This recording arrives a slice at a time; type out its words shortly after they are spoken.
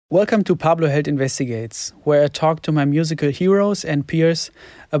Welcome to Pablo Held Investigates, where I talk to my musical heroes and peers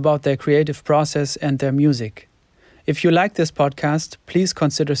about their creative process and their music. If you like this podcast, please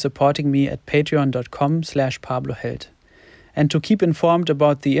consider supporting me at patreon.com/PabloHeld. And to keep informed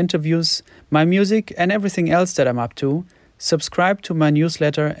about the interviews, my music and everything else that I'm up to, subscribe to my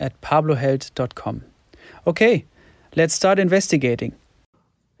newsletter at pabloheld.com. Okay, let's start investigating.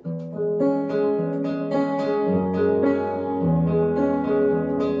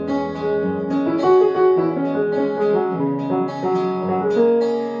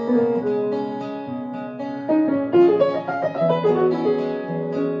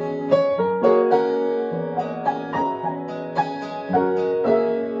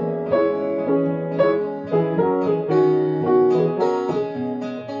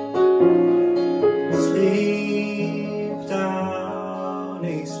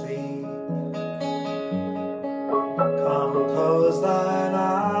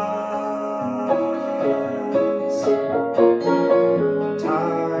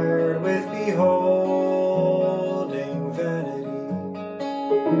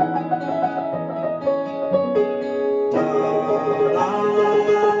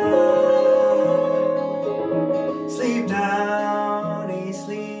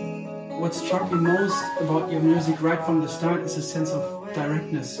 What struck me most about your music right from the start is a sense of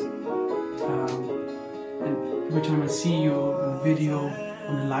directness. And every time I see you on video,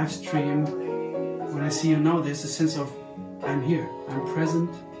 on a live stream, when I see you now, there's a sense of I'm here, I'm present,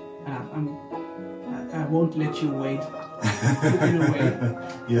 and I won't let you wait in a way.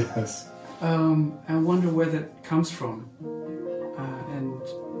 Yes. I wonder where that comes from and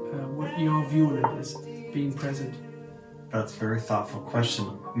what your view on it is, being present. That's a very thoughtful question.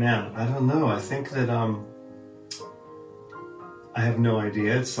 Man, I don't know. I think that I have no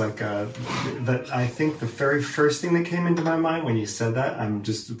idea. It's like that. I think the very first thing that came into my mind when you said that, I'm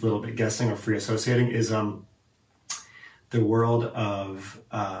just a little bit guessing or free associating, is the world of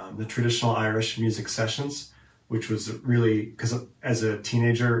the traditional Irish music sessions, which was really, because as a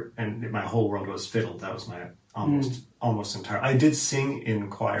teenager, and my whole world was fiddle. That was my almost entire. I did sing in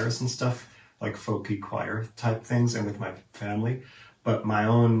choirs and stuff, like folky choir type things, and with my family, but my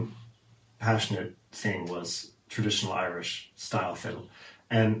own passionate thing was traditional Irish style fiddle,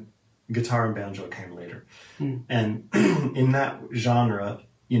 and guitar and banjo came later. And in that genre,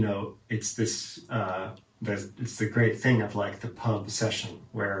 you know, it's this it's the great thing of like the pub session,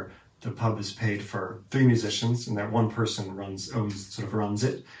 where the pub is paid for 3 musicians, and that one person runs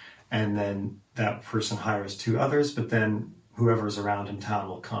it, and then that person hires 2 others, but then whoever's around in town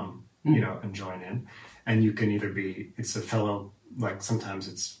will come, you know, and join in. And you can either be, it's a fellow, like sometimes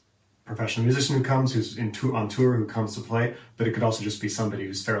it's professional musician who comes, who's on tour, who comes to play, but it could also just be somebody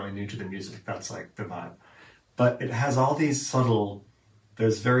who's fairly new to the music. That's like the vibe. But it has all these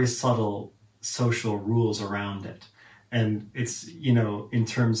there's very subtle social rules around it. And it's, you know, in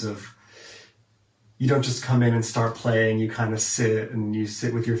terms of, you don't just come in and start playing, you kind of sit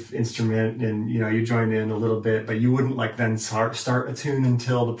with your instrument and, you know, you join in a little bit, but you wouldn't like then start a tune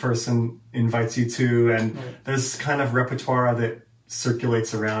until the person invites you to, and there's kind of repertoire that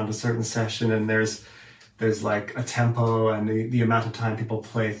circulates around a certain session, and there's like a tempo and the amount of time people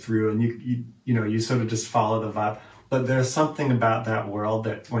play through, and you know, you sort of just follow the vibe. But there's something about that world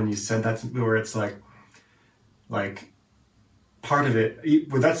that when you said that, where it's like part of it,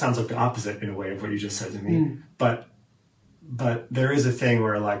 well, that sounds like the opposite in a way of what you just said to me. But there is a thing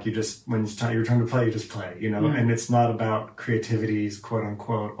where like you just, when you're trying to play, you just play, you know, and it's not about creativity, quote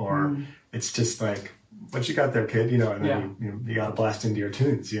unquote, or it's just like, what you got there, kid, you know, and then you got to blast into your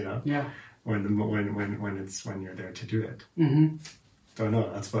tunes, you know, when you're there to do it. Don't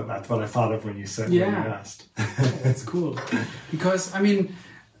know. That's what I thought of when you said, when you asked. That's cool. Because, I mean,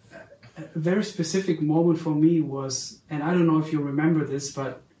 a very specific moment for me was, and I don't know if you remember this,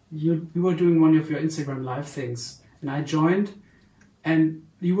 but you were doing one of your Instagram live things, and I joined, and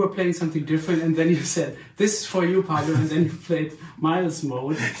you were playing something different, and then you said, "This is for you, Pablo," and then you played Miles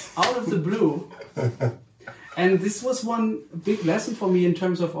Mode out of the blue. And this was one big lesson for me in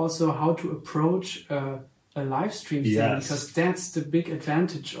terms of also how to approach a live stream thing, because that's the big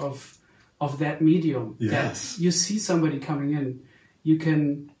advantage of that medium. That you see somebody coming in, you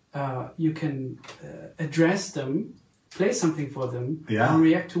can address them, play something for them, and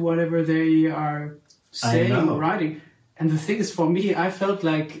react to whatever they are saying or writing. And the thing is, for me, I felt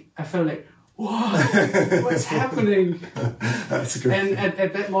like, whoa, what's happening? That's great. And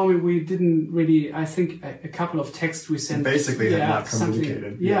at that moment, we didn't really, I think a couple of texts we sent. Basically, had not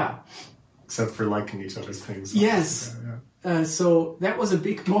communicated. Yeah. Except for liking each other's things. Yes. So that was a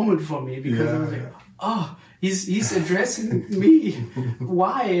big moment for me, because I was like, oh, he's addressing me.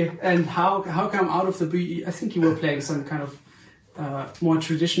 Why and how come out of the blue? I think you were playing some kind of more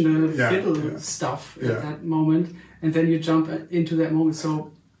traditional fiddle stuff at that moment, and then you jump into that moment.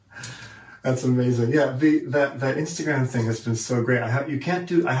 So that's amazing. Yeah, that Instagram thing has been so great.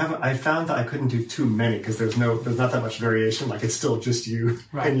 I found that I couldn't do too many because there's not that much variation. Like it's still just you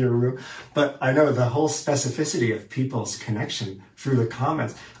in your room. But I know the whole specificity of people's connection through the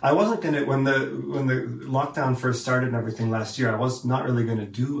comments. I wasn't gonna when the lockdown first started and everything last year. I was not really gonna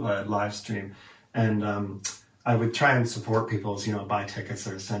do a live stream, and I would try and support people's buy tickets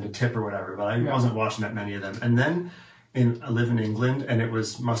or send a tip or whatever. But I wasn't watching that many of them, and then. I live in England, and it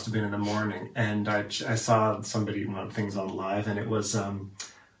must have been in the morning, and I saw somebody things on live, and it was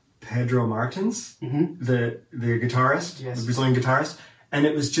Pedro Martins, the guitarist, the Brazilian guitarist, and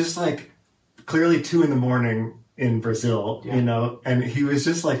it was just like clearly 2 a.m. in Brazil, and he was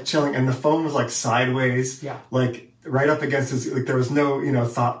just like chilling, and the phone was like sideways, like right up against his, like there was no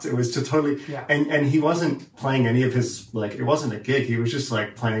thoughts. It was just totally, and he wasn't playing any of his it wasn't a gig. He was just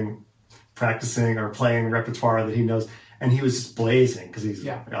like practicing or playing repertoire that he knows, and he was just blazing because he's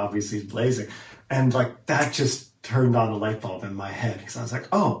obviously blazing, and like that just turned on a light bulb in my head because I was like,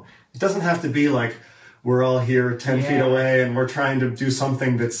 oh, it doesn't have to be like we're all here 10 feet away and we're trying to do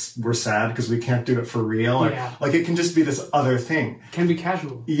something we're sad because we can't do it for real. Like it can just be this other thing. Can be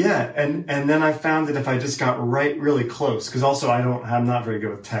casual. Yeah, and then I found that if I just got really close, because also I'm not very good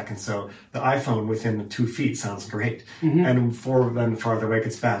with tech, and so the iPhone within 2 feet sounds great, and farther away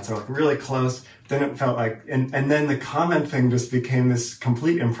gets bad. So like really close, then it felt like, and then the comment thing just became this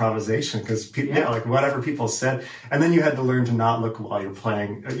complete improvisation because people, like whatever people said, and then you had to learn to not look while you're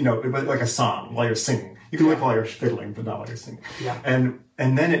playing, like a song while you're singing. You can look while you're fiddling, but not while you're singing. Yeah. And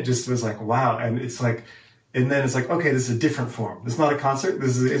then it just was like, wow. And it's like, and then it's like, okay, this is a different form. It's not a concert.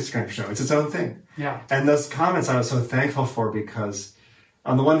 This is an Instagram show. It's its own thing. Yeah. And those comments I was so thankful for because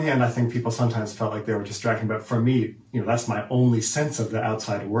on the one hand, I think people sometimes felt like they were distracting, but for me, that's my only sense of the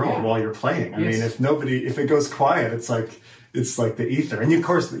outside world while you're playing. I mean, if it goes quiet, it's like the ether. And of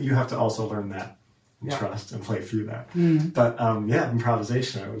course you have to also learn that. Trust and play through that. But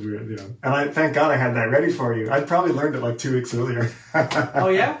improvisation, it was weird, and I thank God I had that ready for you. I'd probably learned it like 2 weeks earlier. Oh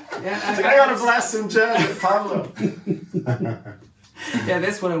yeah? I gotta blast some jazz with Pablo. Yeah,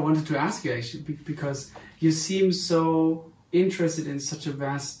 that's what I wanted to ask you actually, because you seem so interested in such a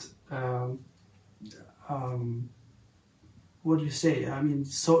vast what do you say? I mean,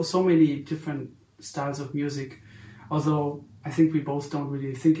 so many different styles of music, although I think we both don't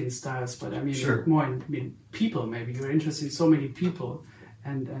really think in styles, but I mean more in people. Maybe you're interested in so many people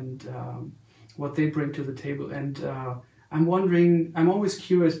and what they bring to the table. And I'm wondering. I'm always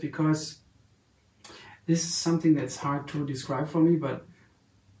curious because this is something that's hard to describe for me. But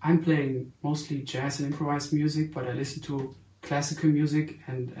I'm playing mostly jazz and improvised music, but I listen to classical music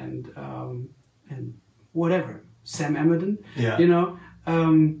and whatever, Sam Emmerdon,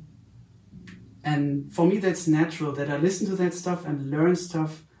 and for me, that's natural that I listen to that stuff and learn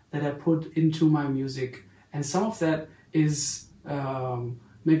stuff that I put into my music. And some of that is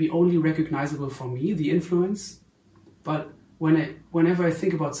maybe only recognizable for me, the influence. But whenever I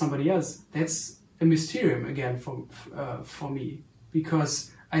think about somebody else, that's a mysterium again for me. Because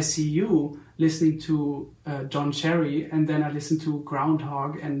I see you listening to Don Cherry, and then I listen to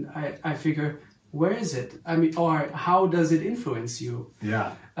Groundhog, and I figure, where is it? I mean, or how does it influence you?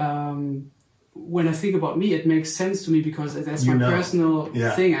 Yeah. When I think about me, it makes sense to me because that's my personal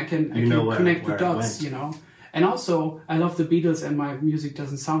thing. I can connect the dots, And also, I love the Beatles, and my music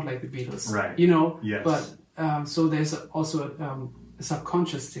doesn't sound like the Beatles, right? Yes. But so there's also a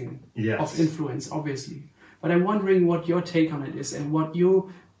subconscious thing of influence, obviously. But I'm wondering what your take on it is, and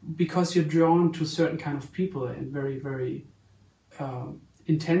because you're drawn to certain kind of people and very, very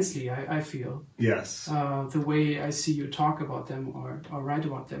intensely. I feel the way I see you talk about them or write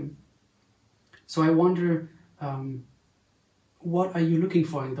about them. So I wonder, what are you looking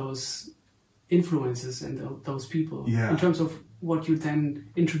for in those influences and those people in terms of what you then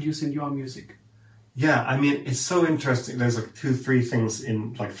introduce in your music? Yeah, I mean, it's so interesting. There's like 2-3 things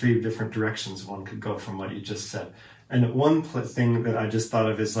in like 3 different directions one could go from what you just said. And one thing that I just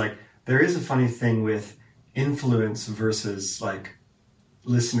thought of is like, there is a funny thing with influence versus like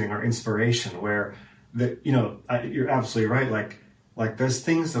listening or inspiration where you're absolutely right. Like there's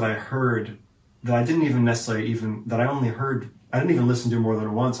things that I heard that I didn't even necessarily I didn't even listen to more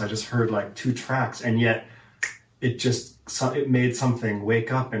than once. I just heard like 2 tracks, and yet it made something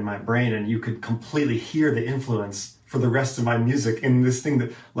wake up in my brain, and you could completely hear the influence for the rest of my music in this thing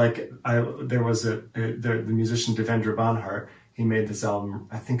that, like, there was the musician Devendra Banhart. he made this album,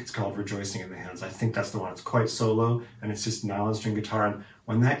 I think it's called Rejoicing in the Hands. I think that's the one. It's quite solo, and it's just nylon string guitar. And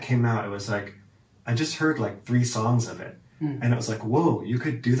when that came out, it was like, I just heard like 3 songs of it. And it was like, whoa, you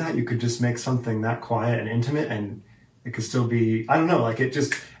could do that? You could just make something that quiet and intimate, and it could still be, I don't know, like it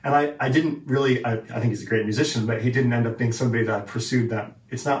just, and I didn't really, I think he's a great musician, but he didn't end up being somebody that I pursued that.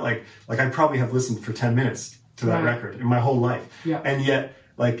 It's not like I probably have listened for 10 minutes to that record in my whole life. Yeah. And yet,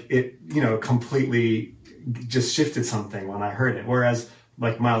 like it, you know, completely just shifted something when I heard it. Whereas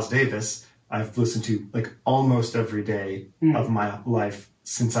like Miles Davis, I've listened to like almost every day of my life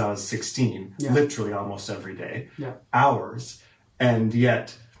since I was 16, literally almost every day, hours. And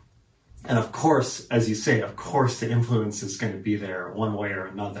yet, and of course, as you say, of course the influence is going to be there one way or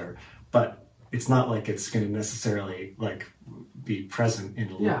another, but it's not like it's going to necessarily like be present in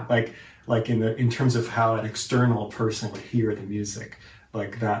like in terms of how an external person would hear the music.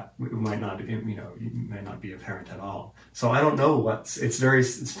 Like that might not, you know, may not be apparent at all. So I don't know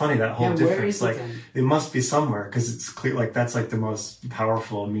it's funny, that whole difference. Like it must be somewhere, because it's clear, like that's like the most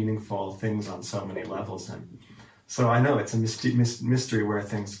powerful, meaningful things on so many levels. And so I know it's a mystery where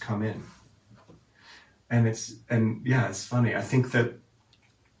things come in. And it's funny. I think that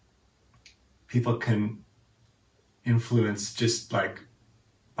people can influence just like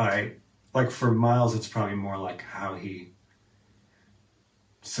by, like for Miles, it's probably more like how he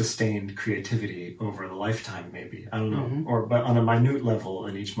sustained creativity over the lifetime, maybe, I don't know, but on a minute level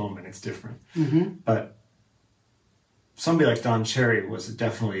in each moment it's different. But somebody like Don Cherry was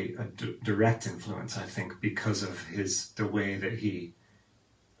definitely a direct influence, I think, because of the way that he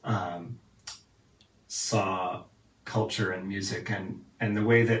saw culture and music, and the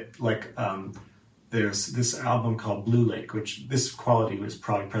way that like there's this album called Blue Lake, which this quality was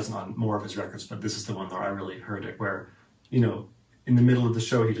probably present on more of his records, but this is the one where I really heard it, where, you know, in the middle of the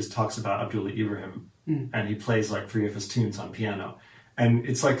show, he just talks about Abdullah Ibrahim, and he plays like 3 of his tunes on piano. And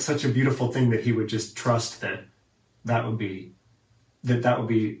it's like such a beautiful thing that he would just trust that would be,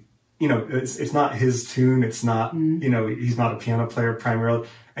 you know, it's not his tune. It's not, you know, he's not a piano player primarily.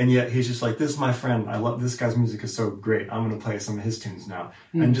 And yet he's just like, this is my friend. I love this guy's music is so great. I'm going to play some of his tunes now.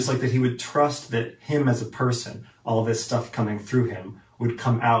 And just like that, he would trust that him as a person, all this stuff coming through him would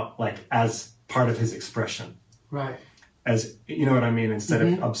come out like as part of his expression. Right. As, you know what I mean? Instead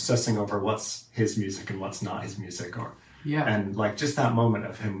of obsessing over what's his music and what's not his music, and like just that moment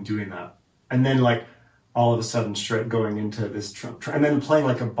of him doing that. And then like all of a sudden straight going into this and then playing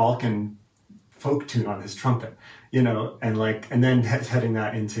like a Balkan folk tune on his trumpet, you know, and like, and then heading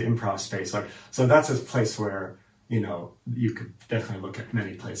that into improv space. Like, so that's a place where, you know, you could definitely look at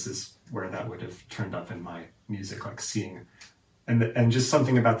many places where that would have turned up in my music, like seeing, and just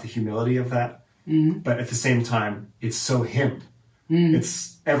something about the humility of that. But at the same time, it's so him.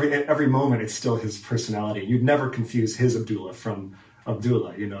 It's every moment, it's still his personality. You'd never confuse his Abdullah from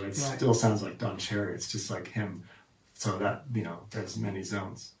Abdullah, you know, it still sounds like Don Cherry. It's just like him. So that, you know, there's many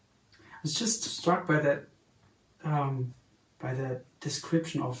zones. I was just struck by that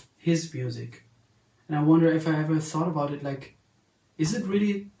description of his music. And I wonder if I ever thought about it, like, is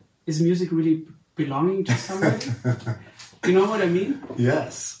music really belonging to somebody? You know what I mean?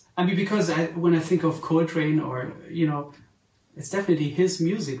 Yes. I mean, because when I think of Coltrane, or, you know, it's definitely his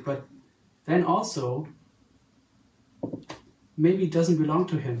music, but then also maybe it doesn't belong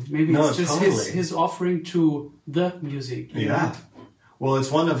to him. Maybe it's just his offering to the music. You know? Well, it's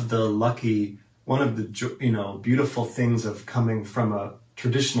one of the you know, beautiful things of coming from a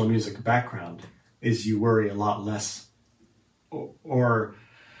traditional music background is you worry a lot less, or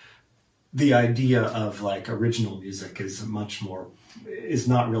the idea of like original music is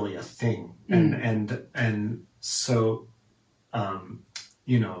not really a thing. And so,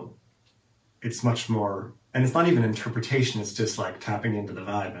 you know, it's much more, and it's not even interpretation. It's just like tapping into the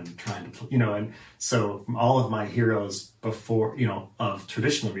vibe and trying to, you know, and so all of my heroes before, you know, of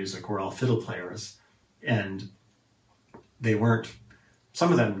traditional music were all fiddle players, and they weren't,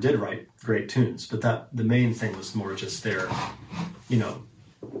 some of them did write great tunes, but the main thing was more just their, you know,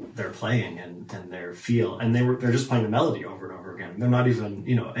 their playing and their feel, and they're just playing the melody over and over again. They're not even,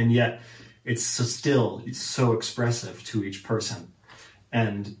 you know, and yet it's so expressive to each person.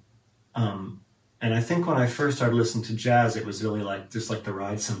 And I think when I first started listening to jazz, it was really like just like the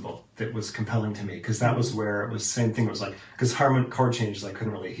ride cymbal that was compelling to me, because that was where it was the same thing. It was like, because harmonic chord changes I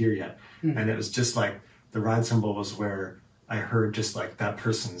couldn't really hear yet, and it was just like the ride cymbal was where I heard just like that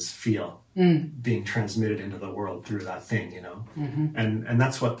person's feel being transmitted into the world through that thing, you know? And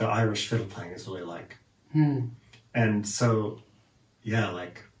that's what the Irish fiddle playing is really like. And so,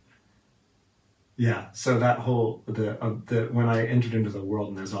 Yeah. So that whole the when I entered into the world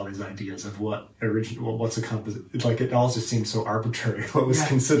and there's all these ideas of what's a composition, like it all just seems so arbitrary. What was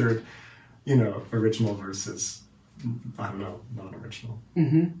considered, original versus, I don't know, non-original.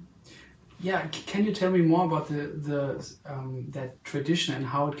 Mm-hmm. Yeah. Can you tell me more about that tradition and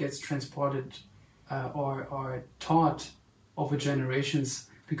how it gets transported or taught over generations?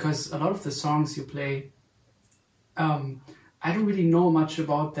 Because a lot of the songs you play, I don't really know much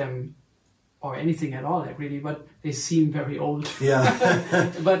about them or anything at all, like really, but they seem very old.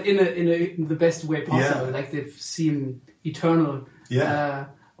 Yeah. But in the best way possible, like they seem eternal. Yeah.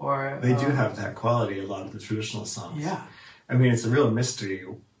 Or they do have that quality. A lot of the traditional songs. Yeah. I mean, it's a real mystery,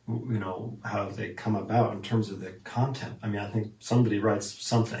 how they come about in terms of the content. I mean, I think somebody writes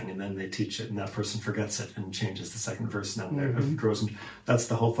something and then they teach it, and that person forgets it and changes the second verse, and then it grows. And that's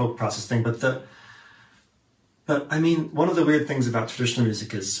the whole folk process thing. But I mean, one of the weird things about traditional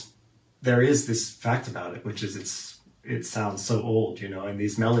music is there is this fact about it, which is it sounds so old, and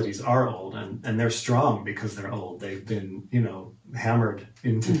these melodies are old, and they're strong because they're old. They've been, hammered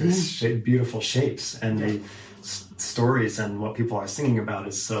into this beautiful shapes, and the stories and what people are singing about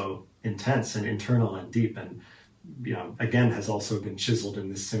is so intense and internal and deep, and again has also been chiseled in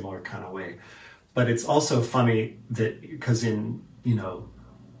this similar kind of way. But it's also funny that because in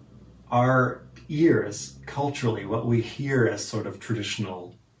our ears culturally, what we hear as sort of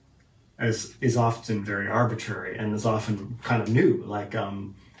traditional is often very arbitrary and is often kind of new, like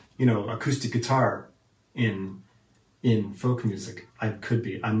acoustic guitar in folk music.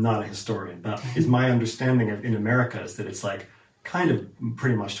 I'm not a historian, but is my understanding of in America is that it's like kind of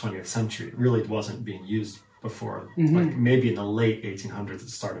pretty much 20th century. It really wasn't being used before. Like maybe in the late 1800s it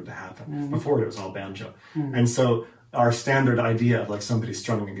started to happen. Before it was all banjo. And so our standard idea of like somebody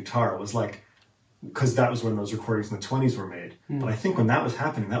strumming a guitar was like, because that was when those recordings in the 20s were made. But I think when that was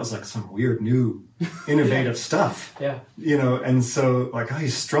happening, that was like some weird new innovative stuff. Yeah. And so like, oh,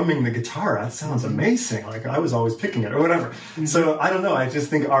 he's strumming the guitar. That sounds amazing. Like I was always picking it or whatever. So I don't know. I just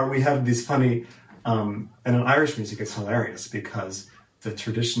think we have these funny, and in Irish music it's hilarious because the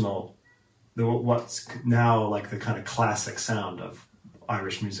traditional, what's now like the kind of classic sound of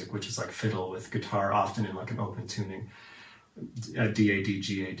Irish music, which is like fiddle with guitar, often in like an open tuning, D-A-D,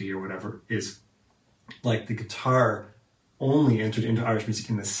 G-A-D or whatever, is like the guitar only entered into Irish music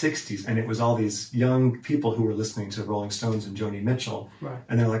in the 60s, and it was all these young people who were listening to Rolling Stones and Joni Mitchell,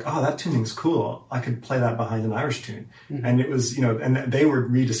 and they're like, oh, that tuning's cool, I could play that behind an Irish tune. And it was, and they were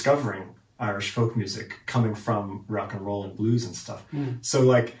rediscovering Irish folk music coming from rock and roll and blues and stuff. So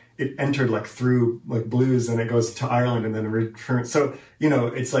like it entered like through like blues, and it goes to Ireland and then returns. So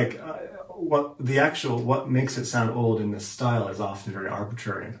it's like what makes it sound old in this style is often very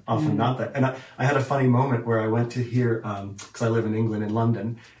arbitrary, and often not that. And I had a funny moment where I went to hear, because I live in England, in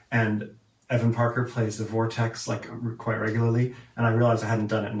London, and Evan Parker plays the Vortex like quite regularly, and I realized I hadn't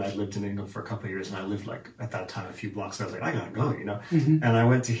done it, and I'd lived in England for a couple of years, and I lived like at that time a few blocks, so I was like, I gotta go, and I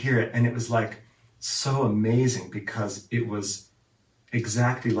went to hear it, and it was like so amazing because it was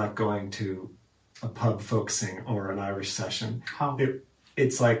exactly like going to a pub folk sing or an Irish session. How?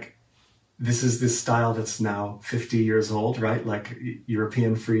 It's like, this is this style that's now 50 years old, right? Like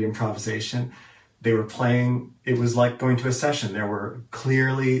European free improvisation. They were playing, it was like going to a session. There were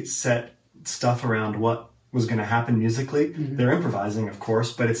clearly set stuff around what was going to happen musically. They're improvising, of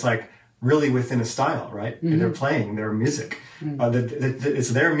course, but it's like really within a style, right? And they're playing their music. It's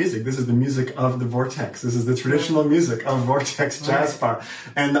their music. This is the music of the Vortex. This is the traditional music of Vortex Jazz Bar.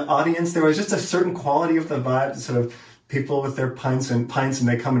 And the audience, there was just a certain quality of the vibe, sort of people with their pints, and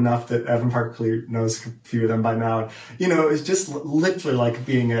they come enough that Evan Parker clearly knows a few of them by now. It's just literally like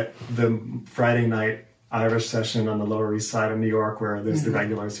being at the Friday night Irish session on the Lower East Side of New York, where there's the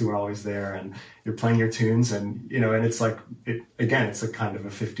regulars who are always there, and you're playing your tunes, and and it's like it's a kind of a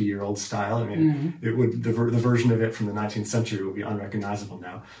 50-year-old style. I mean, it would the version of it from the 19th century would be unrecognizable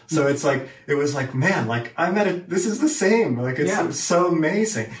now. So it's like it was like, man, like I met it. This is the same. Like it's so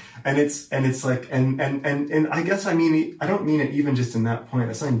amazing. And it's like and I guess I don't mean it even just in that point.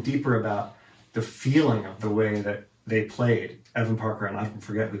 There's something deeper about the feeling of the way that they played, Evan Parker, and I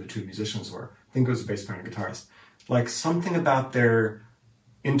forget who the two musicians were. I think it was a bass player and a guitarist. Like something about their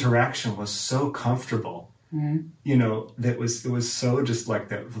interaction was so comfortable, that it was so just like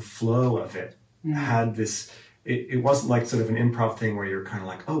the flow of it had this. It wasn't like sort of an improv thing where you're kind of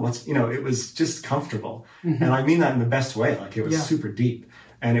like, oh, it was just comfortable, and I mean that in the best way. Like it was super deep.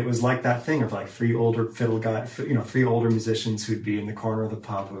 And it was like that thing of like three older three older musicians who'd be in the corner of the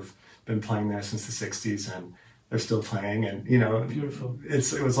pub who've been playing there since the 60s, and they're still playing. And, Beautiful.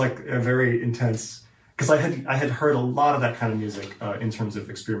 It was like a very intense because I had heard a lot of that kind of music in terms of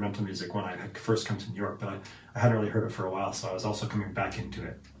experimental music when I had first come to New York, but I hadn't really heard it for a while, so I was also coming back into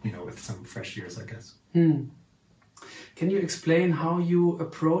it, with some fresh ears, I guess. Can you explain how you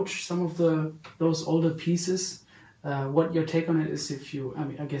approach some of those older pieces? What your take on it is?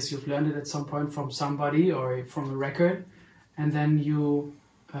 I guess you've learned it at some point from somebody or from a record, and then you,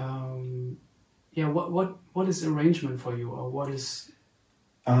 what is arrangement for you, or what is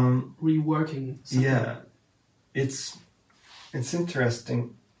reworking something? Yeah, it's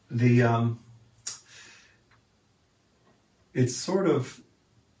interesting. It's sort of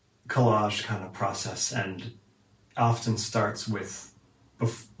collage kind of process, and often starts with,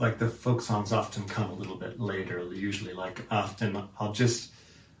 like, the folk songs often come a little bit later. Usually, like, often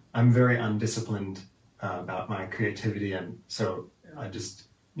I'm very undisciplined about my creativity, and so I just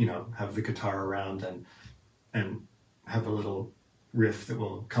have the guitar around and have a little riff that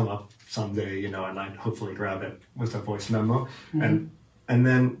will come up someday, and I'd hopefully grab it with a voice memo. And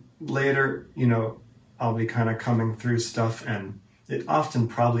then later, I'll be kind of coming through stuff, and it often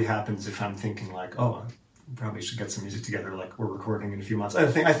probably happens if I'm thinking like, oh, I probably should get some music together, like we're recording in a few months. I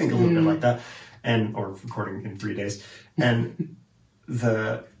think a little bit like that, or recording in 3 days. And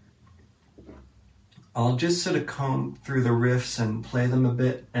I'll just sort of comb through the riffs and play them a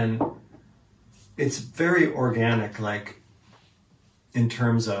bit, and it's very organic, like, in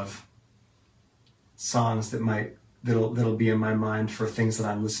terms of songs that'll be in my mind for things that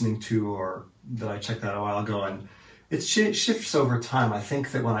I'm listening to or that I checked out a while ago, and it shifts over time. I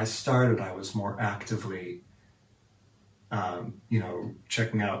think that when I started, I was more actively,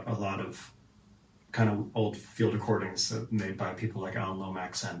 checking out a lot of kind of old field recordings made by people like Alan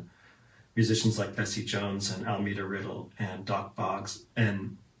Lomax and musicians like Bessie Jones and Almeda Riddle and Doc Boggs,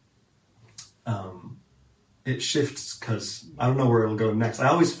 and it shifts because I don't know where it'll go next. I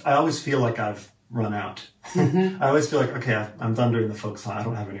always feel like I've run out. I always feel like, okay, I'm done doing the folk song. I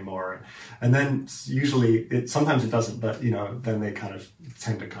don't have any more. And then usually, sometimes it doesn't, but then they kind of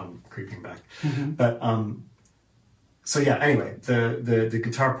tend to come creeping back. But so yeah. Anyway, the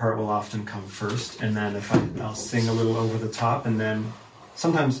guitar part will often come first, and then I'll sing a little over the top, and then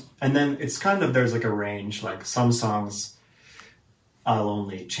sometimes, and then it's kind of, there's like a range. Like some songs, I'll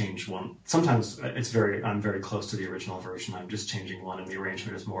only change one. Sometimes I'm very close to the original version. I'm just changing one, and the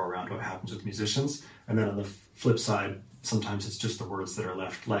arrangement is more around what happens with musicians. And then on the flip side, sometimes it's just the words that are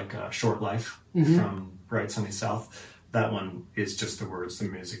left, like Short Life from Bright Sunny South. That one is just the words. The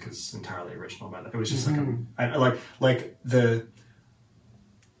music is entirely original by that. It was just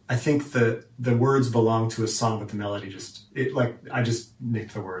I think the words belong to a song, but the melody I just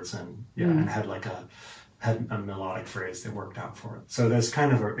nicked the words and had a melodic phrase that worked out for it. So there's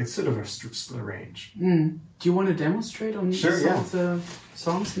kind of it's sort of a range. Do you want to demonstrate on some of the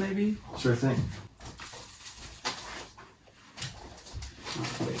songs, maybe? Sure thing.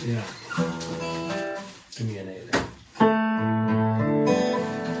 Yeah. Give me an A there.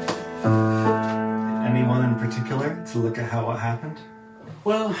 Anyone in particular to look at what happened?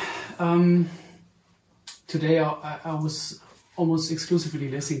 Well, today I was almost exclusively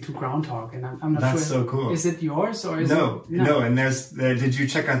listening to Groundhog, and I'm not sure. That's so cool. Is it yours or is no? And did you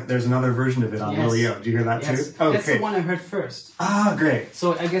check out? There's another version of it on Lilio. Did you hear that too? Oh, that's the one I heard first. Ah, great.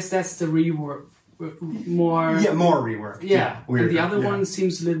 So I guess that's the rework. More rework. Yeah, weird. And the other one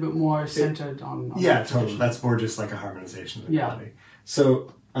seems a little bit more centered on totally. That's more just like a harmonization of the melody.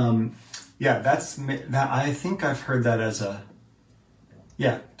 So I think I've heard that as a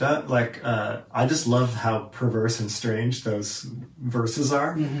I just love how perverse and strange those verses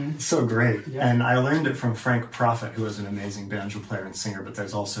are. It's so great. And I learned it from Frank Prophet, who was an amazing banjo player and singer, but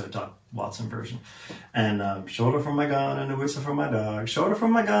there's also a Doc Watson version. And shoulder for my gun and a whistle for my dog, shoulder for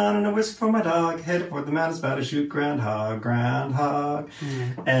my gun and a whistle for my dog, head for the man is about to shoot groundhog.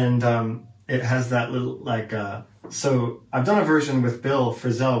 And it has that little so I've done a version with Bill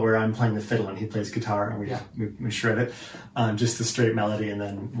Frisell where I'm playing the fiddle and he plays guitar, and we shred it, just the straight melody and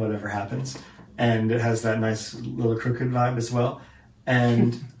then whatever happens. And it has that nice little crooked vibe as well.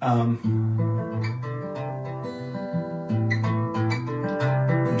 And I'm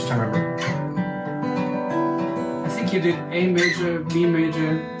just trying to remember. I think you did A major, B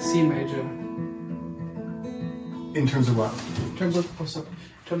major, C major. In terms of what? In terms of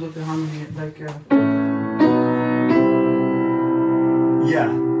the harmony, Yeah.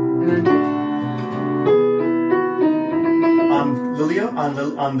 And then on Lilio? On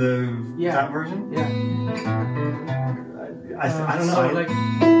that version? Yeah. I don't know. So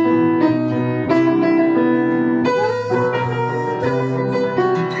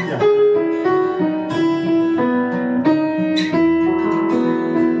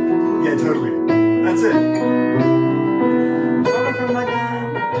Yeah, totally. That's it.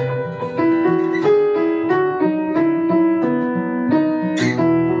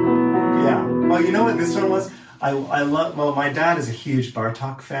 I love. Well, my dad is a huge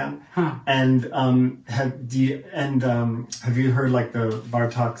Bartok fan, and have you heard like the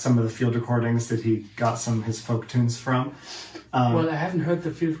Bartok, some of the field recordings that he got some of his folk tunes from? Well, I haven't heard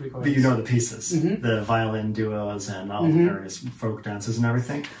the field recordings. But you know the pieces, the violin duos and all the various folk dances and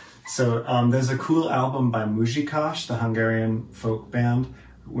everything. So there's a cool album by Muzsikash, the Hungarian folk band,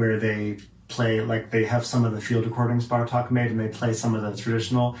 where they play, like they have some of the field recordings Bartok made, and they play some of the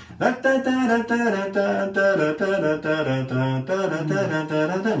traditional, and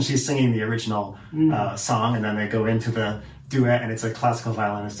she's singing the original song, and then they go into the duet, and it's a classical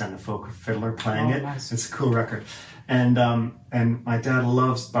violinist and a folk fiddler playing it. Nice. It's a cool record. And my dad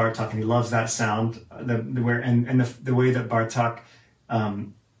loves Bartok, and he loves that sound, the way that Bartok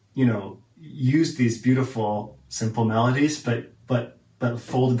used these beautiful, simple melodies, but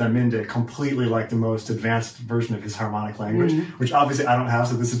folded them into completely like the most advanced version of his harmonic language, which obviously I don't have,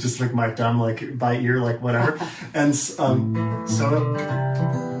 so this is just like my dumb, like by ear, like whatever. And so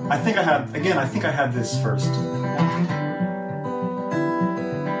I think I had this first,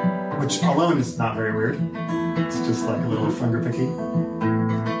 which alone is not very weird. It's just like a little finger picky.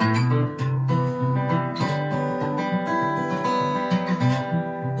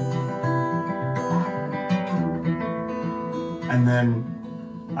 And then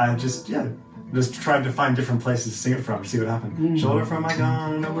I just tried to find different places to sing it from, see what happened. Shoulder from my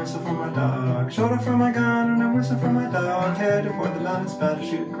gun and a whistle from my dog. Shoulder from my gun and a whistle from my dog. Headed for the line, it's about to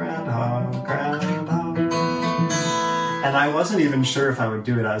shoot groundhog, groundhog. And I wasn't even sure if I would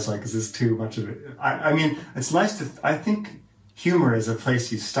do it. I was like, is this too much of it? I mean, it's nice to, I think humor is a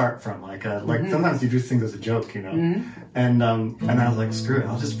place you start from. Like sometimes you do things as a joke, And I was like, screw it,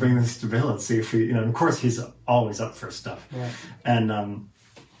 I'll just bring this to Bill and see if we, of course he's always up for stuff. Right. And,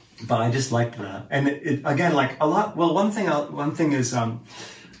 but I just liked that. And it again, like a lot, well, one thing is,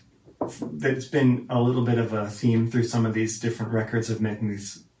 that's been a little bit of a theme through some of these different records of making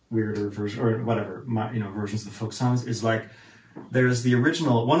these weirder versions, or whatever, versions of the folk songs, is like, there's the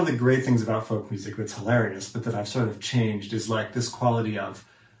original, one of the great things about folk music that's hilarious, but that I've sort of changed, is like this quality of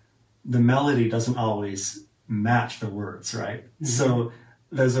the melody doesn't always match the words, right? So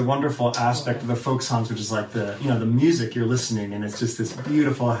there's a wonderful aspect of the folk songs, which is like the music you're listening, and it's just this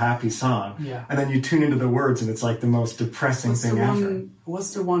beautiful, happy song. Yeah. And then you tune into the words, and it's like the most depressing thing ever.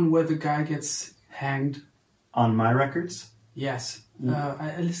 What's the one where the guy gets hanged? On my records? Yes.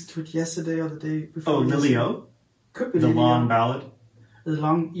 I listened to it yesterday or the day before. Oh, Lily-O? Could be the Lily-O. long ballad? I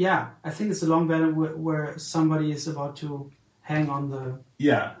think it's a long ballad where somebody is about to hang on the...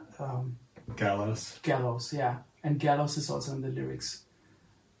 Yeah. Gallows. Gallows, yeah. And gallows is also in the lyrics.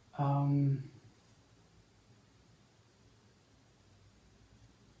 I'm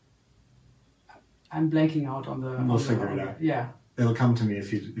blanking out on the... We'll figure it out. Yeah. It'll come to me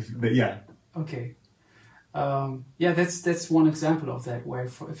but yeah. Okay. That's one example of that, where it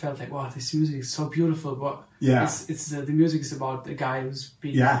felt like, wow, this music is so beautiful, but it's the music is about the guy who's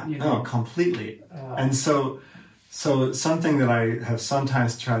being completely. And so something that I have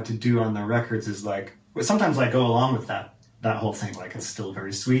sometimes tried to do on the records is like, sometimes I go along with that whole thing, like it's still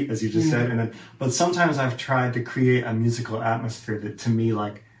very sweet, as you just said, but sometimes I've tried to create a musical atmosphere that to me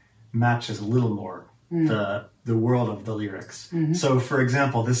like matches a little more the world of the lyrics. So, for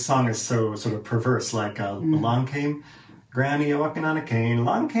example, this song is so sort of perverse, like along came Granny a-walking on a cane,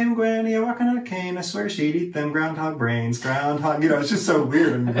 along came Granny a-walking on a cane, I swear she'd eat them groundhog brains, groundhog, it's just so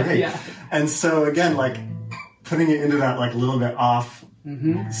weird and great. And so, again, like, putting it into that, like, little bit off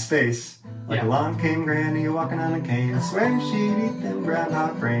space, like, along came Granny a-walking on a cane, I swear she'd eat them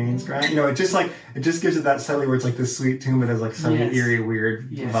groundhog brains, it just gives it that subtly where it's like this sweet tune, but has like some eerie, weird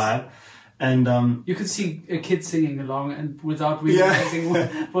vibe. And you could see a kid singing along and without realizing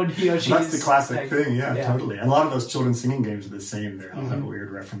what he or she That's the classic thing, totally. And a lot of those children's singing games are the same. They all have weird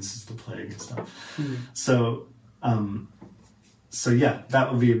references to plague and stuff. So that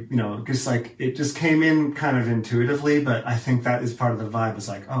would be, just like, it just came in kind of intuitively, but I think that is part of the vibe, is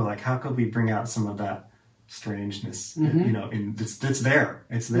like, oh, like, how could we bring out some of that strangeness, it's there.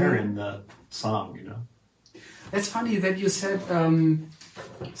 It's there in the song, It's funny that you said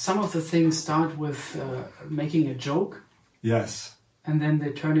some of the things start with making a joke. Yes. And then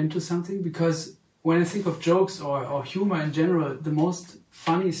they turn into something, because when I think of jokes or humor in general, the most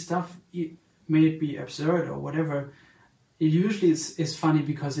funny stuff, may it be absurd or whatever, it usually is funny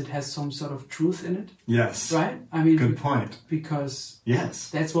because it has some sort of truth in it. Yes. Right? I mean, good point. Because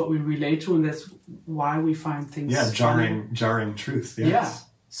that's what we relate to, and that's why we find things jarring truth. Yes. Yeah.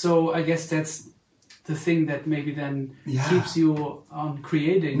 So I guess that's the thing that maybe then keeps you on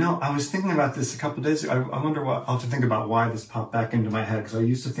creating. No, I was thinking about this a couple of days ago. I wonder I'll have to think about why this popped back into my head, because I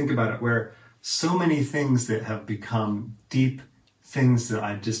used to think about it where so many things that have become deep things that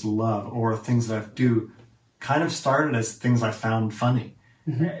I just love, or things that I do, kind of started as things I found funny,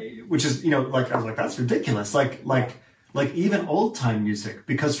 which is, like, I was like, that's ridiculous. Like even old time music,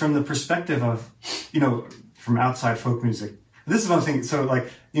 because from the perspective of, from outside folk music, this is one thing. So like,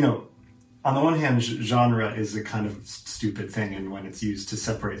 on the one hand, genre is a kind of stupid thing, and when it's used to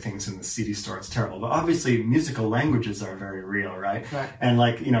separate things in the CD store, it's terrible. But obviously, musical languages are very real, right? And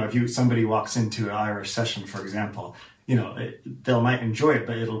like, if somebody walks into an Irish session, for example, they might enjoy it,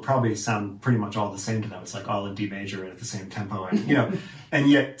 but it'll probably sound pretty much all the same to them. It's like all in D major and at the same tempo, and and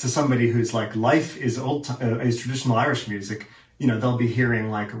yet to somebody whose like life is is traditional Irish music, they'll be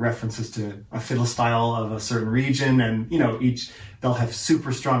hearing like references to a fiddle style of a certain region, and they'll have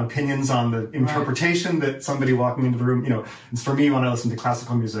super strong opinions on the interpretation that somebody walking into the room. It's for me, when I listen to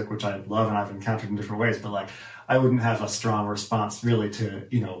classical music, which I love and I've encountered in different ways, but like I wouldn't have a strong response really to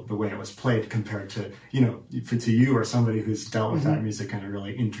the way it was played compared to to you or somebody who's dealt with that music on a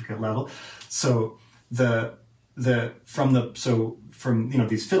really intricate level. So these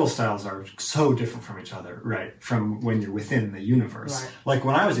fiddle styles are so different from each other, right? From when you're within the universe. Right. Like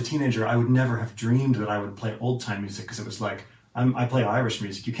when I was a teenager, I would never have dreamed that I would play old time music, because it was like, I play Irish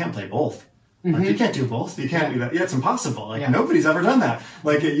music. You can't play both. Like, you can't do both. You can't do that. Yeah, it's impossible. Like nobody's ever done that.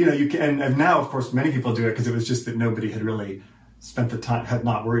 Like, you can, and now of course many people do it, because it was just that nobody had really spent the time, had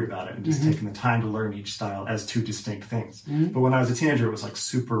not worried about it, and just taken the time to learn each style as two distinct things. But when I was a teenager, it was like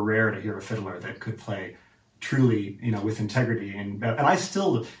super rare to hear a fiddler that could play truly, with integrity. And I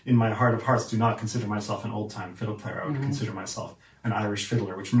still, in my heart of hearts, do not consider myself an old-time fiddle player. I would consider myself an Irish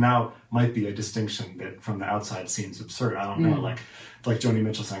fiddler, which now might be a distinction that from the outside seems absurd. I don't know, like Joni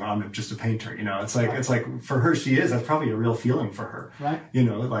Mitchell saying, I'm just a painter, it's like, it's like, for her, that's probably a real feeling for her, right?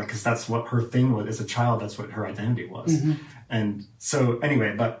 Like, because that's what her thing was as a child, that's what her identity was. And so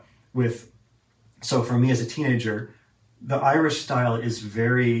anyway, so for me as a teenager, the Irish style is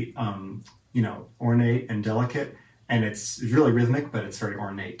very, ornate and delicate, and it's really rhythmic, but it's very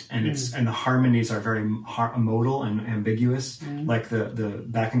ornate, and and the harmonies are very modal and ambiguous. Like the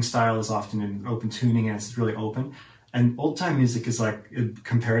backing style is often in open tuning, and it's really open. And old time music is like,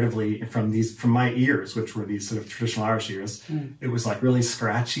 comparatively from my ears, which were these sort of traditional Irish ears, it was like really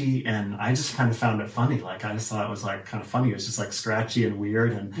scratchy, and I just kind of found it funny. Like I just thought it was like kind of funny. It was just like scratchy and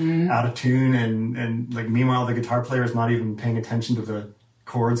weird and out of tune, and like meanwhile the guitar player is not even paying attention to the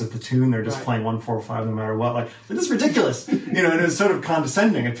chords of the tune. They're just playing 1, 4, 5 no matter what. Like, this is ridiculous, and it was sort of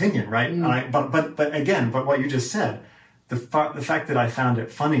condescending opinion, right? But again, what you just said, the fact that I found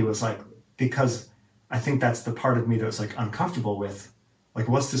it funny was like, because I think that's the part of me that was like uncomfortable with, like,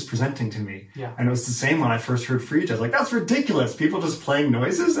 what's this presenting to me? Yeah. And it was the same when I first heard free jazz. Like, that's ridiculous. People just playing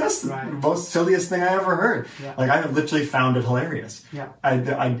noises. That's the most silliest thing I ever heard. Yeah. Like, I literally found it hilarious. Yeah.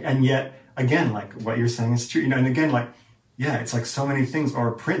 And yet, again, like what you're saying is true. And again, like, yeah, it's like so many things.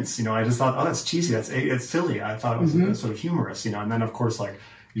 Or Prince, I just thought, oh, that's cheesy. It's silly. I thought it was sort of humorous, And then, of course, like,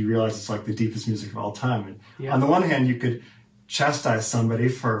 you realize it's like the deepest music of all time. And on the one hand, you could chastise somebody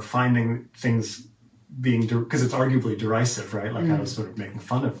for finding things being, because it's arguably derisive, right? Like I was sort of making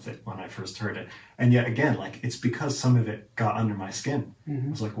fun of it when I first heard it. And yet again, like, it's because some of it got under my skin. I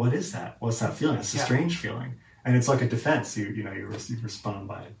was like, what is that? What's that feeling? It's a strange feeling. And it's like a defense. You respond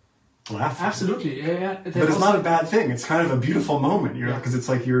by laughing. Absolutely. Yeah. But it's not a bad thing. It's kind of a beautiful moment, because it's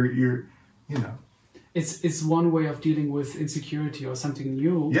like you're. It's one way of dealing with insecurity or something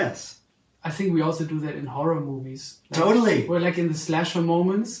new. Yes. I think we also do that in horror movies. Like, totally. Where, like, in the slasher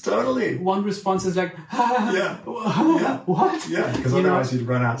moments, totally, one response is like, what? Yeah, because otherwise you'd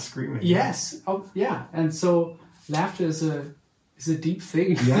run out screaming. Yes. Oh, yeah. And so laughter is a deep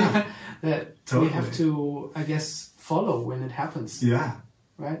thing that we have to, I guess, follow when it happens. Yeah.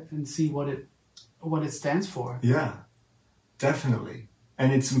 Right? And see what it stands for. Yeah. Definitely.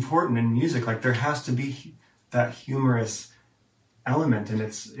 And it's important in music. Like, there has to be that humorous element, and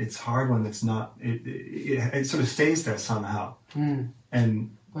it's hard when it's not. It sort of stays there somehow.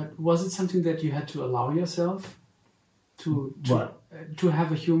 But was it something that you had to allow yourself to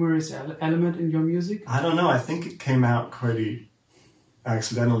have a humorous element in your music? I don't know. I think it came out pretty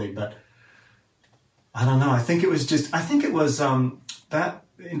accidentally, but I don't know. I think it was that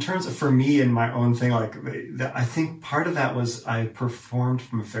in terms of, for me and my own thing, like that, I think part of that was I performed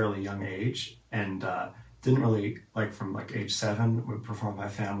from a fairly young age, and didn't really, like, from like age 7 would perform my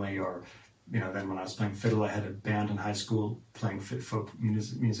family, or then when I was playing fiddle, I had a band in high school playing folk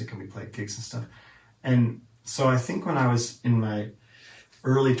music, and we played gigs and stuff. And so I think when I was in my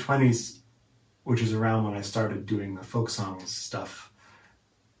early 20s, which is around when I started doing the folk songs stuff,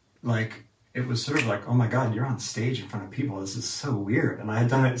 like, it was sort of like, oh my God, you're on stage in front of people. This is so weird. And I had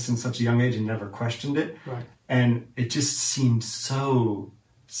done it since such a young age and never questioned it. Right. And it just seemed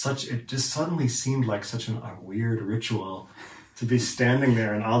it just suddenly seemed like such a weird ritual to be standing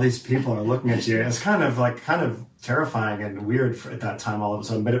there and all these people are looking at you. It's kind of terrifying and weird at that time all of a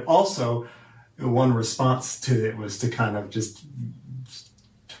sudden. But it also, one response to it was to kind of just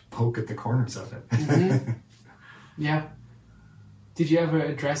poke at the corners of it. Mm-hmm. Yeah. Did you ever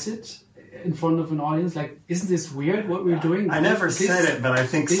address it in front of an audience? Like, isn't this weird what we're doing? I never said it, but I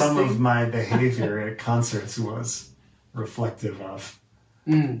think some of my behavior at concerts was reflective of,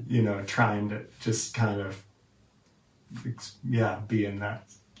 trying to just kind of, be in that,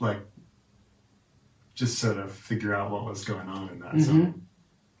 like, just sort of figure out what was going on in that zone.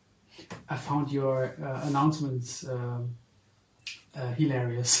 I found your announcements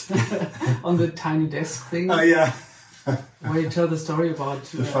hilarious on the tiny desk thing. Oh, yeah. Where you tell the story about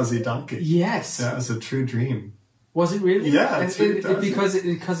the fuzzy donkey. Yes, that was a true dream. Was it really? Yeah, because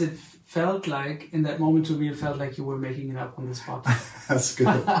it felt like in that moment to me, it felt like you were making it up on the spot. That's good.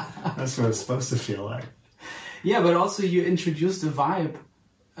 That's what it's supposed to feel like. Yeah, but also you introduced a vibe,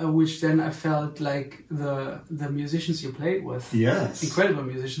 which then I felt like the musicians you played with, yes, incredible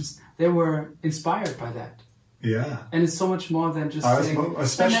musicians, they were inspired by that. Yeah. And it's so much more than just saying,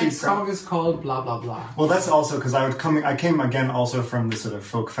 especially the next song is called blah, blah, blah. Well, that's also because I came again also from the sort of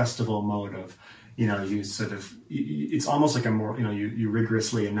folk festival mode of, you sort of, it's almost like a more, you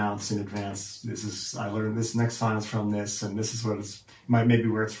rigorously announce in advance, I learned this next song is from this, and this is what maybe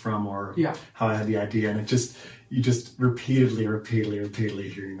where it's from, or how I had the idea. And you just repeatedly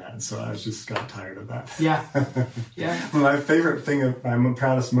hearing that. And so I just got tired of that. Yeah. Yeah. My favorite thing, my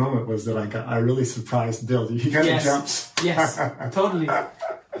proudest moment was that I really surprised Bill. He kind of jumps. Yes, totally.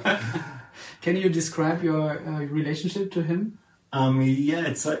 Can you describe your relationship to him?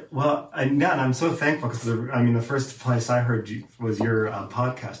 It's like, and I'm so thankful because the first place I heard you was your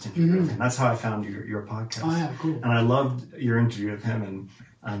podcast interview, and that's how I found your podcast. Oh yeah, cool. And I loved your interview with him,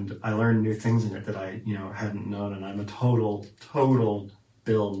 and I learned new things in it that I hadn't known, and I'm a total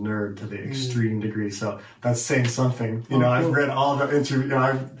Bill nerd to the extreme degree. So that's saying something. Cool. I've read all the interviews.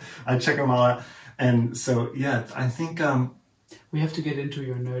 I check them all out, and so I think we have to get into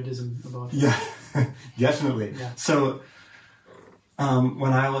your nerdism about it. Yeah, definitely. Yeah. So.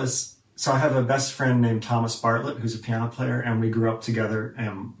 I have a best friend named Thomas Bartlett, who's a piano player, and we grew up together,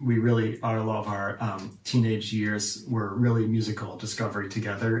 and we really, a lot of our teenage years were really musical discovery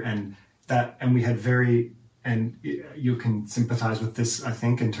together, and we had and you can sympathize with this, I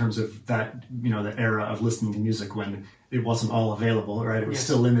think, in terms of that, the era of listening to music when it wasn't all available, right? It was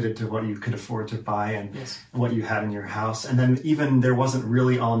still limited to what you could afford to buy and what you had in your house. And then even there wasn't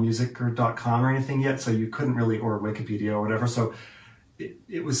really allmusic or .com or anything yet, so you couldn't really, or Wikipedia or whatever. So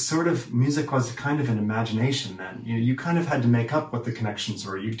it was sort of, music was kind of an imagination then. You kind of had to make up what the connections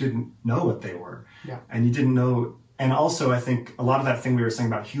were. You didn't know what they were. Yeah. And you didn't know, and also I think a lot of that thing we were saying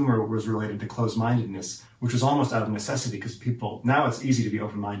about humor was related to closed-mindedness, which was almost out of necessity because now it's easy to be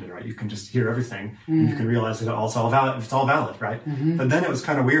open-minded, right? You can just hear everything and you can realize that it's all valid, right? Mm-hmm. But then it was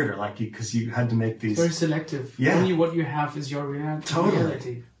kind of weirder, because you had to make these... Very selective. Yeah. Only what you have is your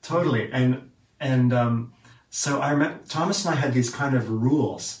reality. Totally. So I remember Thomas and I had these kind of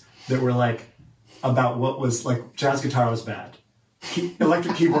rules that were about what was jazz guitar was bad.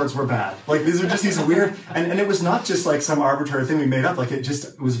 Electric keyboards were bad. These are just these weird, and it was not just some arbitrary thing we made up.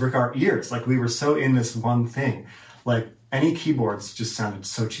 It was our ears. We were so in this one thing. Any keyboards just sounded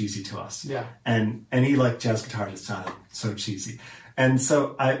so cheesy to us. Yeah. And any jazz guitar just sounded so cheesy. And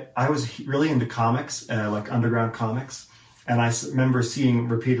so I was really into comics, underground comics. And I remember seeing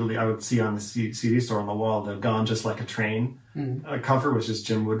repeatedly, I would see on the CD store on the wall, the Gone Just Like a Train cover, which is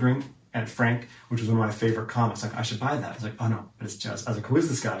Jim Woodring and Frank, which was one of my favorite comics. I should buy that. I was oh no, but it's jazz. I was who is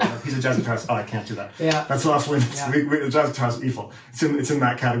this guy? He's a jazz guitarist. Oh, I can't do that. Yeah. That's awful. The jazz guitarist is evil. It's in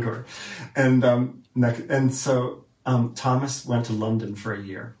that category. And so Thomas went to London for a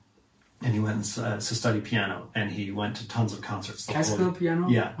year. And he went to study piano, and he went to tons of concerts. Classical piano?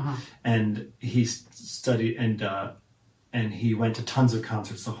 Yeah. Uh-huh. And he studied, and he went to tons of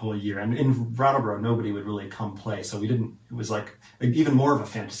concerts the whole year. And in Brattleboro, nobody would really come play. So it was even more of a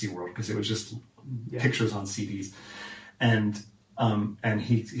fantasy world because it was just pictures on CDs. And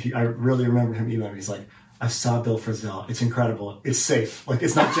I really remember him emailing me. He's like, I saw Bill Frisell. It's incredible. It's safe.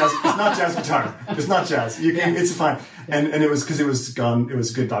 It's not jazz. It's not jazz guitar. It's not jazz. It's fine. And it was because it was gone. It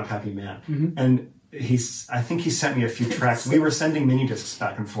was Good Dog Happy Man. Mm-hmm. And I think he sent me a few tracks. We were sending mini discs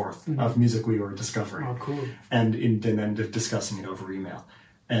back and forth of music we were discovering. Oh, cool. And then discussing it over email.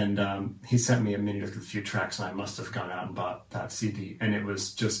 And he sent me a mini disc with a few tracks, and I must have gone out and bought that CD. And it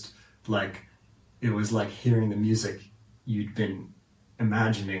was just like it was like hearing the music you'd been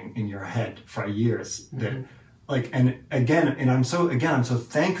imagining in your head for years. That like, and I'm so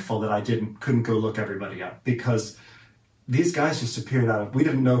thankful that I couldn't go look everybody up, because these guys just appeared out of, we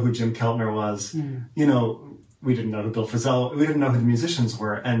didn't know who Jim Keltner was, you know, we didn't know who Bill Frisell, we didn't know who the musicians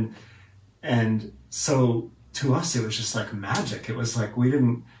were, and so to us it was just like magic. It was like we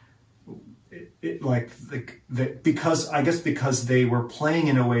didn't, because they were playing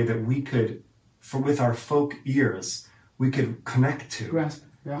in a way that we could, with our folk ears, we could connect to. Grasp,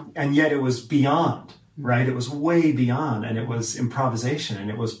 yeah. And yet it was beyond, right? It was way beyond, and it was improvisation, and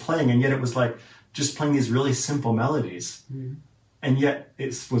it was playing, and yet it was like just playing these really simple melodies. And yet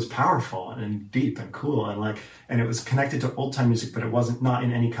it was powerful and deep and cool, and it was connected to old time music, but it wasn't, not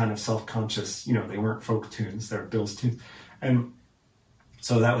in any kind of self-conscious, you know, they weren't folk tunes, they're Bill's tunes. And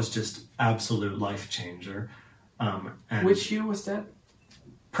so that was just absolute life changer. And which year was that?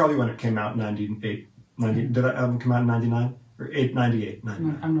 Probably when it came out in 98, did that album come out in 99? Or 98,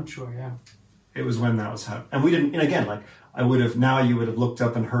 99? I'm not sure, yeah. It was when that was happening. And we didn't, and again, like, you would have looked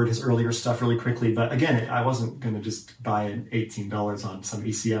up and heard his earlier stuff really quickly, but again, I wasn't going to just buy an $18 on some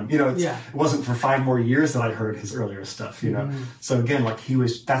ECM. You know, it wasn't for 5 more years that I heard his earlier stuff, you know? So again, like,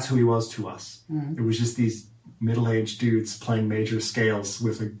 that's who he was to us. It was just these middle-aged dudes playing major scales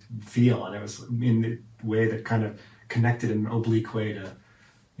with a feel, and it was in the way that kind of connected in an oblique way to,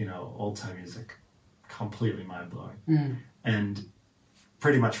 you know, old-time music. Completely mind-blowing. And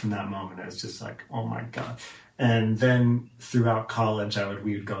pretty much from that moment, it was just like, oh my God. And then throughout college,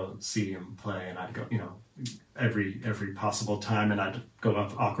 we would go see him play, and I'd go, you know, every possible time, and I'd go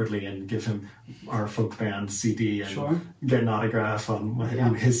up awkwardly and give him our folk band CD and get an autograph on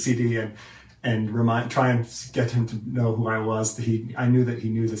his CD, and try and get him to know who I was. I knew that he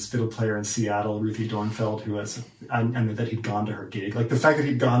knew this fiddle player in Seattle, Ruthie Dornfeld, I knew that he'd gone to her gig. Like, the fact that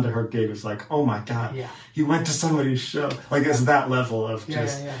he'd gone to her gig was like, oh my God, he went to somebody's show. Like, it's that level of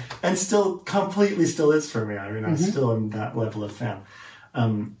and still completely still is for me. I mean, I still am that level of fan.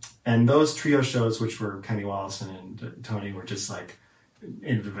 And those trio shows, which were Kenny Wollesen and Tony, were just like,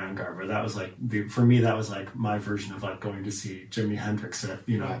 in the Vanguard, where that was like, for me, that was like my version of like going to see Jimi Hendrix at,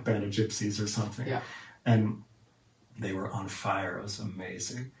 you know, Band of Gypsies or something. And they were on fire. It was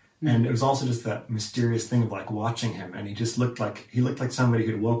amazing. And it was also just that mysterious thing of like watching him, and he looked like somebody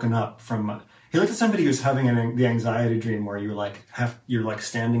who'd woken up from, he looked like somebody who was having the anxiety dream where you're like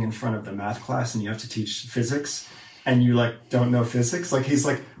standing in front of the math class and you have to teach physics, and you like don't know physics. Like, he's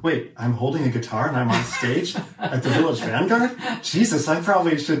like, wait, I'm holding a guitar and I'm on stage at the Village Vanguard? Jesus, I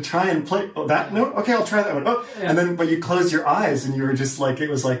probably should try and play that note. Okay, I'll try that one. And then, but you close your eyes and you were just like, it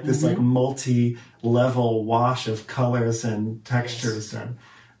was like this like multi-level wash of colors and textures. And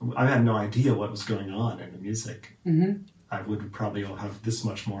I had no idea what was going on in the music. I would probably have this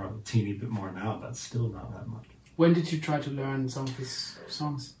much more, a teeny bit more now, but still not that much. When did you try to learn some of his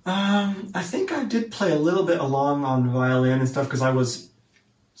songs? I think I did play a little bit along on violin and stuff, because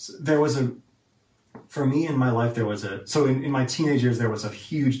for me in my life, in my teenage years, there was a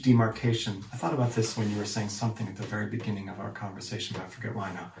huge demarcation. I thought about this when you were saying something at the very beginning of our conversation, but I forget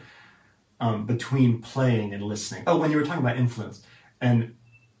why now, between playing and listening. Oh, when you were talking about influence, and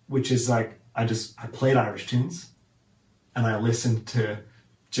which is like, I played Irish tunes, and I listened to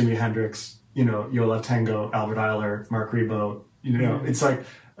Jimi Hendrix, you know, Yo La Tengo, Albert Ayler, Mark Ribot, you know, it's like,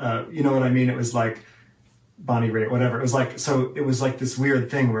 you know what I mean? It was like Bonnie Raitt, whatever. It was like, so it was like this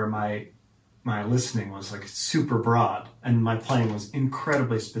weird thing where my listening was like super broad and my playing was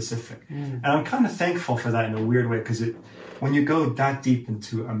incredibly specific. And I'm kind of thankful for that in a weird way, because when you go that deep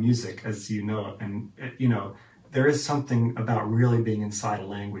into a music, as you know, and you know, there is something about really being inside a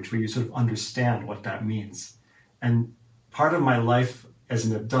language where you sort of understand what that means. And part of my life as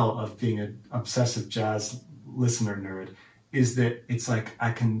an adult of being an obsessive jazz listener nerd is that it's like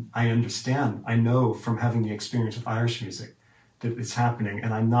I understand, I know from having the experience with Irish music that it's happening,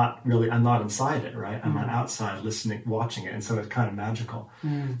 and I'm not inside it, right? I'm outside listening, watching it, and so it's kind of magical.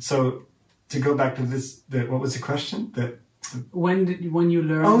 So to go back to what was the question? When you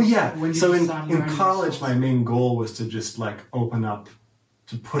learn? Oh yeah. So in college, my main goal was to just like open up,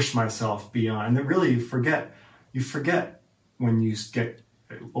 to push myself beyond, and really you forget when you get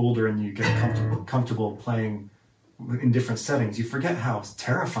older and you get comfortable playing in different settings, you forget how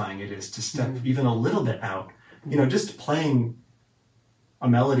terrifying it is to step even a little bit out. You know, just playing a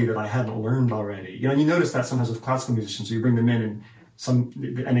melody that I hadn't learned already. You know, and you notice that sometimes with classical musicians, so you bring them in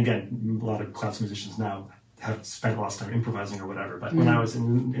and again, a lot of classical musicians now have spent a lot of time improvising or whatever. But when I was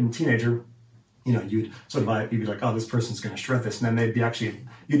in teenager, you know, you'd be like, oh, this person's going to shred this. And then they'd be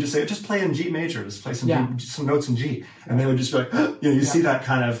you'd just say, just play in G major, just play some notes in G. And they would just be like, you know, you see that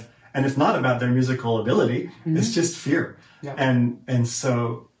kind of, and it's not about their musical ability. It's just fear. Yeah. And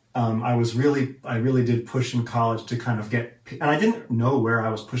so I really did push in college to kind of get, and I didn't know where I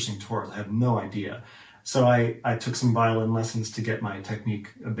was pushing towards. I had no idea. So I took some violin lessons to get my technique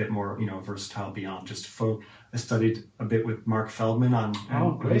a bit more, versatile beyond just folk. I studied a bit with Mark Feldman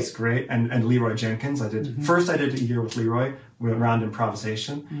it was great. And Leroy Jenkins. First I did a year with Leroy around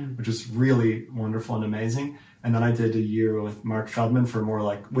improvisation, which was really wonderful and amazing. And then I did a year with Mark Feldman for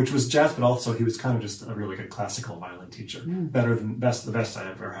more which was jazz, but also he was kind of just a really good classical violin teacher, the best I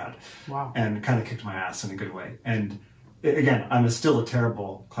ever had. Wow. And kind of kicked my ass in a good way. And again, I'm still a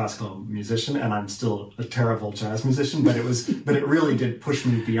terrible classical musician, and I'm still a terrible jazz musician, but it really did push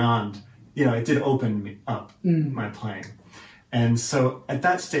me beyond, it did open me up, my playing. And so at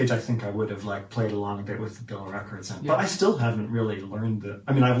that stage, I think I would have played along a bit with the Bill records, but I still haven't really learned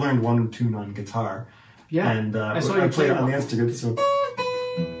I've learned one tune on guitar. Yeah, and I played it on the Instagram. So,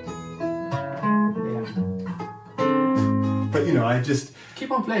 but I just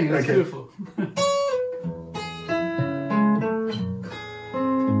keep on playing. That's beautiful.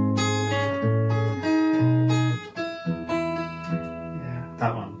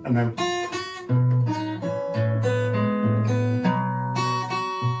 That one, and then.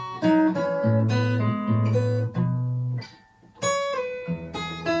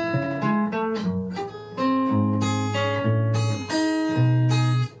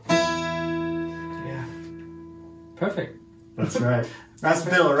 Perfect. That's right. That's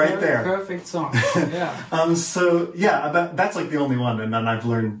Bill right there. Perfect song. Yeah. But that's the only one, and then I've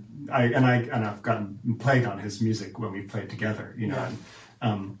learned. I've gotten played on his music when we played together. Yeah.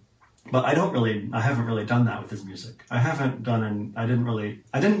 But I haven't really done that with his music. I didn't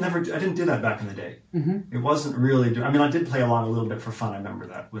do that back in the day. It wasn't really. I did play along a little bit for fun. I remember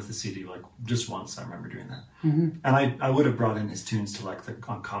that with the CD, just once. I remember doing that, and I would have brought in his tunes to the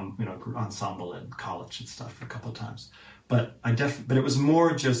ensemble in college and stuff a couple of times. But but it was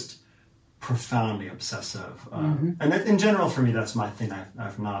more just profoundly obsessive, and in general for me that's my thing.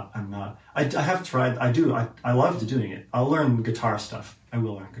 I have tried. I loved doing it. I'll learn guitar stuff. I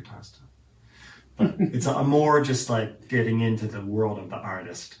will learn guitar stuff, but it's more just getting into the world of the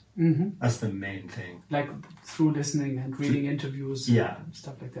artist. That's the main thing. Through listening and reading interviews, and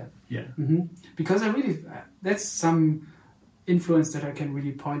stuff like that. Yeah, because that's some influence that I can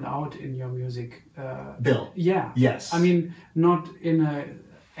really point out in your music. Bill. Yeah. Yes. Not in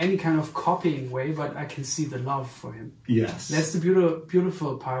any kind of copying way, but I can see the love for him. Yes. That's the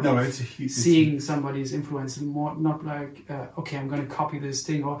beautiful part of seeing somebody's influence. More not okay, I'm going to copy this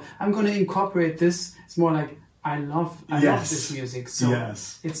thing, or I'm going to incorporate this. It's more I love this music, so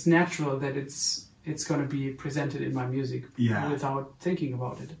it's natural that it's going to be presented in my music without thinking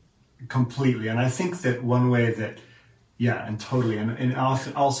about it. Completely. And I think that one way that and totally, and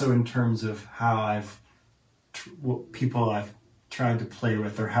also in terms of how people I've tried to play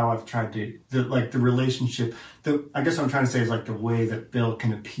with, or how I've tried to the relationship. I guess what I'm trying to say is the way that Bill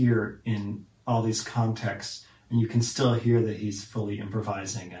can appear in all these contexts, and you can still hear that he's fully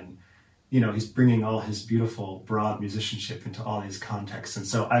improvising, and he's bringing all his beautiful broad musicianship into all these contexts. And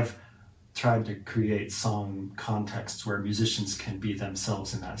so I've tried to create song contexts where musicians can be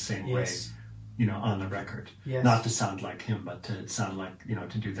themselves in that same way. On the record, not to sound like him, but to sound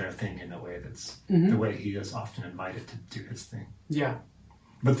to do their thing in a way that's the way he is often invited to do his thing. Yeah.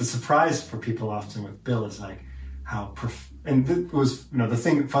 But the surprise for people often with Bill is how and it was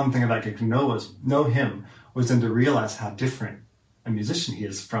fun thing about getting to know him was then to realize how different a musician he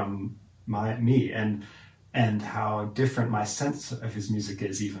is from me, and how different my sense of his music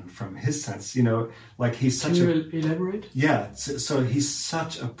is even from his sense. He's such Can you elaborate? Yeah, so he's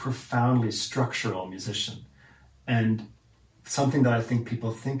such a profoundly structural musician. And something that I think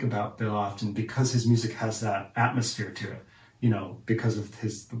people think about Bill often, because his music has that atmosphere to it, because of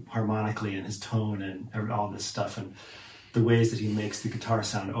his harmonically and his tone and all this stuff, and the ways that he makes the guitar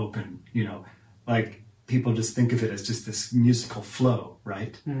sound open, people just think of it as just this musical flow,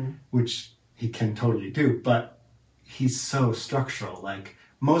 right? Which he can totally do, but he's so structural.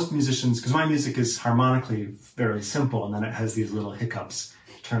 Most musicians, because my music is harmonically very simple, and then it has these little hiccups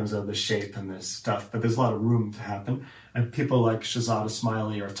in terms of the shape and this stuff, but there's a lot of room to happen. And people like Shahzada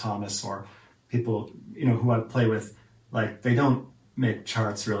Smiley or Thomas, or people, who I play with, they don't make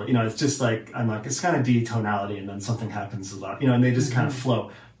charts really. It's just it's kind of D tonality, and then something happens a lot, and they just kind of flow.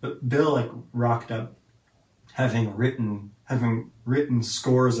 But Bill rocked up having written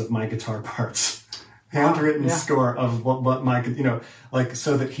scores of my guitar parts, handwritten score of what my,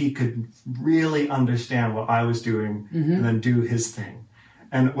 so that he could really understand what I was doing and then do his thing.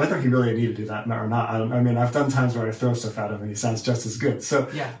 And whether he really needed to do that or not, I don't know. I mean, I've done times where I throw stuff at him and he sounds just as good. So,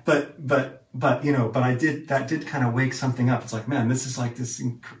 Yeah. but that did kind of wake something up. It's like, man, this is like this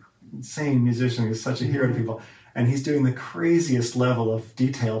insane musician who's such a hero to people. And he's doing the craziest level of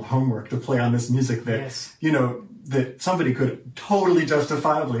detailed homework to play on this music that, Yes. that somebody could totally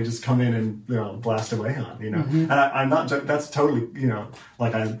justifiably just come in and, blast away on, And I'm not, that's totally,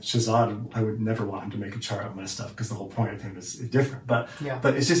 like Shahzad, I would never want him to make a chart of my stuff because the whole point of him is different. But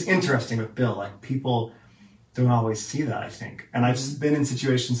it's just interesting with Bill, like people don't always see that, I think. And I've been in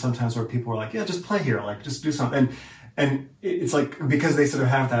situations sometimes where people are like, yeah, just play here, like just do something. And it's like, because they sort of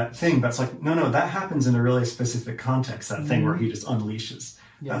have that thing, but it's like, no, that happens in a really specific context, that thing where he just unleashes.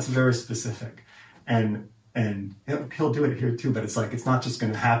 Yeah. That's very specific. And he'll do it here too, but it's like, it's not just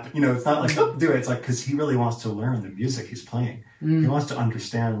going to happen. It's not like, oh, do it. It's like, because he really wants to learn the music he's playing. He wants to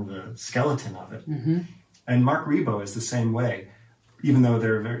understand the skeleton of it. And Mark Ribot is the same way, even though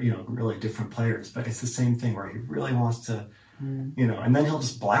they're very, really different players, but it's the same thing where he really wants to, and then he'll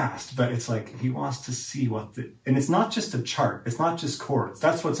just blast, but it's like, he wants to see and it's not just a chart. It's not just chords.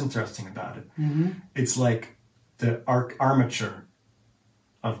 That's what's interesting about it. It's like the armature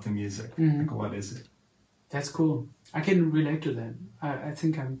of the music. Like, what is it? That's cool. I can relate to that. I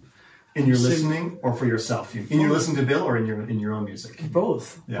think I'm... In your listening or for yourself? In your listening to Bill or in your own music?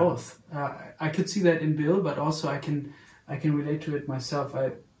 Both. I could see that in Bill, but also I can relate to it myself.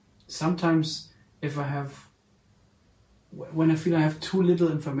 Sometimes when I feel I have too little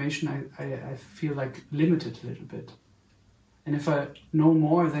information, I feel like limited a little bit. And if I know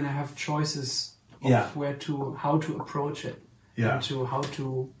more, then I have choices of how to approach it, and to how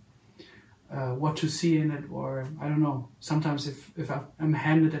to what to see in it, or I don't know. Sometimes if I'm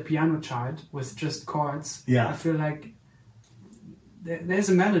handed a piano chart with just chords, I feel like there's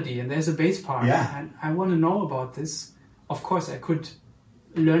a melody and there's a bass part, and I want to know about this. Of course, I could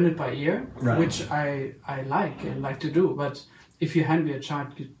learn it by ear, which I like to do. But if you hand me a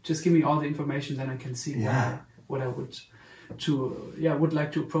chart, just give me all the information, then I can see what I would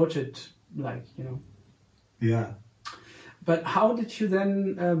like to approach it, Yeah. But how did you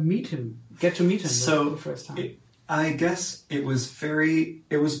then get to meet him for the first time? I guess it was very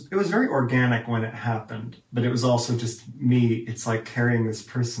organic when it happened, but it was also just me. It's like carrying this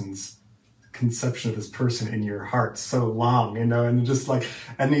person's conception of this person in your heart so long, and just like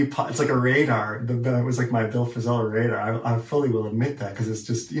it's like a radar. It was like my Bill Frisell radar. I fully will admit that, because it's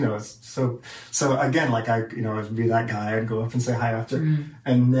just, it's so again, like I'd be that guy. I'd go up and say hi after,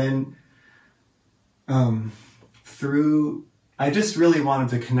 and then I just really wanted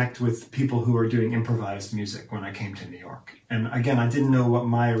to connect with people who were doing improvised music when I came to New York. And again, I didn't know what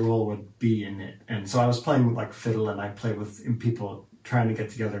my role would be in it. And so I was playing like fiddle, and I played with people trying to get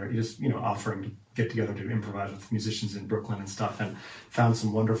together, just, offering to get together to improvise with musicians in Brooklyn and stuff, and found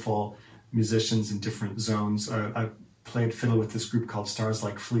some wonderful musicians in different zones. I played fiddle with this group called Stars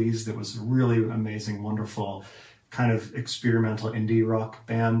Like Fleas that was really amazing, wonderful, kind of experimental indie rock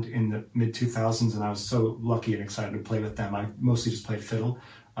band in the mid-2000s, and I was so lucky and excited to play with them. I mostly just played fiddle,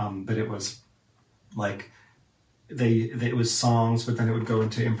 but it was like it was songs, but then it would go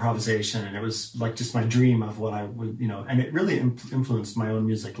into improvisation, and it was like just my dream of what I would, and it really influenced my own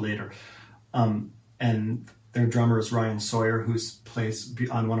music later. And their drummer is Ryan Sawyer, who plays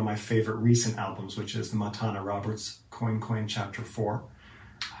on one of my favorite recent albums, which is the Matana Roberts Coin Chapter 4.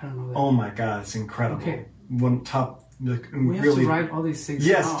 I don't know that. Oh my God, it's incredible. Okay. One top, like, we have to write all these things.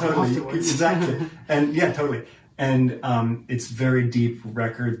 Yes, totally, afterwards. Exactly, and totally. And it's very deep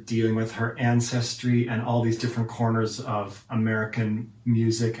record dealing with her ancestry and all these different corners of American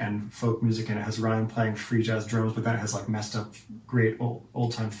music and folk music. And it has Ryan playing free jazz drums, but then it has like messed up great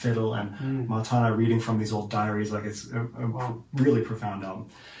old time fiddle and Matana reading from these old diaries. Like it's a really profound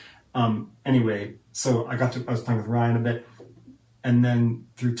album. Anyway, so I was playing with Ryan a bit. And then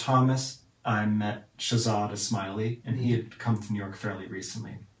through Thomas, I met Shahzad Ismaili, and he had come to New York fairly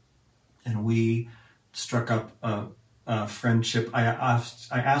recently. And we struck up a friendship. I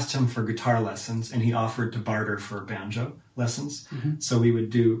asked him for guitar lessons, and he offered to barter for banjo lessons. So we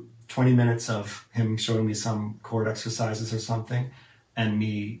would do 20 minutes of him showing me some chord exercises or something, and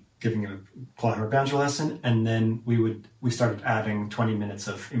me giving him a clavier banjo lesson. And then we started adding 20 minutes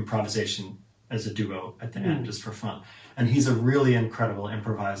of improvisation as a duo at the end, just for fun. And he's a really incredible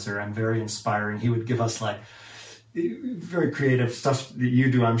improviser and very inspiring. He would give us like very creative stuff that you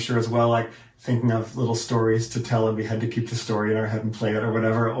do, I'm sure, as well, like thinking of little stories to tell, and we had to keep the story in our head and play it or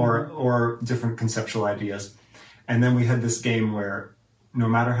whatever, or different conceptual ideas. And then we had this game where no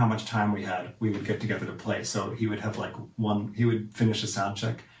matter how much time we had, we would get together to play. So he would have like he would finish a sound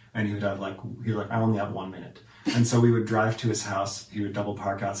check, and he would have I only have 1 minute. And so we would drive to his house. He would double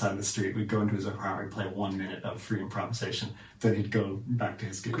park outside the street. We'd go into his apartment, we'd play 1 minute of free improvisation. Then he'd go back to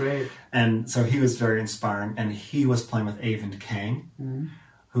his gig. Great. And so he was very inspiring. And he was playing with Eyvind Kang,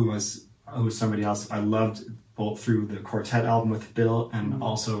 who was somebody else I loved both through the quartet album with Bill and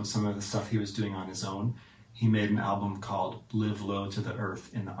also some of the stuff he was doing on his own. He made an album called Live Low to the Earth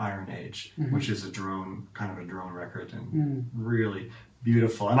in the Iron Age, which is a drone record, and really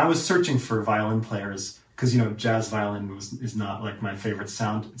beautiful. And I was searching for violin players because, jazz violin is not like my favorite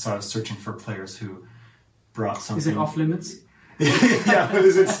sound. So I was searching for players who brought something. Is it off limits? Yeah, but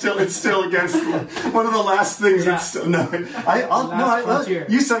it's still against one of the last things. Yeah. That's still,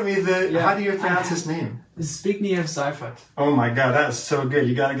 you sent me how do you pronounce his name? Zbigniew Seifert. Oh my God, that's so good.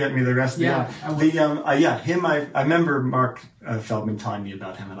 You got to get me the rest of him. I remember Mark Feldman telling me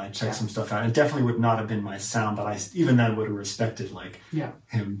about him, and I checked some stuff out. It definitely would not have been my sound, but I even then would have respected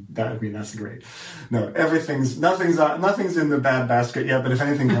him. That's great. No, nothing's in the bad basket yet. But if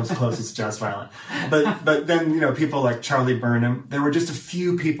anything comes close, it's jazz violin. But then people like Charlie Burnham. There were just a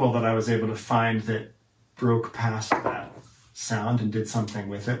few people that I was able to find that broke past that sound and did something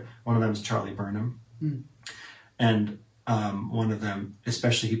with it. One of them is Charlie Burnham. And one of them,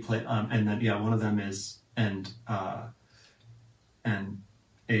 especially he played, and then one of them is and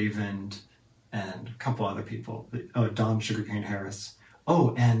Eyvind and a couple other people. Don Sugarcane Harris.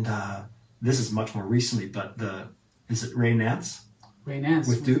 Oh, and this is much more recently, but is it Ray Nance? Ray Nance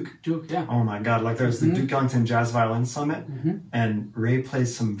with Duke. Duke, yeah. Oh my God! Like there's the Duke Ellington Jazz Violin Summit, and Ray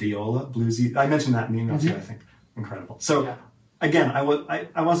plays some viola, bluesy. I mentioned that in the email too. I think incredible. So. Yeah. Again, I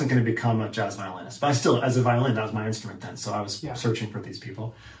wasn't going to become a jazz violinist, but I still, as a violin, that was my instrument then. So I was searching for these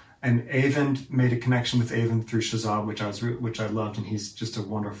people, and Eyvind made a connection with Eyvind through Shazab, which I loved, and he's just a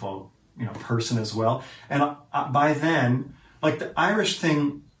wonderful person as well. And by then, like the Irish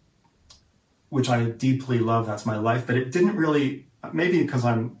thing, which I deeply love, that's my life, but it didn't really. Maybe because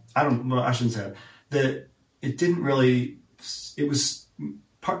I shouldn't say that. It didn't really. It was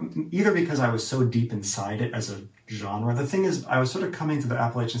either because I was so deep inside it as a genre. The thing is, I was sort of coming to the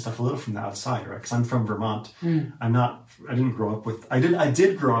Appalachian stuff a little from the outside, right? Because I'm from Vermont. I didn't grow up with. I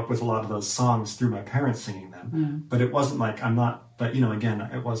did grow up with a lot of those songs through my parents singing them, but it wasn't like I'm not. But again,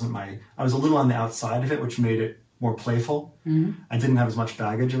 it wasn't my. I was a little on the outside of it, which made it more playful. I didn't have as much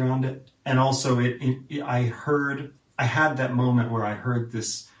baggage around it, and also I had that moment where I heard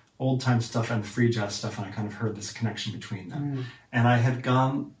this old time stuff and the free jazz stuff, and I kind of heard this connection between them. And I had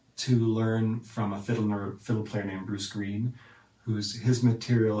gone to learn from a fiddle player named Bruce Green, whose his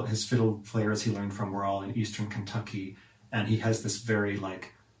fiddle players he learned from were all in Eastern Kentucky, and he has this very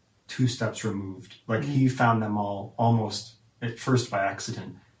like 2 steps removed. Like he found them all almost at first by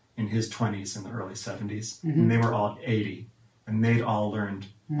accident in his 20s and the early 70s, and they were all 80, and they'd all learned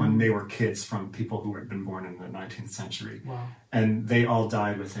when they were kids from people who had been born in the 19th century. Wow. And they all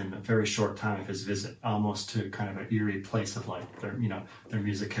died within a very short time of his visit, almost to kind of an eerie place of like their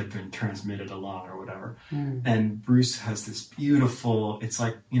music had been transmitted along or whatever. And Bruce has this beautiful, it's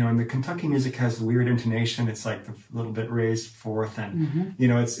like, and the Kentucky music has the weird intonation. It's like a little bit raised fourth, and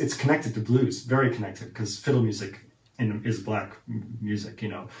it's connected to blues, very connected, because fiddle music is black music,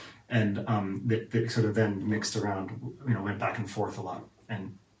 and that sort of then mixed around, went back and forth a lot.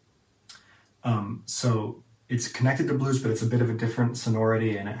 And so it's connected to blues, but it's a bit of a different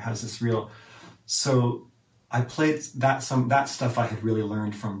sonority, and it has this real. So I played that stuff I had really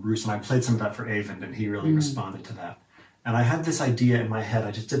learned from Bruce, and I played some of that for Eyvind, and he really responded to that. And I had this idea in my head.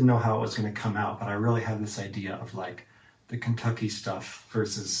 I just didn't know how it was going to come out, but I really had this idea of like the Kentucky stuff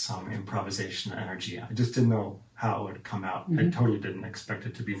versus some improvisation energy. I just didn't know how it would come out. I totally didn't expect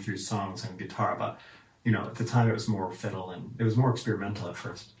it to be through songs and guitar, but at the time it was more fiddle, and it was more experimental at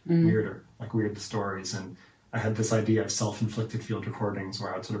first, weird stories. And I had this idea of self-inflicted field recordings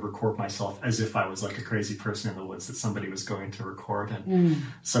where I would sort of record myself as if I was like a crazy person in the woods that somebody was going to record. And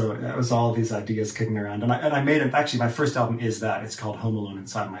so that was all these ideas kicking around. And I made it, actually my first album is that. It's called Home Alone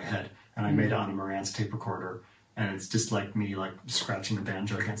Inside My Head. And I made it on a Marantz tape recorder. And it's just like me like scratching the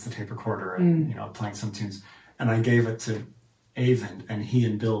banjo against the tape recorder and, playing some tunes. And I gave it to Eyvind, and he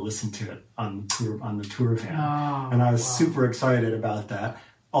and Bill listened to it on the tour van. And I was super excited about that.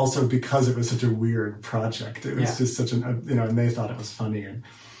 Also because it was such a weird project. It was just such and they thought it was funny.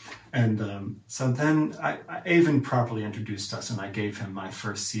 And so then Eyvind properly introduced us, and I gave him my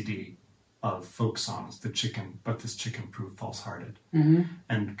first CD of folk songs, This Chicken Proved False-Hearted,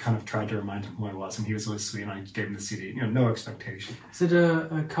 and kind of tried to remind him who I was, and he was really sweet, and I gave him the CD, no expectation. Is it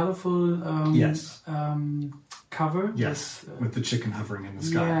a colorful yes. cover. Yes, with the chicken hovering in the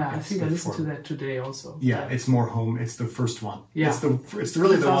sky. Yeah, I It's think I the listened to that today also. Yeah, it's more home. It's the first one. Yeah, it's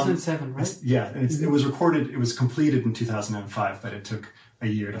really the one. 2007, right? Yeah, and it was recorded. It was completed in 2005, but it took a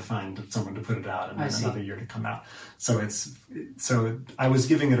year to find someone to put it out, and then another year to come out. So I was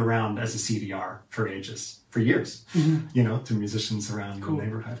giving it around as a CDR for years, you know, to musicians around the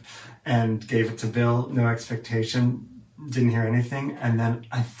neighborhood, and gave it to Bill. No expectation. Didn't hear anything, and then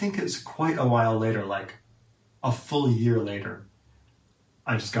I think it was quite a while later, like a full year later,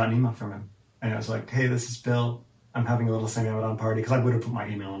 I just got an email from him, and I was like, "Hey, this is Bill. I'm having a little sing out on party," because I would have put my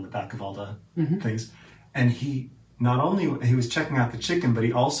email on the back of all the things, and he was checking out the chicken, but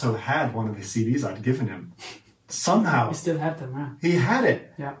he also had one of the CDs I'd given him. Somehow he still had them, huh? He had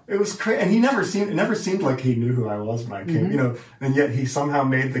it. Yeah, it was crazy, and it never seemed like he knew who I was when I came, you know. And yet he somehow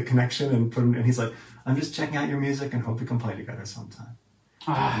made the connection and put him. And he's like, "I'm just checking out your music and hope we can play together sometime."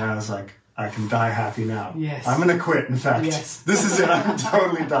 And I was like, I can die happy now. Yes. I'm going to quit. In fact, this is it. I'm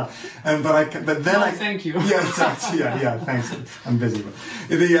totally done. But then thank you. Yeah, exactly. Yeah. Thanks. I'm busy.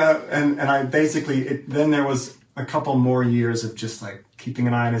 But I basically then there was a couple more years of just like keeping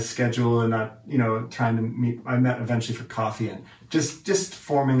an eye on his schedule and not, you know, trying to meet. I met eventually for coffee and just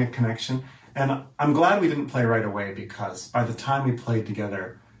forming a connection. And I'm glad we didn't play right away, because by the time we played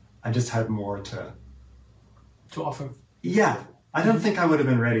together, I just had more to offer. Yeah. I don't think I would have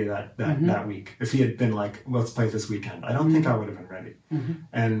been ready that week if he had been like, "Let's play this weekend." I don't think I would have been ready.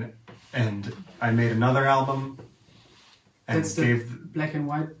 And I made another album and That's the black and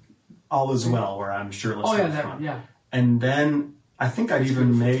white. All Is Well, where I'm shirtless. Oh yeah, yeah. And then I think I'd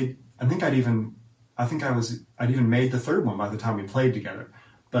even made the third one by the time we played together.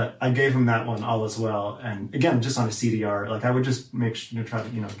 But I gave him that one, All Is Well, and again, just on a CDR. Like I would just make sure to try to,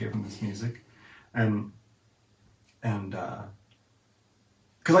 you know, give him this music, and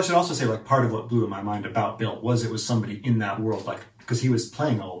because I should also say, like, part of what blew in my mind about Bill was it was somebody in that world, like, because he was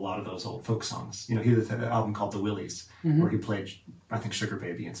playing a lot of those old folk songs. You know, he had an album called The Willies, where he played, I think, Sugar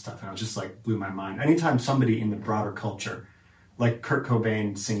Baby and stuff, and it was just like blew my mind. Anytime somebody in the broader culture, like Kurt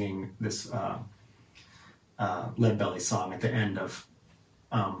Cobain singing this Lead Belly song at the end of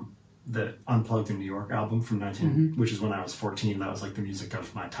the Unplugged in New York album from which is when I was 14. That was like the music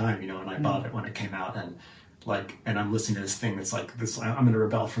of my time, you know, and I bought it when it came out, and I'm listening to this thing that's like this. I'm going to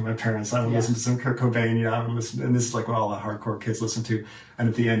rebel from my parents. I will listen to some Kurt Cobain, you know. I'm listen, and this is like what all the hardcore kids listen to. And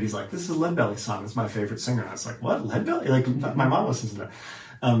at the end, he's like, "This is a Lead Belly song. It's my favorite singer." And I was like, "What, Lead Belly?" Like my mom listens to that.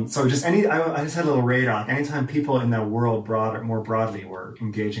 So just I just had a little radar. Anytime people in that world more broadly were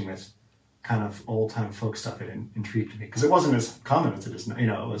engaging with kind of old time folk stuff, it intrigued me, because it wasn't as common as it is now. You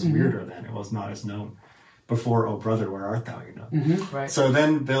know, it was weirder then. It was not as known before. "Oh brother, where art thou?" You know. Right. So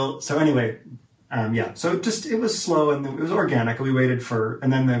then Bill. So anyway. So it was slow and it was organic. We waited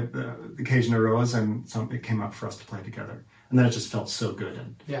and then the occasion arose, and it came up for us to play together. And then it just felt so good,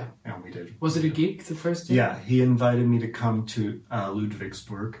 and we did. Was it a gig the first day? Yeah, he invited me to come to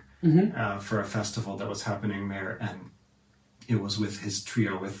Ludwigsburg for a festival that was happening there, and it was with his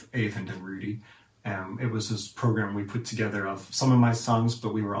trio with Eyvind and Rudy. It was this program we put together of some of my songs,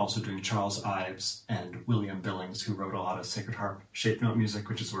 but we were also doing Charles Ives and William Billings, who wrote a lot of Sacred Harp shape note music,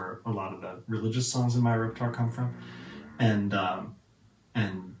 which is where a lot of the religious songs in my repertoire come from. And so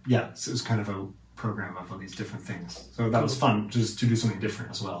it was kind of a program of all these different things. So that was fun, just to do something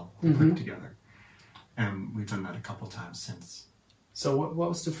different as well, to put it together. And we've done that a couple times since. So what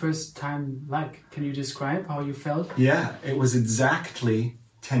was the first time like? Can you describe how you felt? Yeah, it was exactly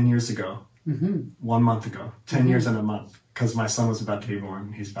 10 years ago. 1 month ago, 10 years and a month, because my son was about to be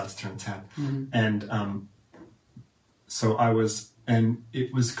born. He's about to turn 10. And so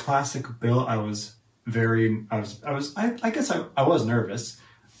it was classic Bill. I guess I was nervous.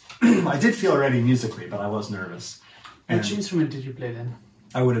 I did feel ready musically, but I was nervous. Which instrument did you play then?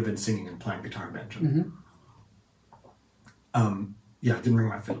 I would have been singing and playing guitar and banjo. I didn't bring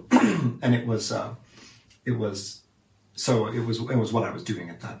my fiddle. And it was what I was doing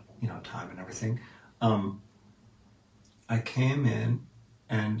at that, you know, time and everything. I came in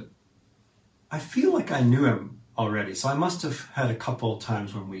and I feel like I knew him already. So I must have had a couple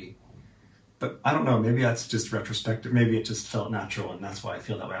times but I don't know, maybe that's just retrospective. Maybe it just felt natural and that's why I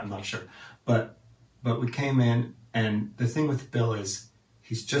feel that way. I'm not sure. But we came in, and the thing with Bill is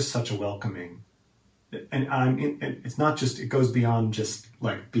he's just such a welcoming, and it's not just, it goes beyond just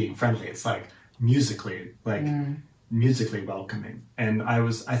like being friendly. It's like musically welcoming. And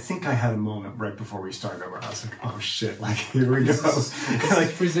I think I had a moment right before we started where I was like, oh shit, like here we go.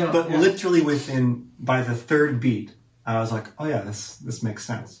 Literally by the third beat, I was like, oh yeah, this makes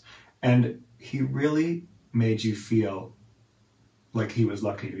sense. And he really made you feel like he was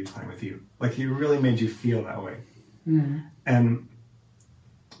lucky to be playing with you. Like he really made you feel that way. Mm.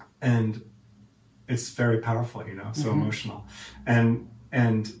 And it's very powerful, you know, so emotional. And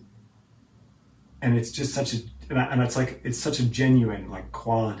it's just such a, and it's like, it's such a genuine like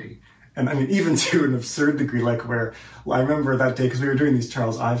quality. And I mean, even to an absurd degree, like where, well, I remember that day, because we were doing these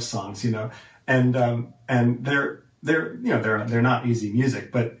Charles Ives songs, you know, and they're you know, they're not easy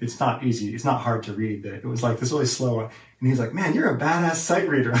music, but it's not easy. It's not hard to read. It was like this really slow one. And he's like, man, you're a badass sight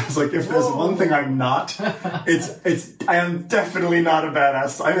reader. I was like, if there's one thing I'm not, I am definitely not a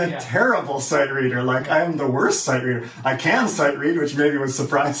badass. I'm a terrible sight reader. Like I am the worst sight reader. I can sight read, which maybe was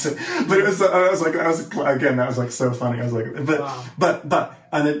surprising, but it was, that was like so funny. I was like, but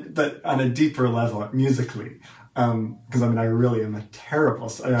on a deeper level, musically, because I mean, I really am a terrible.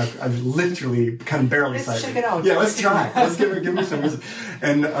 I've literally can barely sight. Let's check it out. Yeah, let's try. Let's give me some music,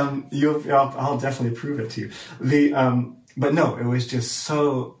 and I'll definitely prove it to you. But no, it was just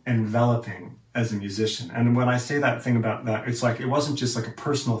so enveloping as a musician. And when I say that thing about that, it's like it wasn't just like a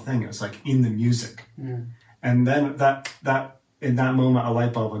personal thing. It was like in the music. Mm. And then that in that moment, a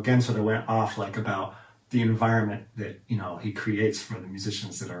light bulb again sort of went off, like about the environment that, you know, he creates for the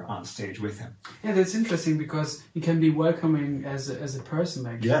musicians that are on stage with him. Yeah, that's interesting because he can be welcoming as a person.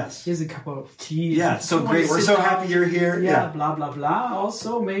 Like, yes, here's a cup of tea. Yeah, so great. We're so happy you're here. Yeah, blah blah blah.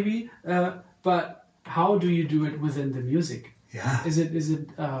 Also, maybe, but how do you do it within the music? Yeah, is it?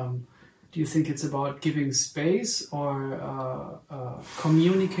 Do you think it's about giving space or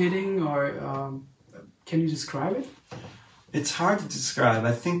communicating, or can you describe it? It's hard to describe.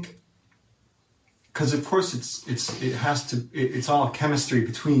 I think. Because of course it's all chemistry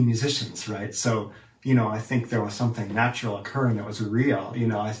between musicians, right? So, you know, I think there was something natural occurring that was real. You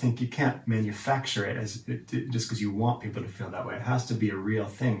know, I think you can't manufacture it just because you want people to feel that way. It has to be a real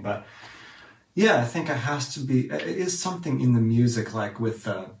thing. But yeah, I think it is something in the music, like with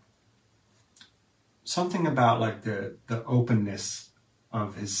something about like the openness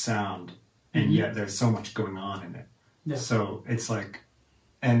of his sound, and yet there's so much going on in it. Yeah. So it's like,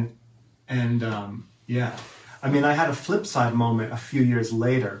 yeah, I mean, I had a flip side moment a few years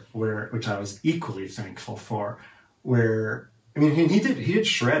later which I was equally thankful for, where, I mean, he did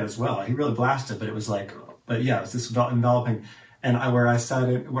shred as well. He really blasted, but it was like, but yeah, it was this enveloping, and where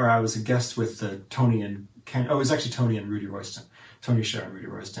I was a guest with Tony and Ken. Oh, it was actually Tony and Rudy Royston, Tony Sher and Rudy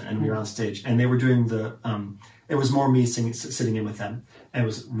Royston, and we were on stage, and they were doing it was more me sitting in with them, and it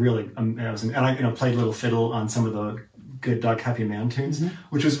was really, and I, you know, played a little fiddle on some of the Good Dog Happy Man tunes,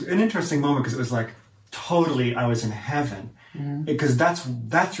 which was an interesting moment because it was like, totally, I was in heaven, because that's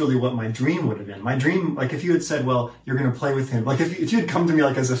really what my dream would have been. My dream, like if you had said, well, you're going to play with him, like if you had come to me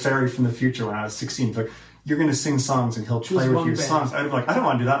like as a fairy from the future when I was 16, like you're going to sing songs and he'll play with you songs. I'd be like, I don't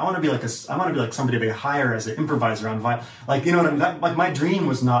want to do that. I want to be like somebody they hire as an improviser on violin. Like, you know what I mean? Like my dream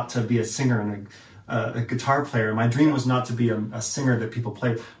was not to be a singer and a guitar player. My dream was not to be a singer that people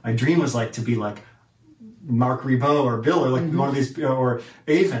play with. My dream was like to be like Mark Ribot or Bill or like one of these, or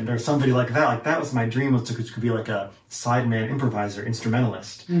Avon or somebody like that. Like that was my dream, was to be like a sideman improviser,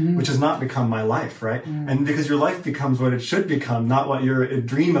 instrumentalist, which has not become my life, right? And because your life becomes what it should become, not what your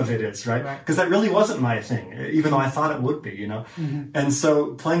dream of it is, right? Because that really wasn't my thing, even though I thought it would be, you know? And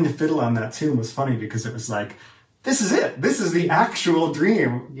so playing the fiddle on that tune was funny because it was like, this is it. This is the actual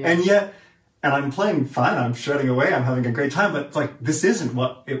dream. Yeah. And yet, and I'm playing fine, I'm shredding away, I'm having a great time, but like, this isn't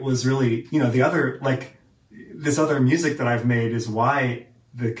what it was really, you know, the other, like, this other music that I've made is why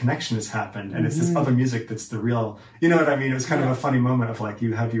the connection has happened. And it's this other music that's the real, you know what I mean? It was kind of a funny moment of like,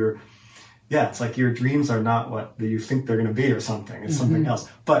 you have it's like your dreams are not what you think they're going to be or something. It's something else.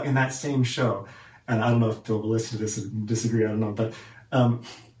 But in that same show, and I don't know if Bill will listen to this and disagree, I don't know, but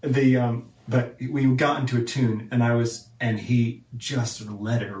but we got into a tune and he just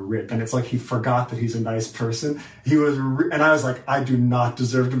let it rip. And it's like he forgot that he's a nice person. And I was like, I do not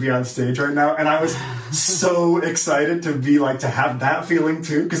deserve to be on stage right now. And I was so excited to have that feeling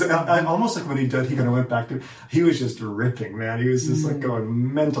too. Because I almost like when he did, he kind of went back to, he was just ripping, man. He was just like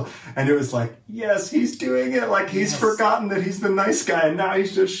going mental. And it was like, yes, he's doing it. Like he's forgotten that he's the nice guy. And now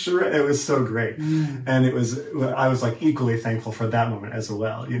he's just it was so great. And I was like equally thankful for that moment as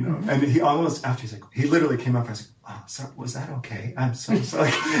well, you know. And he almost, after he literally came up and I was like, oh, sorry, was that okay? I'm so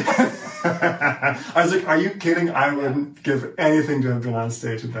sorry. I was like, are you kidding? I wouldn't give anything to have been on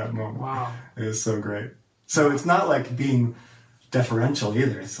stage at that moment. Wow. It was so great. So it's not like being deferential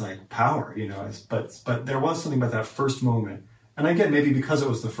either. It's like power, you know. But there was something about that first moment. And again, maybe because it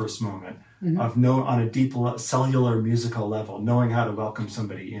was the first moment of on a deep cellular musical level, knowing how to welcome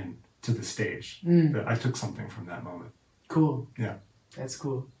somebody in to the stage. That I took something from that moment. Cool. Yeah. That's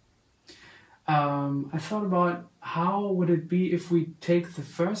cool. I thought about how would it be if we take the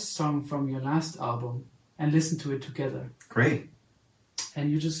first song from your last album and listen to it together. Great.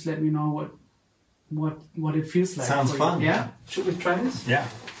 And you just let me know what it feels like. Sounds fun. You. Yeah? Should we try this? Yeah.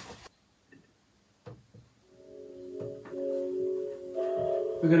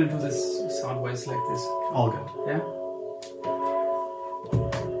 We're gonna do this soundwise like this. All good. Yeah?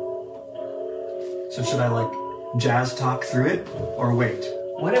 So should I like jazz talk through it or wait?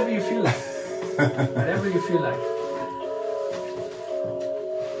 Whatever you feel like. Whatever you feel like.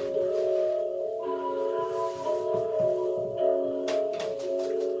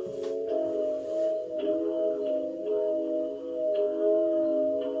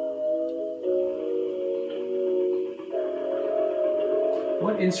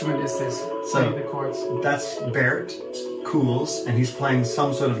 What instrument is this? Playing the chords. That's Bert Cools, and he's playing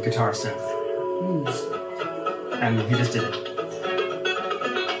some sort of guitar synth. And he just did it.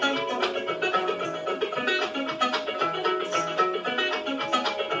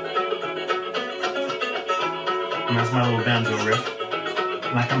 And that's my little banjo riff.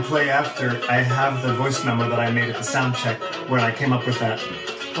 And I can play after. I have the voice memo that I made at the sound check where I came up with that.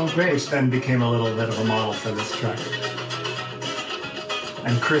 Oh, great. Which then became a little bit of a model for this track.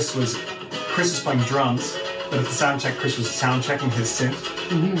 And Chris was playing drums, but at the sound check, Chris was sound checking his synth.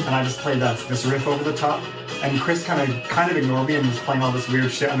 And I just played this riff over the top. And Chris kind of ignored me and was playing all this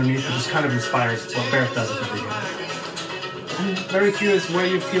weird shit underneath, but just kind of inspires what Barrett does at the beginning. I'm very curious where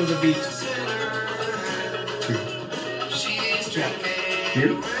you feel the beat. Two.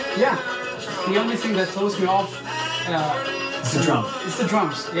 Here? Yeah. The only thing that throws me off It's the drum. It's the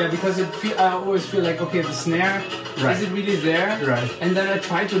drums. Yeah, because I always feel like, okay, the snare, Right. is it really there? Right. And then I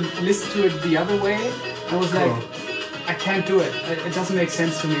tried to listen to it the other way. I was like, I can't do it. It doesn't make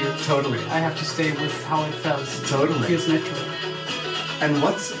sense to me. Totally. I have to stay with how it felt. Totally. It feels natural. And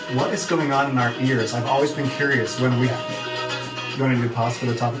what is going on in our ears? I've always been curious when we... You want to do pause for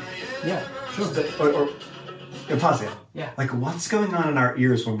the topic? Yeah, sure. Or pause it. Yeah. Like, what's going on in our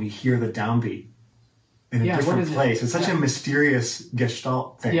ears when we hear the downbeat in a Yeah, what different is it? place? It's such Yeah. a mysterious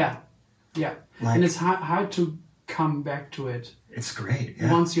gestalt thing. Yeah, yeah. Like- And it's hard to come back to it. It's great.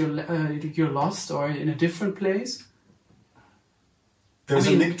 Yeah. Once you're lost or in a different place. There's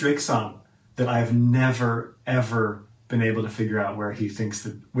I mean- a Nick Drake song that I've never, ever been able to figure out where he thinks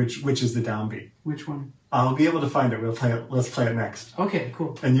that which is the downbeat. Which one? I'll be able to find it. We'll play it. Let's play it next. Okay,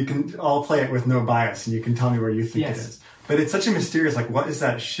 cool. And you can all play it with no bias, and you can tell me where you think Yes. it is. But it's such a mysterious, like, what is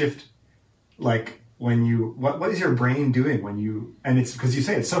that shift like when you, what is your brain doing when you, and it's because you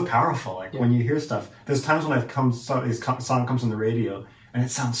say it's so powerful, like when you hear stuff. There's times when this song comes on the radio, and it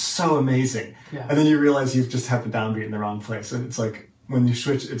sounds so amazing. Yeah. And then you realize you've just had the downbeat in the wrong place. And it's like, when you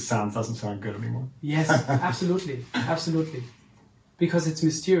switch, it doesn't sound good anymore. Yes, absolutely. Absolutely. Because it's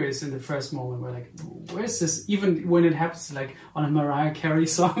mysterious in the first moment. We're like, where's this? Even when it happens, like on a Mariah Carey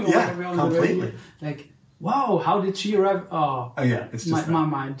song or Yeah, whatever on completely. the radio. Like, wow, how did she arrive? Oh, yeah, it's just my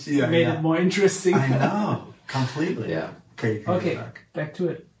mind Yeah, made yeah. it more interesting. I know, completely. Yeah. Okay, you can Okay, go back. back to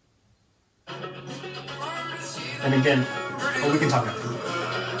it. And again, we can talk after.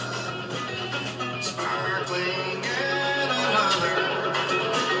 Sparkling in another,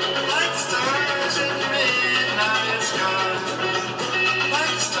 like stars in the midnight sky,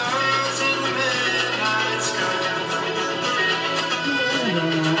 like stars in the midnight sky.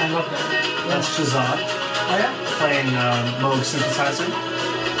 I love that. That's Shazad Oh yeah? playing Moog synthesizer.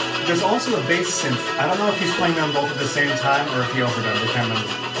 There's also a bass synth. I don't know if he's playing them both at the same time or if he overdubbed. I can't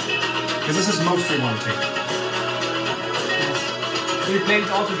remember. Because this is mostly one take. Do we play it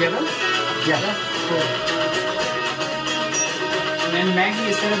all together? Yeah. Cool. And then Maggie,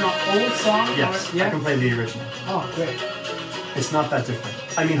 is that an old song? Yes, Or, yeah? I can play the original. Oh, great. It's not that different.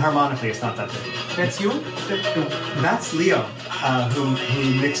 I mean, harmonically, it's not that different. That's you? That's Leo, who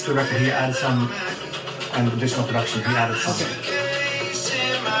mixed the record. He added some, and additional production. He added some. Okay. Case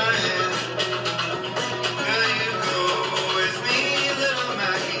in my hand, will you go with me, little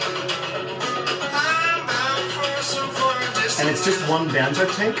Maggie? I'm bound for some foreign distance. And it's just one banjo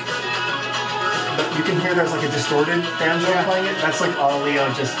take. But you can hear there's like a distorted banjo Yeah. playing it. That's like all Leo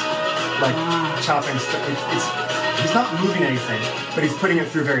just like chopping stuff. He's not moving anything, but he's putting it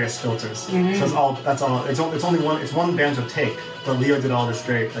through various filters. So it's all. That's all. It's only one. It's one banjo take, but Leo did all this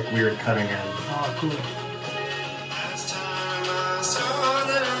great like weird cutting in. Oh, cool. Last time I saw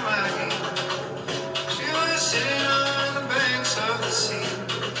little Maggie, she was sitting on the banks of the sea,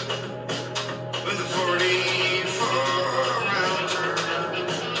 with a 44 around her,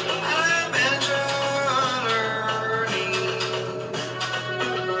 and a banjo on her knee.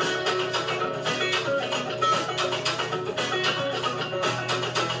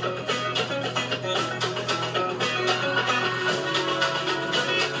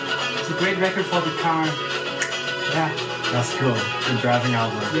 record for the car. Yeah. That's cool. Good driving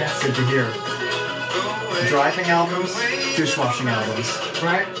album. Yeah. Good to hear. Driving albums, dishwashing albums,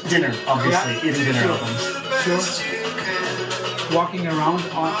 Right? dinner, obviously, Yeah. eating dinner Sure. albums. Sure. Walking around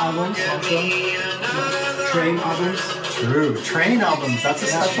albums also. Train albums. True. Train albums, that's a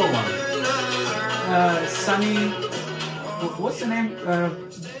special one. Sunny. What's the name?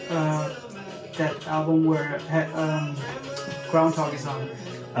 That album where Groundhog is on.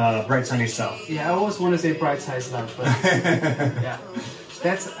 Bright Sunny South. Yeah, I always want to say Bright Side Love, but yeah,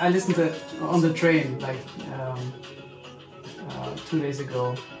 I listened to it on the train like 2 days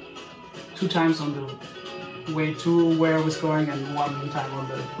ago. 2 times on the way to where I was going and 1 time on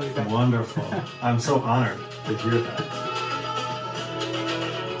the way back. Wonderful. I'm so honored to hear that.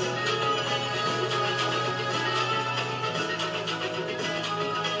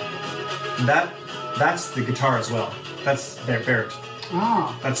 That's the guitar as well. That's Barrett.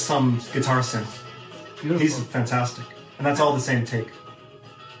 Ah, That's some guitar synth. beautiful. He's fantastic. And that's all the same take.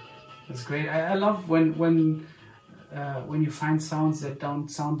 That's great. I love when you find sounds that don't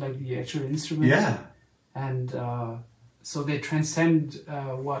sound like the actual instrument. Yeah. And so they transcend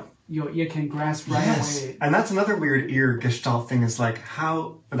what your ear can grasp right away. And that's another weird ear gestalt thing is like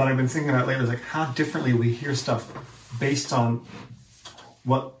how, that I've been thinking about lately, is like how differently we hear stuff based on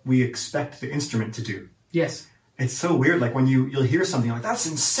what we expect the instrument to do. Yes. It's so weird. Like when you'll hear something you're like, that's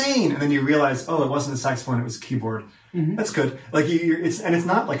insane. And then you realize, oh, it wasn't a saxophone, it was a keyboard. Mm-hmm. That's good. Like it's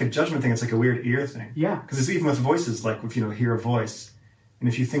not like a judgment thing. It's like a weird ear thing. Yeah. Because it's even with voices, like if hear a voice, and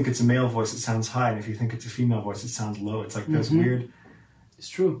if you think it's a male voice, it sounds high. And if you think it's a female voice, it sounds low. It's like those weird. It's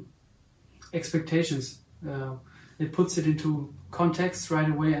true. Expectations. It puts it into context right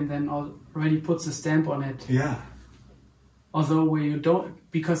away and then already puts a stamp on it. Yeah. Although where you don't,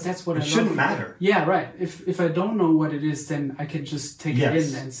 because that's what It I love. shouldn't matter. Yeah, right. If I don't know what it is, then I can just take it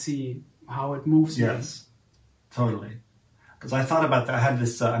in and see how it moves me. Yes. Totally. Because I thought about that. I had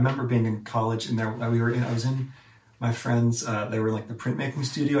this, I remember being in college and I was in my friends, they were in like the printmaking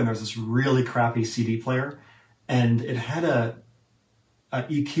studio and there was this really crappy CD player and it had a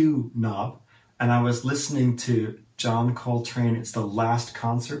EQ knob and I was listening to John Coltrane. It's the last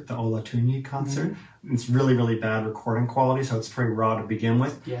concert, the Olatunji concert. Mm-hmm. It's really, really bad recording quality, so it's pretty raw to begin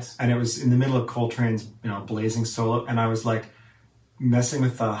with. Yes. And it was in the middle of Coltrane's, blazing solo, and I was like messing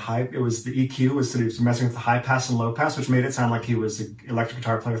with the high. It was the EQ was sort of messing with the high pass and low pass, which made it sound like he was an electric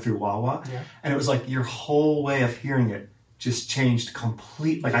guitar player through wah-wah. Yeah. And it was like your whole way of hearing it just changed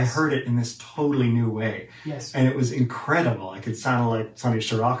completely. Like I heard it in this totally new way. Yes. And it was incredible. Like it sounded like Sonny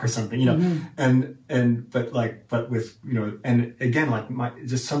Chirac or something, but with, and again, like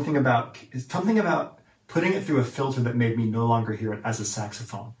something about putting it through a filter that made me no longer hear it as a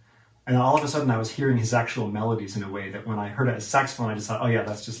saxophone. And all of a sudden I was hearing his actual melodies in a way that when I heard it as saxophone, I just thought, oh yeah,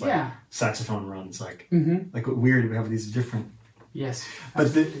 that's just like saxophone runs. Like weird. We have these different. Yes. But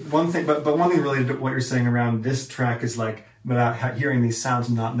one thing related to what you're saying around this track is like, without hearing these sounds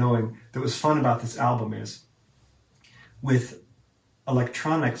and not knowing, that was fun about this album is with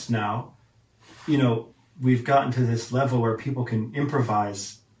electronics now, we've gotten to this level where people can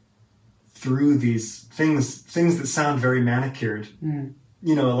improvise through these things that sound very manicured. Mm.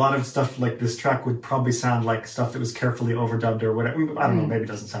 A lot of stuff like this track would probably sound like stuff that was carefully overdubbed or whatever. I don't know, maybe it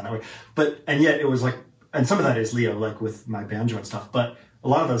doesn't sound that way. And yet it was like, and some of that is Leo, like with my banjo and stuff, but a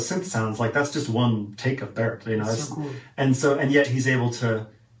lot of those synth sounds, like that's just one take of Barrett, That's so cool. And yet he's able to,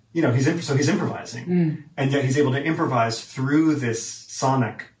 he's improvising, and yet he's able to improvise through this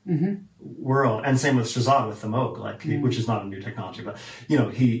sonic world. And same with Shahzad with the Moog, which is not a new technology, but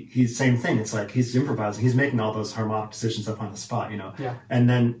he's same thing. It's like he's improvising, he's making all those harmonic decisions up on the spot, Yeah. and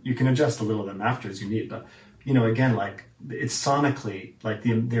then you can adjust a little of them after as you need, but. Again, like it's sonically, like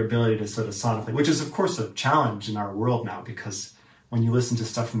the ability to sort of sonically, which is of course a challenge in our world now, because when you listen to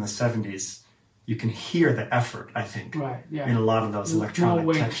stuff from the 70s, you can hear the effort, I think, right, yeah. in a lot of those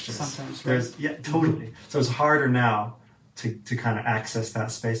electronic textures. Sometimes, right? Totally. Mm-hmm. So it's harder now to kind of access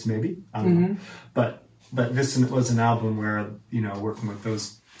that space, maybe. I don't know. But this was an album where, working with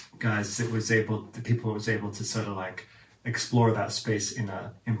those guys, people was able to sort of like explore that space in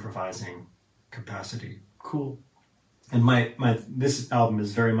a improvising capacity. Cool. And this album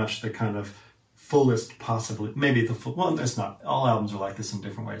is very much the kind of fullest possibly, maybe the full, well, it's not, all albums are like this in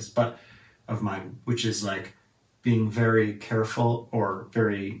different ways, but of mine, which is like being very careful or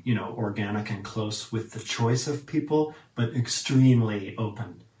very, organic and close with the choice of people, but extremely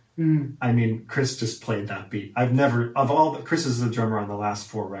open. Mm. I mean, Chris just played that beat. Chris is the drummer on the last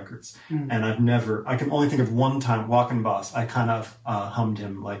 4 records, and I can only think of one time, Walkin' Boss, I kind of hummed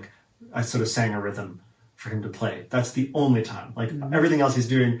him, like, I sort of sang a rhythm for him to play. That's the only time. Like everything else he's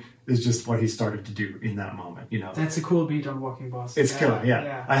doing, is just what he started to do in that moment, you know. That's a cool beat on Walking Boss. It's killer,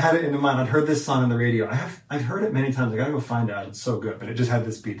 yeah. I had it in mind. I'd heard this song on the radio. I've heard it many times. I gotta go find it. It's so good, but it just had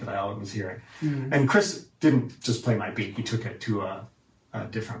this beat that I always was hearing. And Chris didn't just play my beat. He took it to a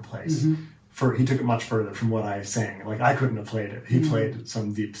different place. He took it much further from what I sang. Like, I couldn't have played it. He played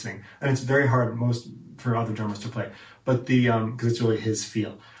some deep sing, and it's very hard for other drummers to play. But because it's really his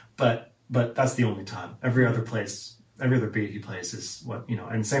feel. But that's the only time. Every other beat he plays is what, you know.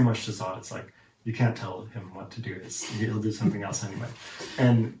 And same with Shahzad. It's like you can't tell him what to do. He'll do something else anyway.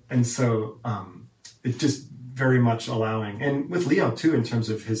 And so it's just very much allowing. And with Leo too, in terms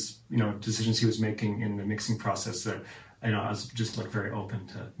of his, you know, decisions he was making in the mixing process, that, you know, I was just like very open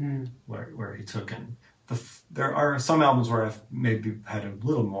to where he took. And there are some albums where I've maybe had a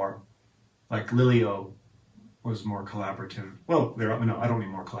little more, like Lilio was more collaborative. Well, I don't mean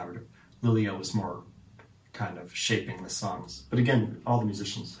more collaborative. Lilio was more kind of shaping the songs. But again, all the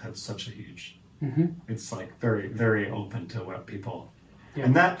musicians have such a huge, it's like very, very open to what people,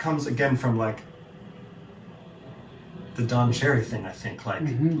 and that comes again from like the Don Cherry thing, I think,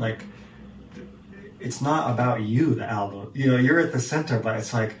 like it's not about you, the album, you know, you're at the center, but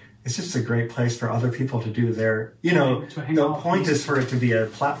it's like, it's just a great place for other people to do their, you know, the point is for it to be a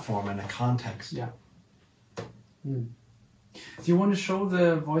platform and a context. Yeah. Do you want to show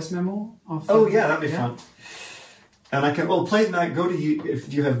the voice memo of? Oh yeah, that'd be fun. And I can play that. Go to you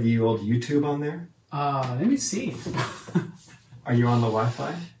if you have the old YouTube on there. Let me see. Are you on the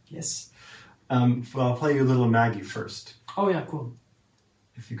Wi-Fi? Yes. Well, I'll play you Little Maggie first. Oh yeah, cool.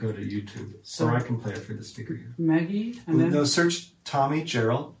 If you go to YouTube, So or I can play it through the speaker here. Maggie, and then search Tommy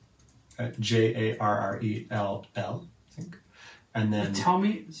Jarrell, Jarrell, I think, and then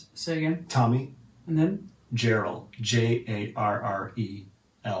Tommy. Say again. Tommy. And then Jarrell, Jarrell,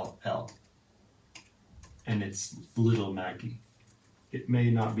 and it's Little Maggie. It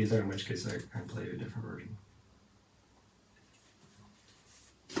may not be there, in which case I can play a different version.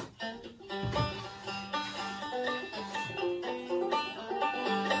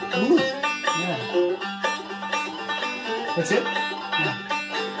 Ooh, yeah. That's it? Yeah.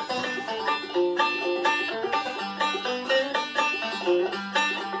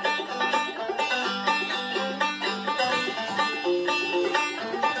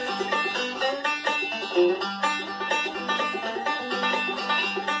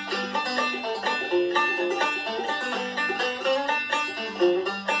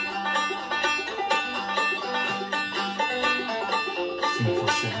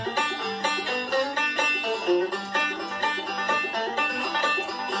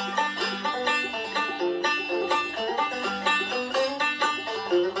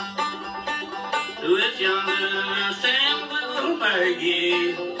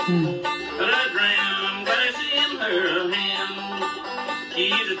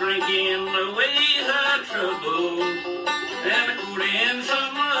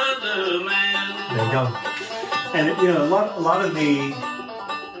 And you know, a lot of the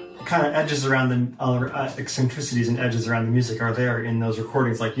kind of edges around the eccentricities and edges around the music are there in those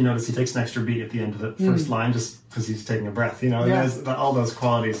recordings. Like, you notice he takes an extra beat at the end of the first line just because he's taking a breath. You know, and all those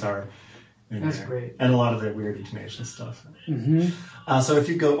qualities are in That's there. great. And a lot of the weird intonation stuff. So if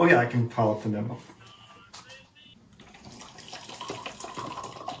you go, I can pull up the memo.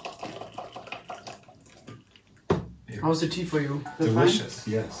 How's the tea for you? Is it Delicious,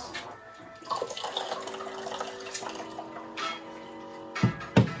 fine? yes.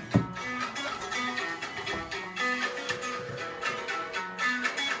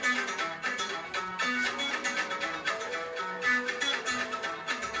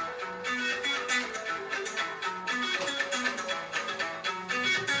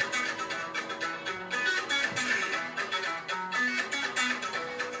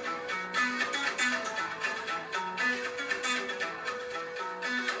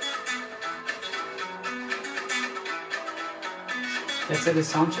 That's it, a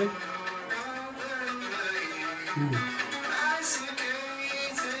sound check?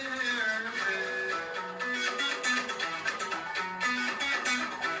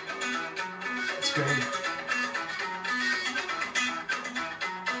 It's great.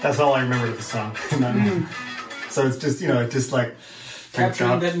 That's all I remember of the song. So it's just, it's just like, thank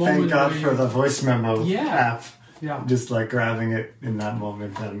God for the voice memo app. Yeah. Just like grabbing it in that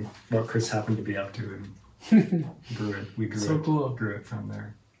moment and what Chris happened to be up to and grew it. We grew it from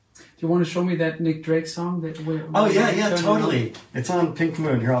there. Do you want to show me that Nick Drake song? Yeah, totally. It's on Pink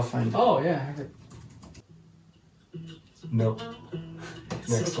Moon. Here, I'll find it. Oh, yeah. I have it. Nope.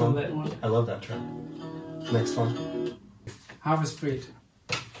 Next one. That one. I love that track. Next one. Harvest Street.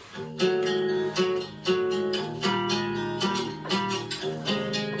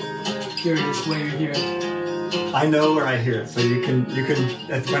 curious where you hear it. I know where I hear it, so you can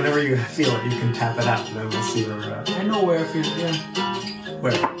whenever you feel it, you can tap it out, and then we'll see where we're at. I know where I feel it, yeah.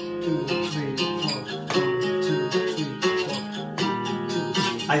 Where? 2, 3, 4. 2, 3,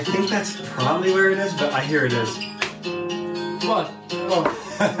 4. I think that's probably where it is, but I hear it is. What? Oh.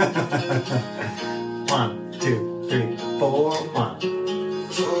 1, 2, 3, 4, 1.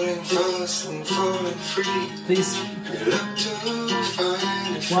 Falling fast and falling free. Please. Look to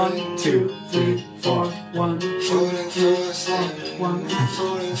find a 1, 2, 3, 4. 1, 2, falling 3, fast 4. and 1.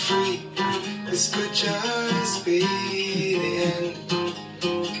 falling free. This could just be the end.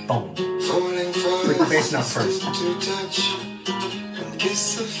 Boom. Falling fast. With the bass note first. To touch and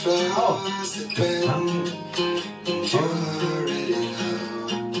kiss the flowers that bend. And you're ready now.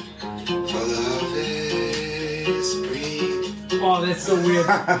 For love is breathe. Oh, that's so weird.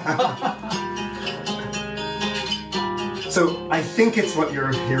 So I think it's what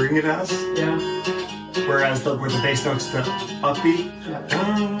you're hearing it as, Yeah. whereas where the bass note's the upbeat.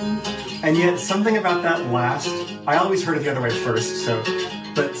 Yeah. And yet something about that last, I always heard it the other way first,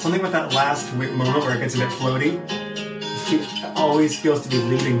 but something about that last moment where it gets a bit floaty always feels to be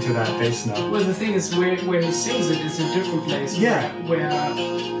leading to that bass note. Well, the thing is, where he sings it is a different place. Yeah. Where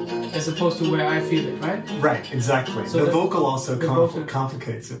as opposed to where I feel it, right? Right, exactly. So the vocal also the vocal-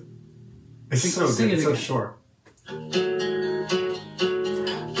 complicates it. It's so Sing good, it it's so again. short. I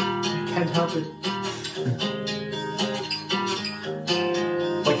can't help it.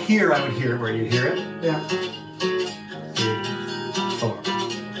 Like here, I would hear it where you hear it. Yeah. 3, 4.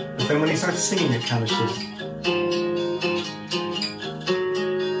 But then when he starts singing, it kind of shifts.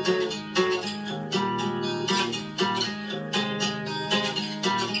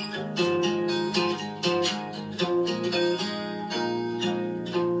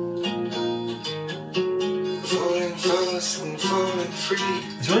 Falling fast and falling free.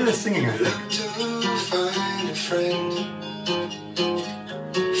 It's really the singing, I think. Look to find a friend.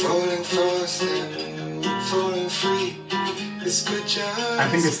 Falling fast and falling free. This could just I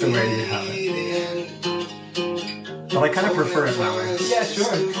think it's the way you have it. be the end. But I kind of prefer it that way. Yeah,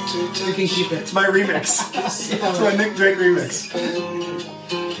 sure. You can keep it. It's my remix. It's my Nick Drake remix.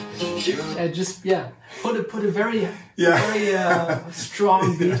 Just put a very Yeah. very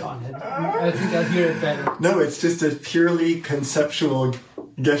strong beat on it. I think I'll hear it better. No, it's just a purely conceptual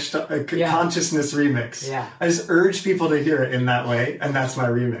Yeah. consciousness remix. Yeah. I just urge people to hear it in that way, and that's my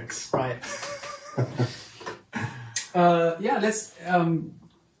remix. Right. Let's.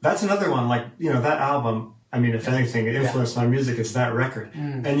 That's another one, like, that album, I mean, if anything, it influenced my music, it's that record.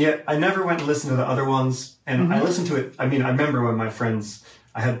 And yet, I never went and listened to the other ones, and I listened to it, I mean, I remember when my friends,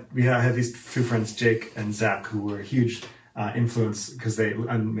 I had these two friends, Jake and Zach, who were huge influence, because they,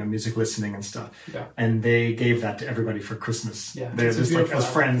 music listening and stuff. Yeah. And they gave that to everybody for Christmas. Yeah, They're it's a just like, beautiful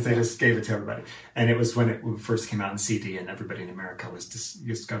as friends, they album. just gave it to everybody. And it was when it first came out in CD, and everybody in America was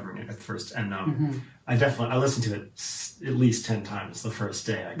discovering it at first. And I listened to it at least 10 times the first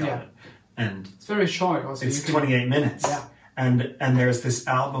day I got Yeah. it. And It's very short. Also, it's you can- 28 minutes. Yeah. And there's this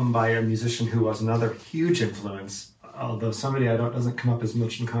album by a musician who was another huge influence, although somebody doesn't come up as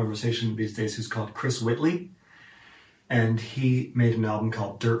much in conversation these days, who's called Chris Whitley. And he made an album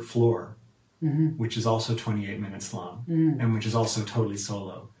called Dirt Floor, which is also 28 minutes long, and which is also totally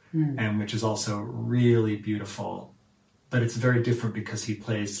solo, and which is also really beautiful. But it's very different because he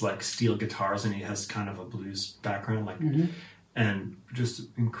plays like steel guitars, and he has kind of a blues background, and just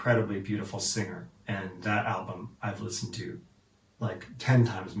incredibly beautiful singer. And that album I've listened to like 10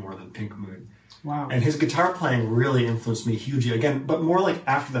 times more than Pink Moon. Wow. And his guitar playing really influenced me hugely, again, but more like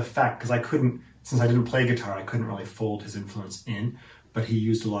after the fact, because since I didn't play guitar, I couldn't really fold his influence in, but he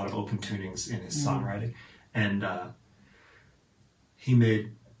used a lot of open tunings in his songwriting. And he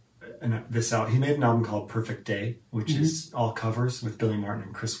made an album called Perfect Day, which is all covers with Billy Martin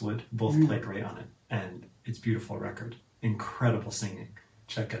and Chris Wood, both play great on it. And it's a beautiful record. Incredible singing.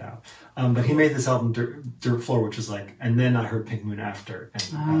 Check it out. But he made this album, Dirt Floor, which was like, and then I heard Pink Moon after, and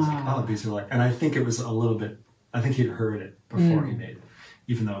I was like, oh, these are like, and I think it was a little bit, I think he'd heard it before he made it,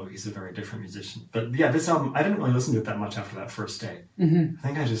 even though he's a very different musician. But yeah, this album, I didn't really listen to it that much after that first day. I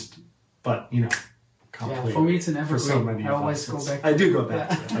think I just, but can't play for me it's an for so evergreen. many I of always us. go back. I do go back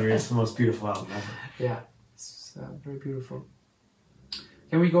to it. I mean, it's the most beautiful album ever. Yeah, it's very beautiful.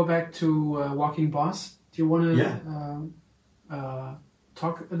 Can we go back to Walking Boss? Do you want to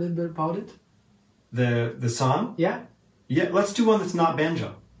talk a little bit about it? The song? Yeah? Yeah, let's do one that's not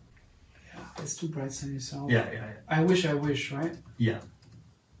banjo. Yeah, it's too bright, sunny song. Yeah. I wish, right? Yeah.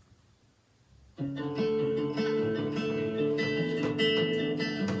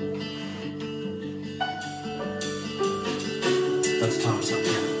 That's Thomas up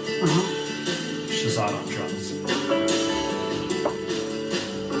here. Uh-huh.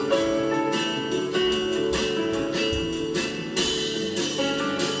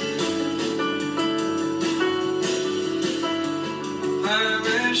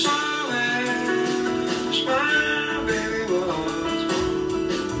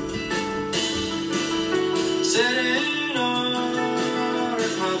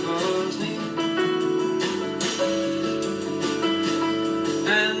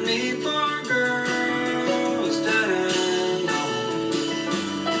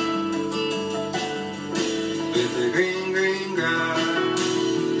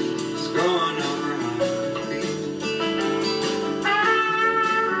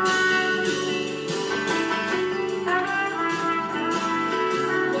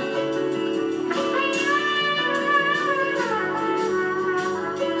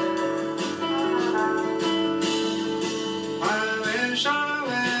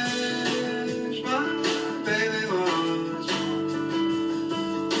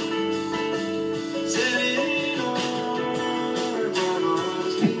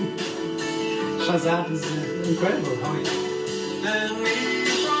 Shahzad is incredible. How he,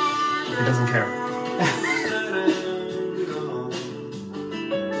 He doesn't care.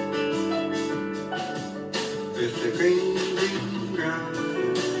 With the green grass.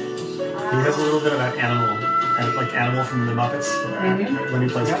 He has a little bit of that animal, like Animal from the Muppets, when he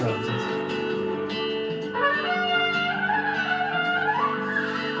plays Yeah. drums.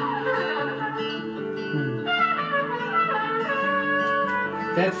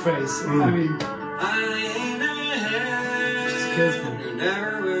 that phrase, I mean, I ain't ahead. just kills me. You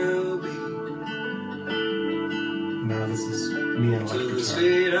never will be. No, this is me and Till the electric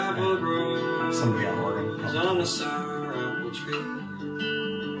sweet guitar. apple grows Somebody on organ. on the sour apple tree.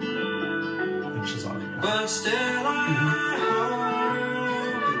 And she's on it. But still I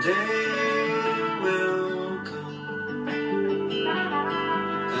hope a day will come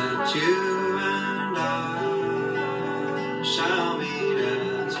that you and I shall meet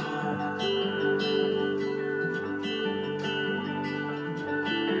as one.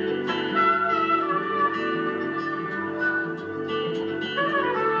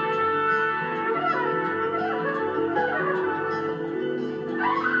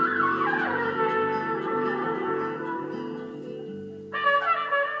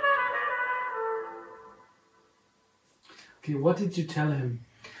 Okay, what did you tell him?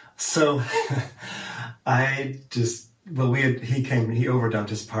 So I just he overdubbed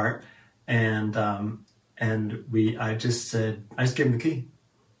his part, and I just gave him the key.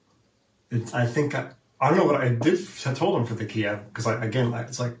 I don't know what I did. I told him for the key because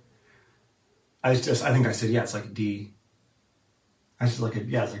it's like I think I said it's like a D. It's like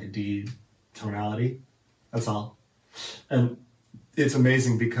a D tonality. That's all, and it's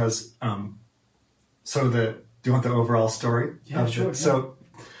amazing because do you want the overall story? Yeah, sure. Yeah.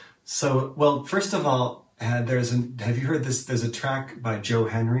 So well, first of all, have you heard this? There's a track by Joe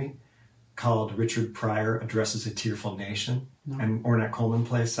Henry called "Richard Pryor Addresses a Tearful Nation," and Ornette Coleman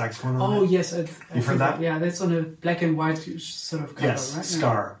plays saxophone on Oh it. yes, You've heard that? Yeah, that's on a black and white sort of cover, Yes, right?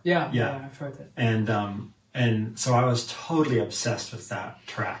 Scar. Yeah, Yeah. I've heard that. And so I was totally obsessed with that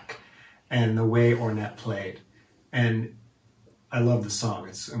track and the way Ornette played, and I love the song.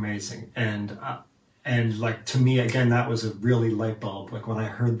 It's amazing, and like to me again, that was a really light bulb. Like when I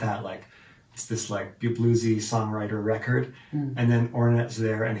heard that, like it's this like bluesy songwriter record, and then Ornette's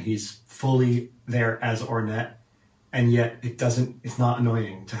there, and he's fully there as Ornette, and yet it's not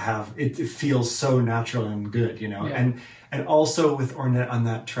annoying to have it. It feels so natural and good, you know. Yeah. And also with Ornette on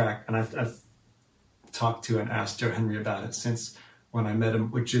that track, and I've talked to and asked Joe Henry about it since when I met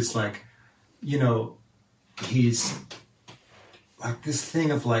him, which is like, you know, he's like this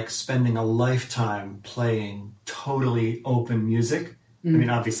thing of like spending a lifetime playing totally open music. I mean,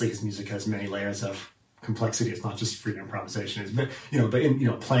 obviously his music has many layers of complexity. It's not just free improvisation. But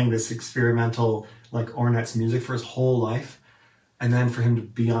playing this experimental like Ornette's music for his whole life, and then for him to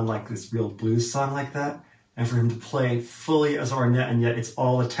be on like this real blues song like that, and for him to play fully as Ornette, and yet it's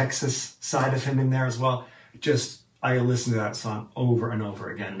all the Texas side of him in there as well. I listened to that song over and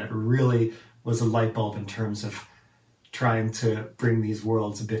over again, and it really was a light bulb in terms of trying to bring these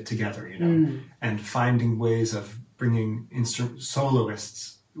worlds a bit together, you know, and finding ways of bringing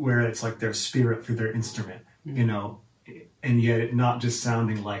soloists where it's like their spirit through their instrument, you know, and yet it not just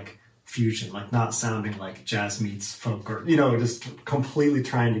sounding like fusion, like not sounding like jazz meets folk, or, you know, just completely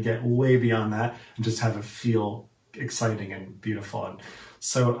trying to get way beyond that and just have it feel exciting and beautiful. And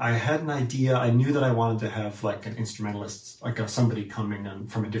so I had an idea. I knew that I wanted to have like an instrumentalist, like somebody coming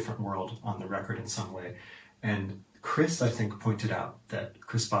from a different world on the record in some way. And Chris, I think,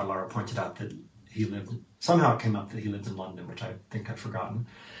 Chris Badlara pointed out that somehow it came up that he lived in London, which I think I'd forgotten.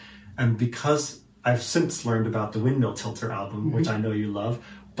 And because I've since learned about the Windmill Tilter album, which I know you love,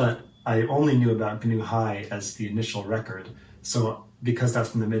 but I only knew about GNU High as the initial record. So because that's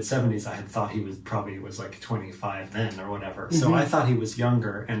from the mid-'70s, I had thought he was like 25 then or whatever. So I thought he was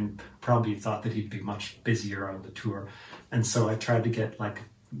younger and probably thought that he'd be much busier on the tour. And so I tried to get like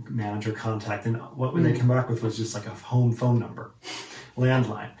manager contact, and what they came back with was just like a home phone number,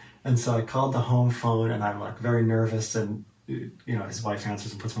 landline. And so I called the home phone, and I'm like very nervous, and you know, his wife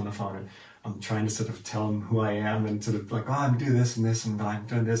answers and puts him on the phone, and I'm trying to sort of tell him who I am, and sort of like, oh, I'm doing this and this, and I'm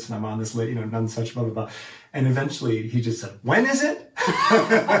doing this, and I'm on this late, you know, none such, blah, blah, blah. And eventually he just said, when is it?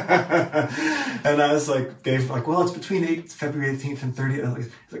 And I was like, well, it's between February 18th and 30th.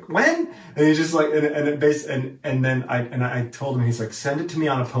 He's like, when? And he's just like, and then I told him, he's like, send it to me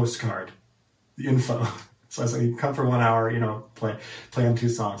on a postcard, the info. So I was like, you come for 1 hour, you know, play on 2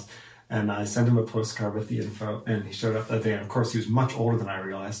 songs. And I sent him a postcard with the info, and he showed up that day. And of course, he was much older than I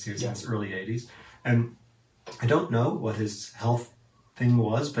realized. He was in his early 80s. And I don't know what his health thing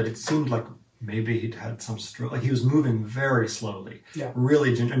was, but it seemed like maybe he'd had some stroke. Like he was moving very slowly. Yeah.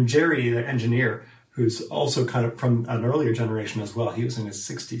 Really. And Jerry, the engineer, who's also kind of from an earlier generation as well, he was in his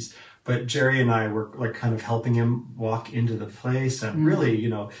 60s. But Jerry and I were like kind of helping him walk into the place and really, you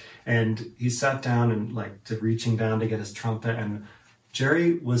know, and he sat down and like reaching down to get his trumpet, and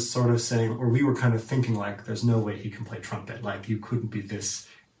Jerry was sort of saying, or we were kind of thinking like, there's no way he can play trumpet. Like you couldn't be this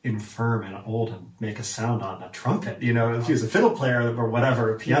infirm and old and make a sound on a trumpet, you know, if he was a fiddle player or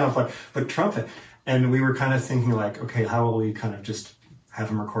whatever, a piano player, but trumpet. And we were kind of thinking like, okay, how will we kind of just have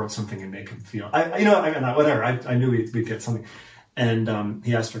him record something and make him feel, whatever. I knew we'd get something. And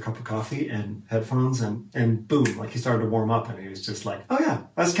he asked for a cup of coffee and headphones, and boom, like he started to warm up, and he was just like, oh yeah,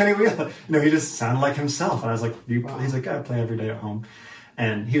 that's Kenny Wheeler. You know, he just sounded like himself. And I was like, he's like, I play every day at home.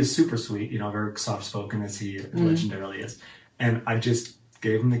 And he was super sweet, you know, very soft-spoken as he legendarily is. And I just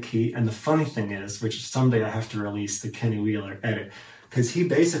gave him the key. And the funny thing is, which someday I have to release the Kenny Wheeler edit, because he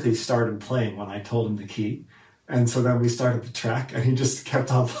basically started playing when I told him the key. And so then we started the track, and he just kept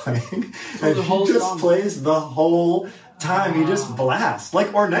on playing. And he just plays the whole time. He just blasts like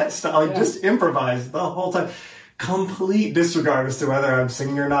Ornette style, like just improvised the whole time. Complete disregard as to whether I'm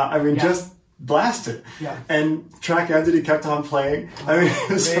singing or not. I mean, just blasted. Yeah. And track ended, he kept on playing. I mean,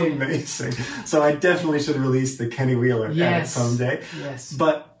 it was amazing. So I definitely should release the Kenny Wheeler edit someday. Yes.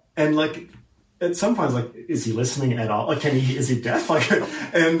 But, and like, at some point, like, is he listening at all? Like, is he deaf? Like,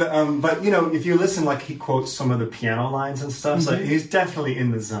 and but you know, if you listen, like, he quotes some of the piano lines and stuff. So he's definitely in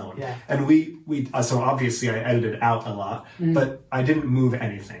the zone. Yeah. And we so obviously I edited out a lot, but I didn't move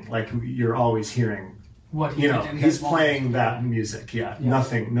anything. Like, you're always hearing what he, you know, he's playing that music. Yeah.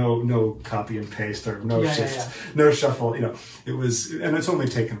 Nothing. No copy and paste or no shifts, no shuffle. You know, it was, and it's only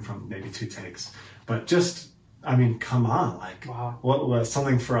taken from maybe 2 takes, but just. I mean, come on, like, what was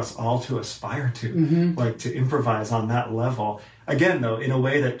something for us all to aspire to, like to improvise on that level. Again, though, in a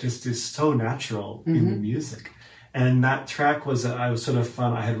way that just is so natural in the music. And that track was sort of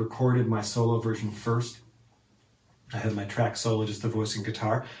fun. I had recorded my solo version first. I had my track solo, just the voice and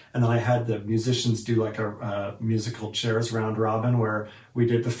guitar. And then I had the musicians do like a musical chairs round robin where we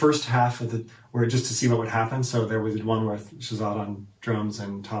did the first half of where just to see what would happen. So there was one where Shahzad on drums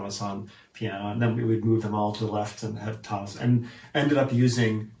and Thomas on piano. And then we would move them all to the left and have Thomas. And ended up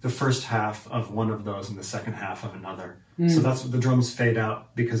using the first half of one of those and the second half of another. So that's what the drums fade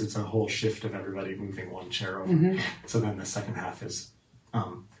out because it's a whole shift of everybody moving one chair over. So then the second half is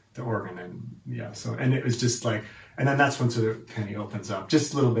the organ and it was just like, and then that's when sort of Kenny opens up,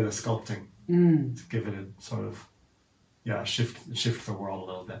 just a little bit of sculpting to give it a sort of shift the world a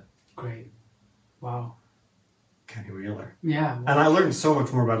little bit. Great. Wow. Kenny Wheeler. Yeah. And I learned so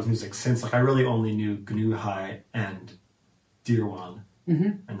much more about his music since, like I really only knew GNU High and Dear One.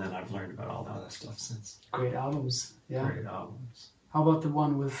 And then I've learned about all the other stuff since. Great albums. Yeah. Great albums. How about the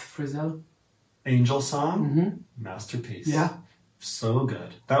one with Frizzell? Angel Song? Masterpiece. Yeah. So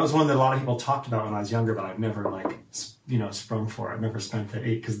good. That was one that a lot of people talked about when I was younger, but I've never sprung for it. I've never spent the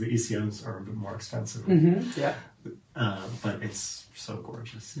 8 because the ECMs are a bit more expensive. Yeah. But it's so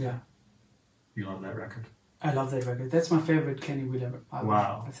gorgeous. Yeah. You love that record? I love that record. That's my favorite Kenny Wheeler album.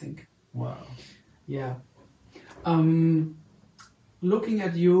 Wow. I think. Wow. Yeah. Looking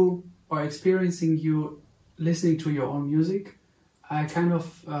at you or experiencing you listening to your own music, I kind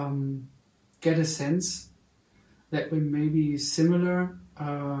of get a sense that we may be similar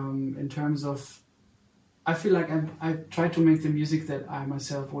in terms of, I feel like I try to make the music that I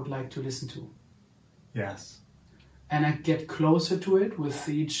myself would like to listen to. Yes. And I get closer to it with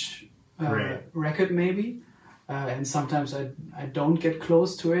each record maybe. And sometimes I don't get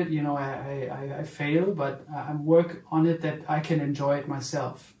close to it, you know, I fail, but I work on it that I can enjoy it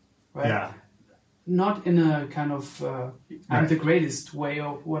myself, right? Yeah. Not in a kind of, I'm the greatest way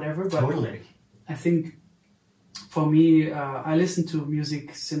or whatever, but totally. I think for me, I listened to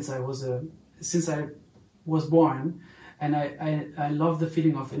music since I was born, and I love the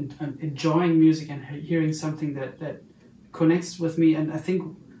feeling of enjoying music and hearing something that connects with me. And I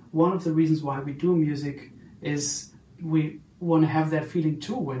think one of the reasons why we do music is we want to have that feeling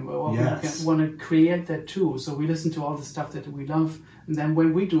too, when we want to create that too. So we listen to all the stuff that we love, and then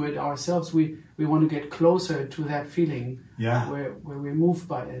when we do it ourselves, we want to get closer to that feeling where we're moved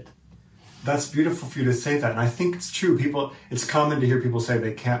by it. That's beautiful for you to say that, and I think it's true. It's common to hear people say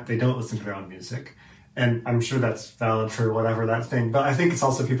they don't listen to their own music. And I'm sure that's valid for whatever that thing. But I think it's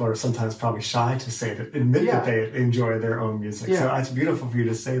also people are sometimes probably shy to admit that they enjoy their own music. Yeah. So it's beautiful for you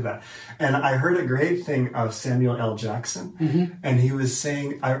to say that. And I heard a great thing of Samuel L. Jackson. And he was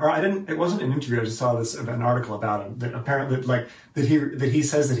saying, it wasn't an interview, I just saw an article about him, that apparently that he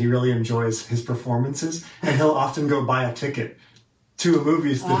says that he really enjoys his performances. And he'll often go buy a ticket to a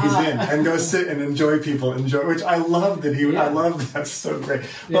movie that he's in and go sit and enjoy, which I love that I love that's so great.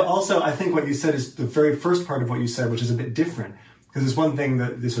 But also, I think what you said is the very first part of what you said, which is a bit different. Because there's one thing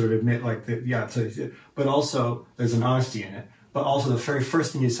that they sort of admit, like, that, but also there's an honesty in it. But also the very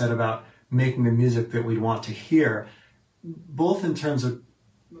first thing you said about making the music that we'd want to hear, both in terms of,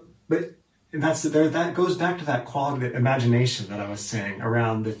 but that goes back to that quality of imagination that I was saying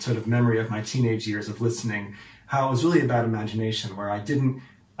around the sort of memory of my teenage years of listening, how it was really about imagination, where I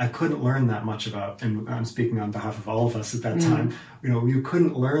couldn't learn that much about, and I'm speaking on behalf of all of us at that time, you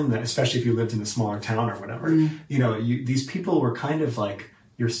couldn't learn that, especially if you lived in a smaller town or whatever. These people were kind of like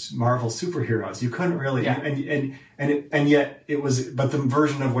your Marvel superheroes. You couldn't really, and yet it was, but the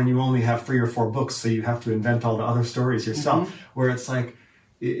version of when you only have 3 or 4 books, so you have to invent all the other stories yourself, where it's like,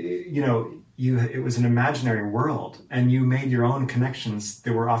 it was an imaginary world, and you made your own connections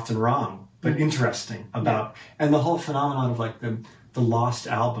that were often wrong, but interesting about, and the whole phenomenon of like the lost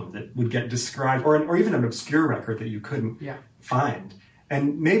album that would get described, or even an obscure record that you couldn't find.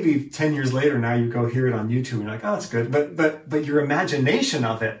 And maybe 10 years later, now you go hear it on YouTube and you're like, oh, it's good. But your imagination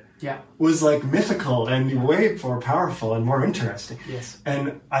of it was like mythical and way more powerful and more interesting. Yes.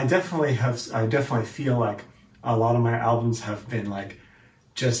 And I definitely feel like a lot of my albums have been like,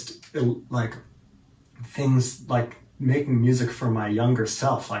 just like things like making music for my younger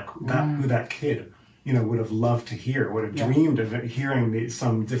self, like who that kid, would have loved to hear, would have dreamed of it, hearing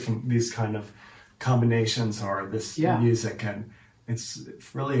these kind of combinations or this music. And it's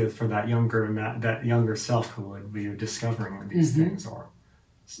really for that younger self who would be discovering these things, or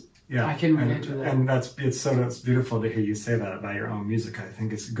I can relate to that. And it's beautiful to hear you say that about your own music. I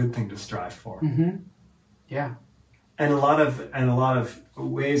think it's a good thing to strive for. Yeah. And a lot of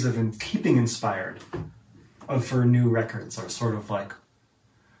ways of keeping inspired for new records are sort of like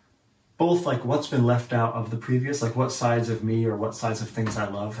both like what's been left out of the previous, like what sides of me or what sides of things I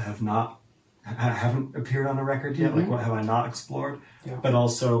love haven't appeared on a record yet, like what have I not explored, but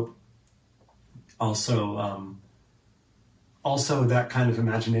also that kind of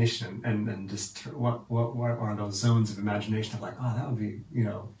imagination and just what are those zones of imagination of like, oh, that would be,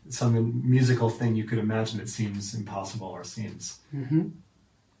 some musical thing you could imagine that seems impossible or seems.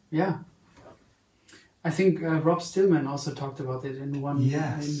 Yeah. I think Rob Stillman also talked about it in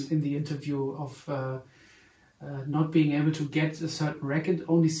in the interview of not being able to get a certain record,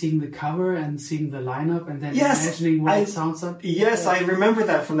 only seeing the cover and seeing the lineup and then imagining what it sounds like. Yes, I remember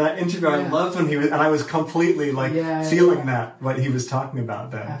that from that interview. I loved when and I was completely like feeling that, what he was talking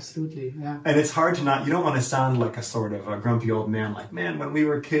about then. Absolutely, yeah. And it's hard to you don't want to sound like a sort of a grumpy old man, like, man, when we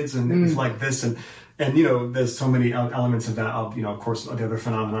were kids and it was like this, and there's so many elements of that. Of course, the other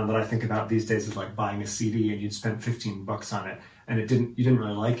phenomenon that I think about these days is like buying a CD and you'd spent $15 on it and you didn't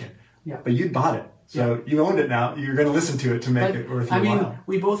really like it, but you'd bought it. So you owned it now. You're going to listen to it to make it worth your while. I mean,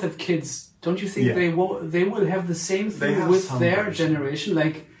 we both have kids. Don't you think they will have the same thing with their generation?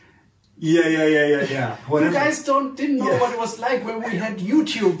 Like, yeah. Whatever. You guys didn't know what it was like when we had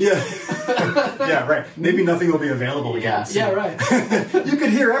YouTube. Yeah, right. Maybe nothing will be available again. Yeah, right. You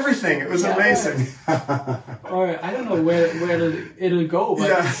could hear everything. It was amazing. Or I don't know where it'll go, but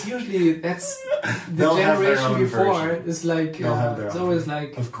it's usually that's the generation before. It's like it's always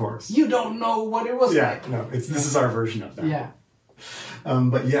like, of course, you don't know what it was like. No, this is our version of that. Yeah.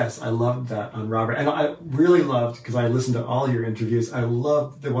 But yes, I loved that on Robert. And I really loved, because I listened to all your interviews, I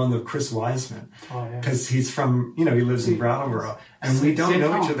loved the one with Chris Wiseman. Because he's from, he lives in Brattleboro. And we don't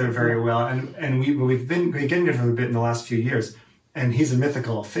know each other very well. And we've been getting to know a bit in the last few years. And he's a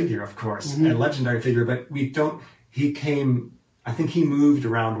mythical figure, of course, a legendary figure. But I think he moved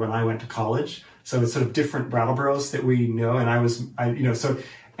around when I went to college. So it's sort of different Brattleboros that we know. And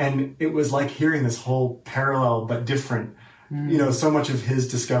and it was like hearing this whole parallel but different, so much of his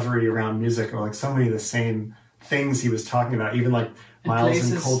discovery around music, or like so many of the same things he was talking about, even like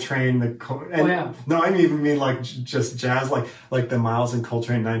Miles and Coltrane. No, I even mean like just jazz, like the Miles and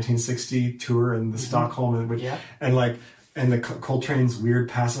Coltrane 1960 tour and the Stockholm, and the Coltrane's weird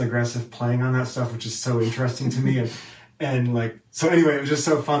passive aggressive playing on that stuff, which is so interesting to me. And like, so anyway, it was just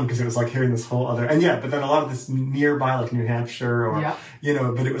so fun because it was like hearing this whole other, but then a lot of this nearby, like New Hampshire or,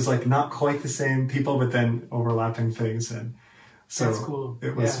 but it was like not quite the same people, but then overlapping things. And so that's cool.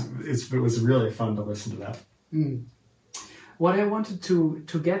 It was really fun to listen to that. What I wanted to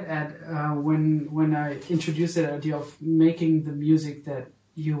get at when I introduced the idea of making the music that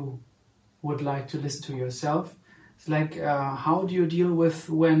you would like to listen to yourself, it's like, how do you deal with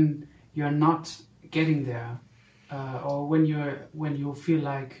when you're not getting there? Or when you feel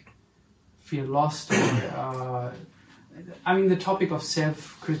lost, or the topic of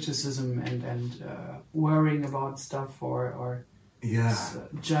self-criticism and worrying about stuff, or Yeah.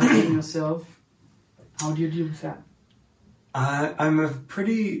 Judging yourself. How do you deal with that? I'm a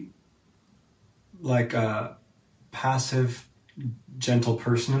pretty like passive, gentle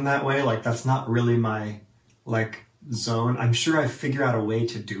person in that way. Like that's not really my like zone. I'm sure I figure out a way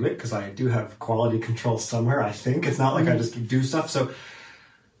to do it because I do have quality control somewhere. I think it's not like I just do stuff. So,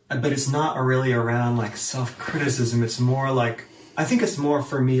 but it's not really around like self-criticism. It's more like I think it's more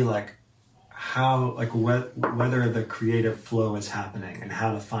for me like how like whether the creative flow is happening and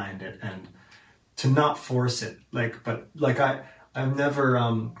how to find it and to not force it. Like, but like I've never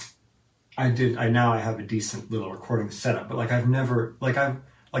I now have a decent little recording setup, but like I've never like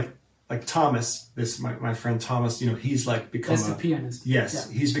Thomas, my friend Thomas, you know, he's like become That's the pianist. Yes,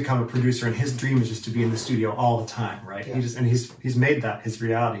 Yeah. he's become a producer, and his dream is just to be in the studio all the time, right? Yeah. He's made that his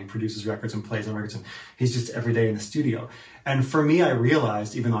reality. He produces records and plays on records, and he's just every day in the studio. And for me, I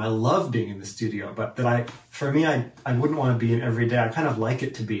realized, even though I love being in the studio, but that I wouldn't want to be in every day. I kind of like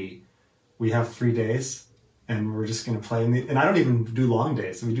it to be, we have 3 days, and we're just going to play and I don't even do long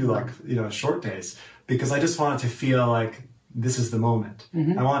days. We do like, you know, short days, because I just want it to feel like this is the moment.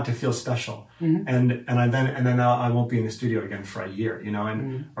 Mm-hmm. I want it to feel special. Mm-hmm. And then I won't be in the studio again for a year, you know,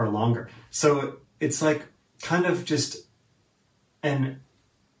 and or longer. So it's like kind of just, and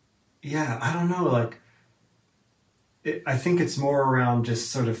yeah, I don't know, like I think it's more around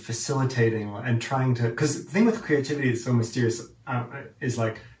just sort of facilitating and trying to, because the thing with creativity is so mysterious, is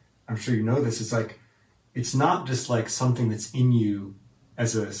like, I'm sure you know this, it's like, it's not just like something that's in you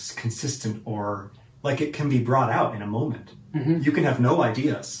as a consistent, or like it can be brought out in a moment. Mm-hmm. You can have no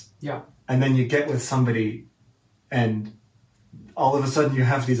ideas. Yeah. And then you get with somebody and all of a sudden you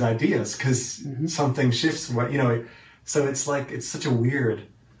have these ideas because something shifts, what, you know, so it's like, it's such a weird,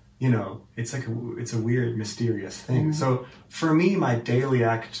 you know, it's like, it's a weird, mysterious thing. Mm-hmm. So for me, my daily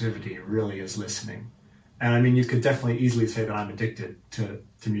activity really is listening. And I mean, you could definitely easily say that I'm addicted to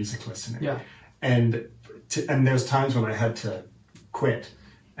music listening. Yeah. And there's times when I had to quit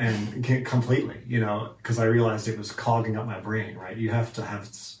and completely, you know, because I realized it was clogging up my brain, right? You have to have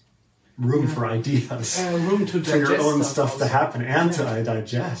room for ideas, room to digest for your own stuff also. to happen and to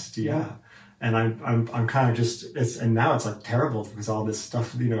digest. Yeah. And I'm kind of just, and now it's like terrible because all this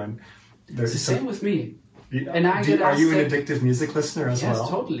stuff, you know, and It's the same with me. Yeah. And I get Are you an asked addictive music listener as Yes, well?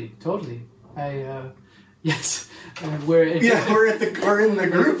 totally. Yes, we're Yeah, we're in the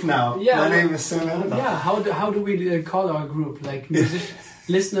group now. Yeah, My name is Sam Annabelle. Yeah, how do we call our group? Like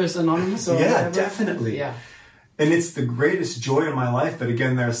Listeners Anonymous or Yeah, whatever? definitely. Yeah. And it's the greatest joy in my life, but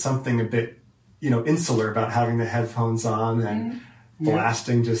again, there's something a bit, you know, insular about having the headphones on and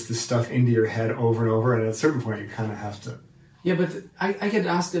blasting just the stuff into your head over and over. And at a certain point, you kind of have to. Yeah, but I get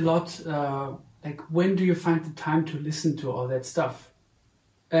asked a lot, like, when do you find the time to listen to all that stuff?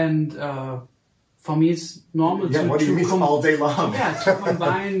 And for me, it's normal Yeah, to what do you mean all day long? Yeah,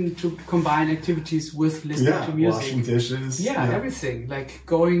 to combine activities with listening to music. Washing dishes. Yeah, everything. Like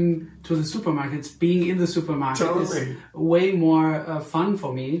going to the supermarkets, being in the supermarket Totally. is way more fun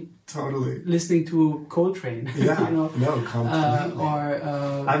for me. Totally. Listening to Coltrane. Yeah, you know? no, completely.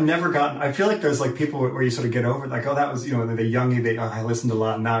 Or I've never gotten, I feel like there's like people where you sort of get over it, like, oh, that was, you know, the youngie, I listened a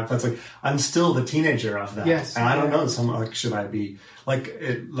lot, and now it's like, I'm still the teenager of that. Yes. And I don't know, like, should I be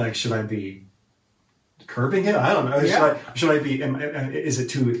curbing it? I don't know. Yeah. Should I be, is it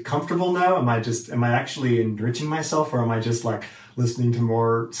too comfortable now? Am I actually enriching myself, or am I just like listening to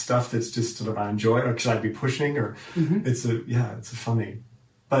more stuff that's just sort of I enjoy, or should I be pushing, or it's a funny.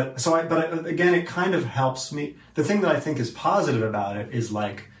 But again, it kind of helps me. The thing that I think is positive about it is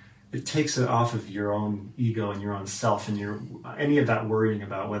like, it takes it off of your own ego and your own self and any of that worrying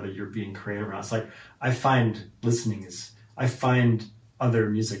about whether you're being creative or not. It's like, I find other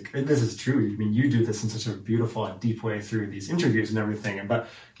music, and this is true, I mean, you do this in such a beautiful and deep way through these interviews and everything, but,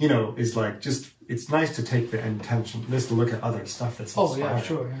 you know, is like, just, it's nice to take the intention, just to look at other stuff that's inspiring. Oh, yeah,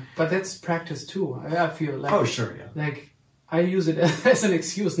 sure. Yeah. But that's practice too. I feel like. Oh, sure, yeah. Like, I use it as an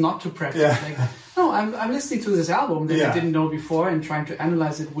excuse not to practice. Yeah. Like, no, I'm listening to this album that I didn't know before and trying to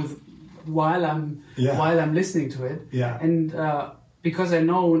analyze it while I'm listening to it. Yeah. And because I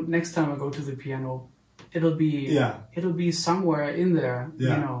know next time I go to the piano, it'll be somewhere in there.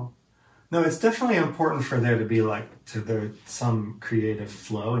 Yeah. You know. No, it's definitely important for there to be like some creative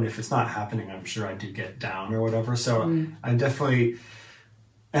flow, and if it's not happening, I'm sure I do get down or whatever. So I definitely.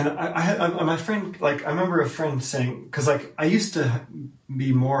 And I my friend, like, I remember a friend saying, because like I used to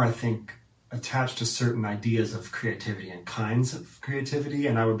be more, I think, attached to certain ideas of creativity and kinds of creativity,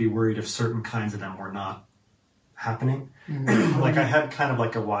 and I would be worried if certain kinds of them were not happening. Like I had kind of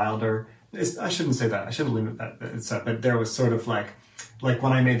like a wilder, I shouldn't say that, I shouldn't limit that, but there was sort of like, like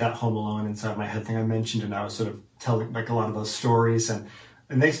when I made that Home Alone Inside My Head thing I mentioned, and I was sort of telling like a lot of those stories, and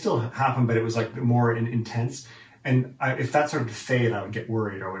they still happen, but it was like more intense. And if that sort of fade, I would get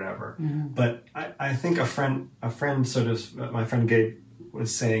worried or whatever. But I think a friend sort of, my friend Gabe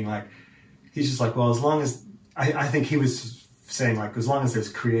was saying, like, he's just like, well, as long as, I think he was saying, like, as long as there's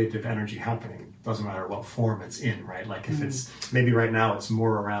creative energy happening, doesn't matter what form it's in, right? Like if it's, maybe right now it's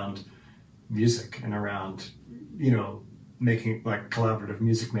more around music and around, you know, making like collaborative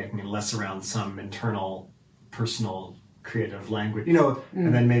music making, and less around some internal personal creative language, you know,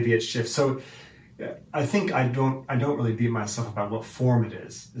 and then maybe it shifts. So I think I don't really beat myself about what form it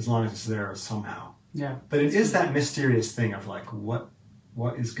is, as long as it's there somehow. Yeah. But it is that mysterious thing of like, what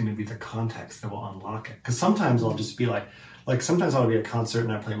is going to be the context that will unlock it? Because sometimes I'll just be like sometimes I'll be at a concert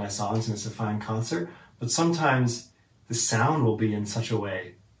and I play my songs and it's a fine concert, but sometimes the sound will be in such a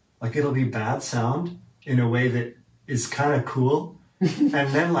way, like it'll be bad sound in a way that is kind of cool. And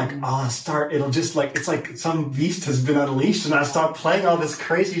then like it'll just like, it's like some beast has been unleashed and I start playing all this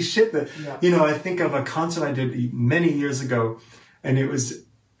crazy shit that, you know, I think of a concert I did many years ago, and it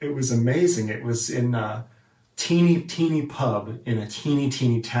was amazing. It was in a teeny pub in a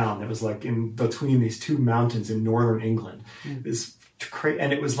teeny town that was like in between these two mountains in northern England. And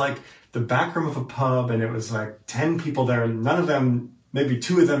it was like the back room of a pub, and it was like 10 people there, and none of them, maybe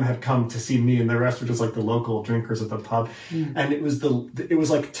 2 of them had come to see me, and the rest were just like the local drinkers at the pub. And it was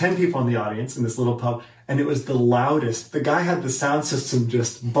like 10 people in the audience in this little pub, and it was the loudest. The guy had the sound system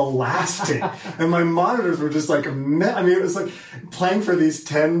just blasting, and my monitors were just like, I mean, it was like playing for these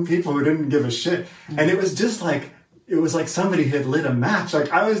 10 people who didn't give a shit. And it was just like, it was like somebody had lit a match. Like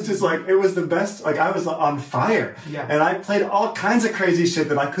I was just like, it was the best. Like I was on fire. Yeah. And I played all kinds of crazy shit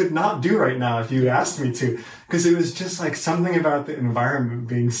that I could not do right now if you asked me to. Because it was just like something about the environment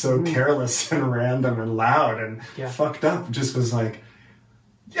being so careless and random and loud and fucked up. It just was like,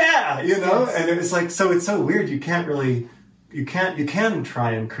 yeah, you know? Yes. And it was like, so it's so weird. You can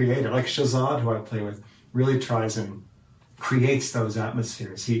try and create it. Like Shahzad, who I play with, really tries and creates those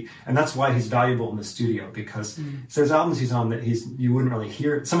atmospheres. And that's why he's valuable in the studio, because there's albums he's on that you wouldn't really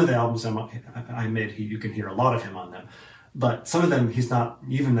hear. Some of the albums I made, you can hear a lot of him on them, but some of them he's not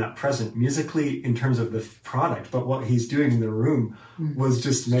even that present musically in terms of the product. But what he's doing in the room was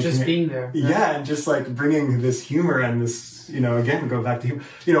just making being there. Yeah, and just like bringing this humor and this, you know, again, go back to humor,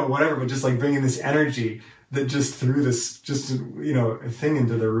 you know, whatever, but just like bringing this energy that just threw this, just, you know, a thing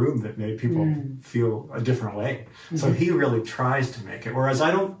into the room that made people feel a different way. So he really tries to make it. Whereas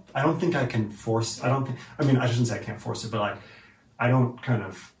I don't think I can force, I shouldn't say I can't force it, but like, I don't kind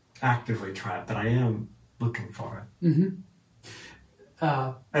of actively try it, but I am looking for it.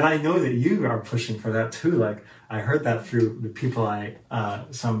 And I know that you are pushing for that too. Like I heard that through the people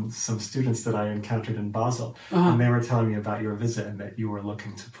some students that I encountered in Basel, and they were telling me about your visit and that you were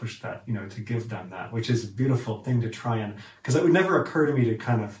looking to push that, you know, to give them that, which is a beautiful thing to try and, because it would never occur to me to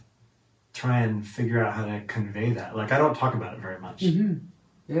kind of try and figure out how to convey that. Like I don't talk about it very much.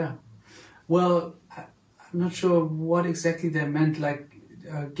 Yeah. Well, I'm not sure what exactly they meant, like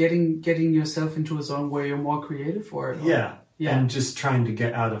getting yourself into a zone where you're more creative, or yeah. And just trying to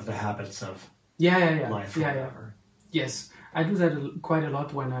get out of the habits of life or whatever. Yes, I do that quite a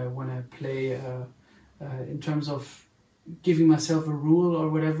lot when I play in terms of giving myself a rule or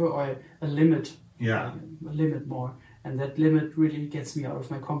whatever, or a limit. Yeah. A limit more. And that limit really gets me out of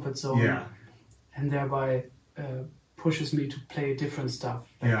my comfort zone. Yeah. And thereby pushes me to play different stuff.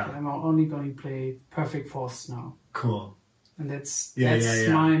 Like Yeah. I'm only going to play perfect fourths now. Cool. And that's Yeah.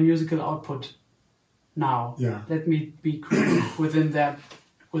 my musical output now. Yeah. Let me be creative within that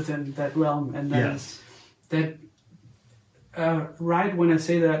realm. And then that right when I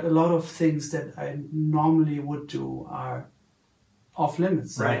say that, a lot of things that I normally would do are off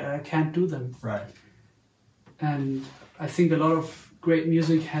limits. Right. I can't do them. Right. And I think a lot of great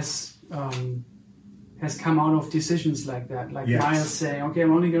music has come out of decisions like that. Like Miles saying, okay,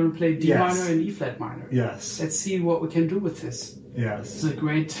 I'm only going to play D minor and E flat minor. Yes. Let's see what we can do with this. Yes. It's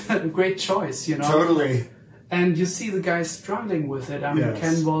a great choice, you know. Totally. And you see the guy struggling with it. I mean,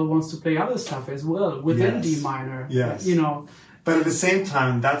 Cannonball wants to play other stuff as well within D minor. Yes. You know. But at the same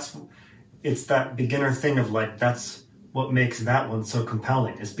time, it's that beginner thing of like, that's what makes that one so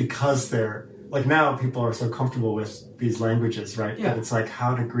compelling, is because they're like, now people are so comfortable with these languages, right? Yeah. But it's like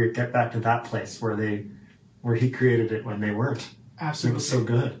how to get back to that place where he created it when they weren't. Absolutely. It was so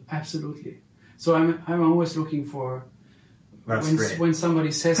good. Absolutely. So I'm always looking for great. When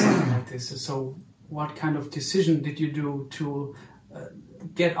somebody says something like this. So what kind of decision did you do to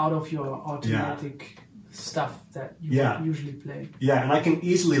get out of your automatic stuff that you usually play? Yeah, and I can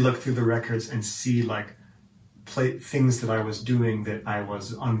easily look through the records and see like play things that I was doing that I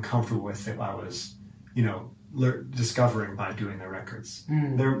was uncomfortable with, that I was, you know, discovering by doing the records.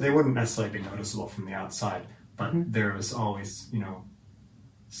 They wouldn't necessarily be noticeable from the outside, but there was always, you know,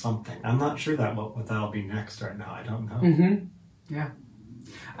 something. I'm not sure that what that'll be next right now. I don't know. Yeah.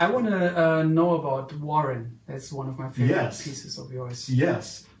 I want to know about Warren. That's one of my favorite Yes. pieces of yours.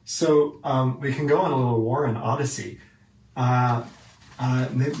 Yes. So we can go on a little Warren Odyssey.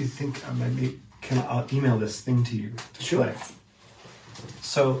 Maybe think I'll email this thing to you to Sure. play.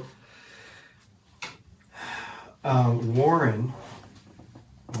 So Warren,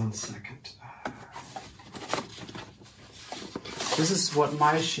 one second. This is what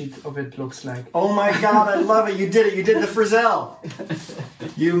my sheet of it looks like. Oh my God, I love it! You did it! You did the Frizzell.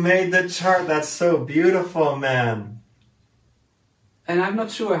 You made the chart. That's so beautiful, man. And I'm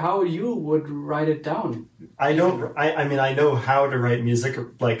not sure how you would write it down. I mean, I know how to write music.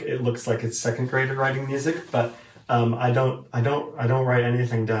 Like, it looks like it's second grade writing music, but I don't write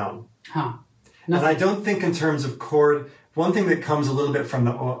anything down. Huh. And I don't think in terms of chord. One thing that comes a little bit from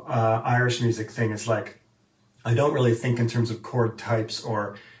the Irish music thing is like, I don't really think in terms of chord types,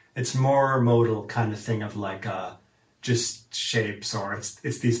 or it's more modal kind of thing of like just shapes, or it's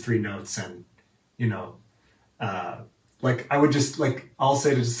these three notes, and you know, like I would just like, I'll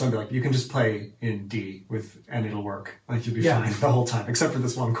say to somebody like, you can just play in D and it'll work, like you'll be fine the whole time except for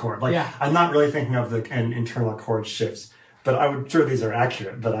this one chord. Like I'm not really thinking of the internal chord shifts, but I would sure these are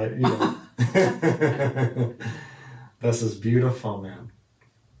accurate. But you know, this is beautiful, man.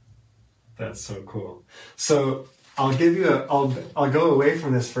 That's so cool. So I'll give you I'll go away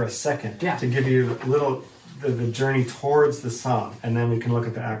from this for a second to give you a little the journey towards the song, and then we can look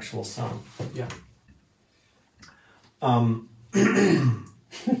at the actual song. Yeah.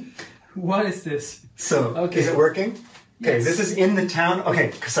 What is this? So is it working? Okay, Yes. This is in the town.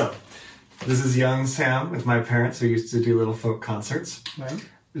 Okay, so this is young Sam with my parents who used to do little folk concerts. Right.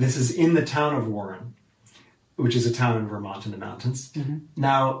 This is in the town of Warren, which is a town in Vermont in the mountains.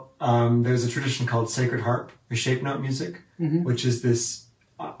 Now, there's a tradition called Sacred Harp, or shape note music, which is this,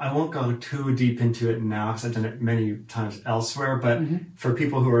 I won't go too deep into it now because I've done it many times elsewhere, but for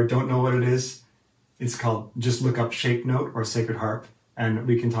people who don't know what it is, it's called, just look up shape note or Sacred Harp, and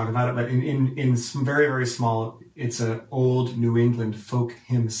we can talk about it. But in some very, very small, it's an old New England folk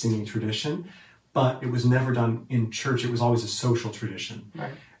hymn singing tradition, but it was never done in church. It was always a social tradition.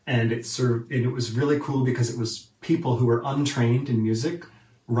 Right. And it was really cool because it was people who were untrained in music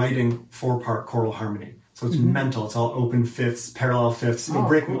writing 4-part choral harmony. So it's mental. It's all open fifths, parallel fifths,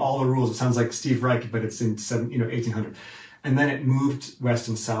 breaking all the rules. It sounds like Steve Reich, but it's in 1800. And then it moved west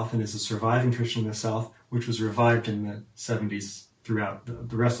and south, and is a surviving tradition in the South, which was revived in the 70s throughout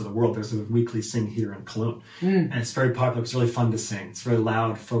the rest of the world. There's a weekly sing here in Cologne, and it's very popular. It's really fun to sing. It's very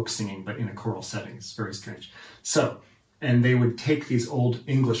loud folk singing, but in a choral setting. It's very strange. And they would take these old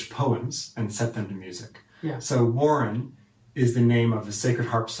English poems and set them to music. Yeah. So Warren is the name of the Sacred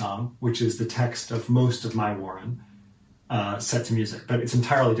Harp song, which is the text of most of my Warren, set to music. But it's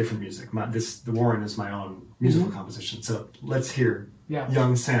entirely different music. The Warren is my own musical composition. So let's hear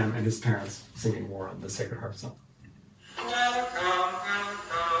young Sam and his parents singing Warren, the Sacred Harp song. Welcome, welcome,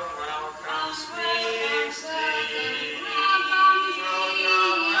 welcome, sweet sleep. Welcome,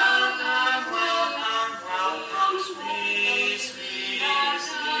 welcome, welcome, sweet, sweet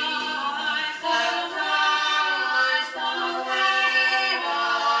sleep. That rise the way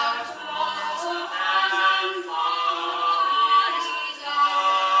of toil and follies,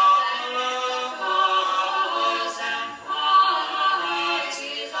 all of woes and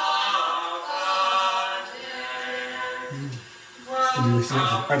qualities of God.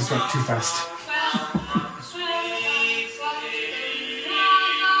 I just went too fast.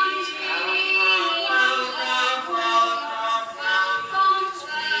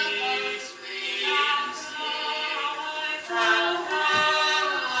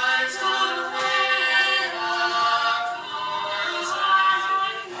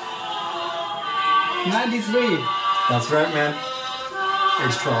 '93. That's right, man.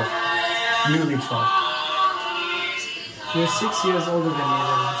 Age 12. Newly 12. You're 6 years older than me, then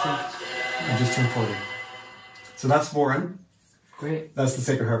I I just turned 40. So that's Warren. think. Great. That's the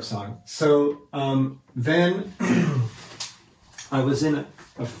Sacred Harp song. So then I was in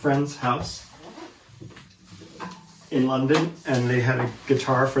a friend's house in London, and they had a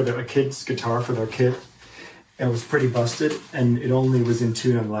kid's guitar for their kid. And it was pretty busted, and it only was in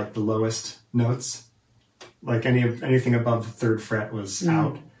tune on like the lowest notes. Like anything above the third fret was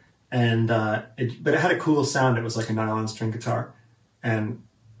out. And but it had a cool sound. It was like a nylon string guitar, and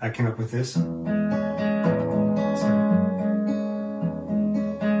I came up with this.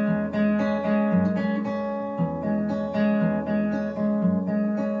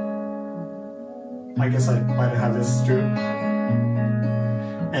 I guess I might have had this too.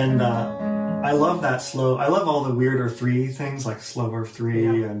 And I love that slow. I love all the weirder 3 things, like slower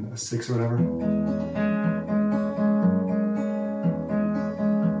 3 and a 6 or whatever.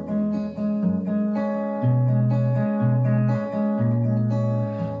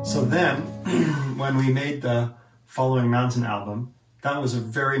 So then, when we made the Following Mountain album, that was a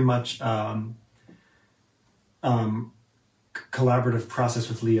very much collaborative process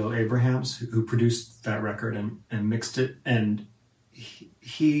with Leo Abrahams, who produced that record and mixed it. And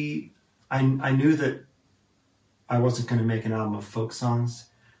I knew that I wasn't going to make an album of folk songs,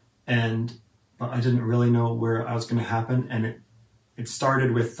 but I didn't really know where I was going to happen. And it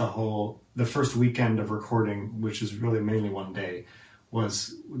started with the first weekend of recording, which is really mainly one day,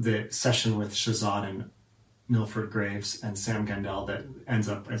 was the session with Shahzad and Milford Graves and Sam Gendel that ends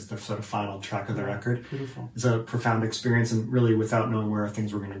up as the sort of final track of the record. Beautiful. It's a profound experience, and really without knowing where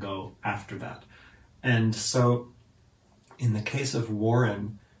things were going to go after that. And so in the case of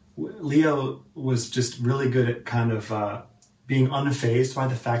Warren, Leo was just really good at kind of being unfazed by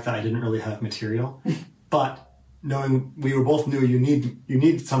the fact that I didn't really have material, but knowing we were both knew you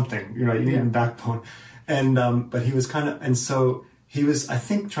need something, you need a backbone. And but he was kind of, and so he was, I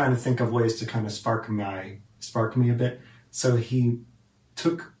think, trying to think of ways to kind of spark me a bit. So he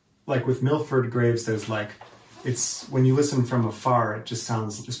took, like with Milford Graves, there's like, it's, when you listen from afar, it just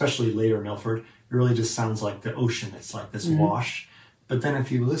sounds, especially later Milford, it really just sounds like the ocean. It's like this wash. But then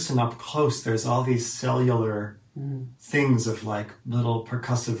if you listen up close, there's all these cellular things of like little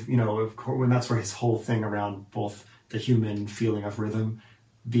percussive, when that's where his whole thing around both the human feeling of rhythm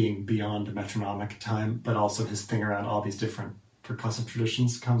being beyond the metronomic time, but also his thing around all these different percussive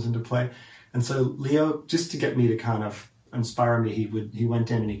traditions comes into play. And so Leo, just to get me to kind of inspire me, he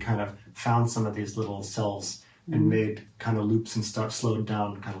went in and he kind of found some of these little cells and made kind of loops and stuff, slowed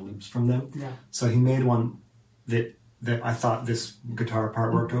down kind of loops from them. Yeah. So he made one that I thought this guitar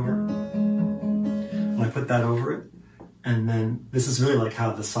part worked over. And I put that over it. And then this is really like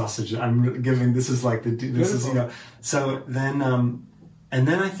how the sausage I'm giving, this is like so then, and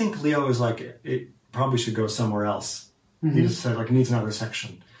then I think Leo was like, it probably should go somewhere else. He just said, like, it needs another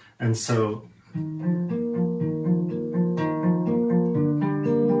section. And so... And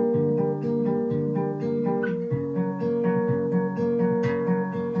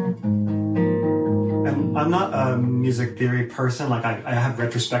I'm not a music theory person. Like, I have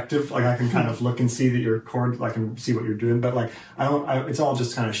retrospective. Like, I can kind of look and see that your chord, I can see what you're doing. But, like, it's all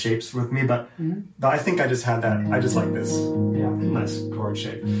just kind of shapes with me. But I think I just had that. I just like this nice chord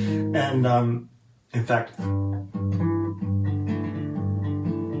shape. And, in fact...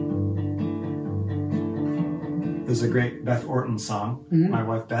 There's a great Beth Orton song, my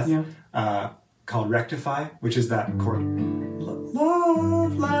wife Beth, called Rectify, which is that chord.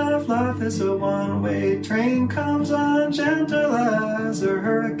 Love, life, life is a one-way train, comes on gentle as a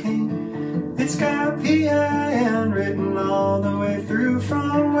hurricane. It's got P-I-N written all the way through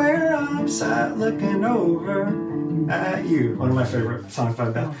from where I'm sat looking over at you. One of my favorite songs by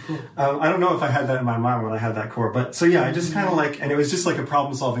Beth. Oh, cool. I don't know if I had that in my mind when I had that chord, but so yeah, I just kind of like, and it was just like a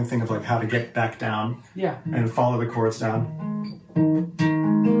problem-solving thing of like how to get back down and follow the chords down.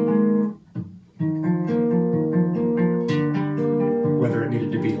 Whether it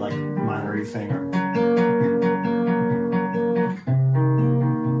needed to be like minor-y thing or...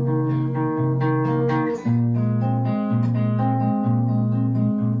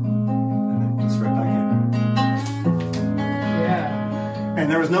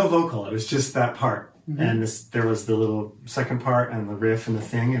 There was no vocal, it was just that part. And there was the little second part and the riff and the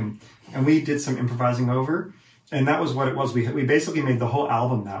thing, and we did some improvising over, and that was what it was. We basically made the whole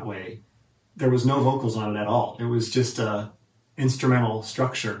album that way. There was no vocals on it at all. It was just a instrumental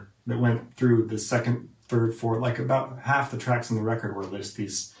structure that went through the second, third, fourth, like about half the tracks in the record were just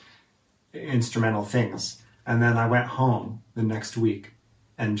these instrumental things. And then I went home the next week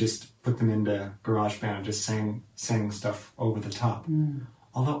and just put them into GarageBand and just sang stuff over the top.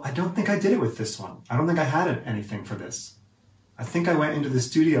 Although I don't think I did it with this one. I don't think I had anything for this. I think I went into the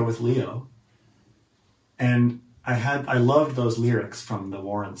studio with Leo, and I loved those lyrics from the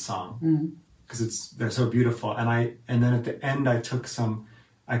Warren song because they're so beautiful. And then at the end I had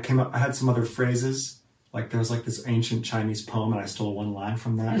some other phrases. Like there was like this ancient Chinese poem, and I stole one line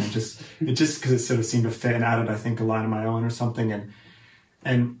from that, and it just because it sort of seemed to fit, and added I think a line of my own or something, and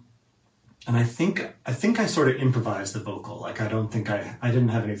I think I sort of improvised the vocal. Like I don't think I didn't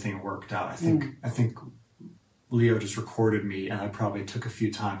have anything worked out. I think Leo just recorded me, and I probably took a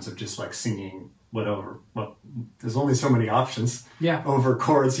few times of just like singing there's only so many options Yeah. over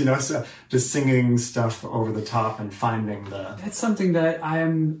chords, you know, so just singing stuff over the top and finding the, That's something that I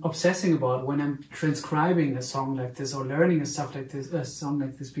am obsessing about when I'm transcribing a song like this or learning a song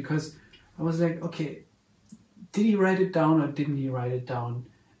like this, because I was like, okay, did he write it down or didn't he write it down?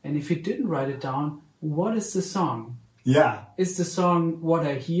 And if he didn't write it down, what is the song? yeah, Is the song what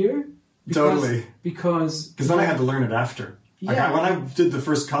I hear? Totally. Because then I had to learn it after. Like, Yeah. when I did the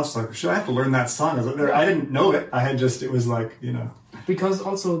first concert, like, should I have to learn that song? I was like, I didn't know it. It was like, you know. Because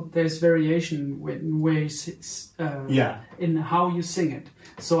also there's variation in ways in how you sing it.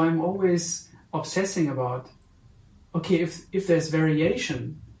 So I'm always obsessing about, okay, if there's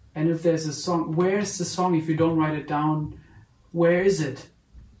variation and if there's a song, where's the song if you don't write it down? Where is it?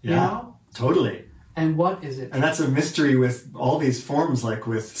 Yeah, You know? totally. And what is it? And that's a mystery with all these forms, like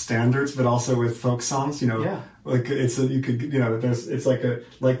with standards, but also with folk songs, you know. Yeah. Like it's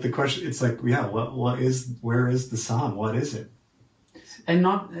like the question, it's like, yeah, where is the song? What is it? And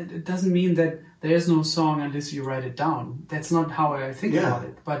it doesn't mean that there is no song unless you write it down. That's not how I think about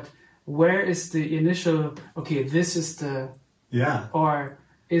it. But where is the initial, okay, this is the, Yeah. or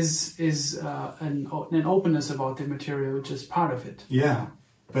is an openness about the material, which is part of it. Yeah.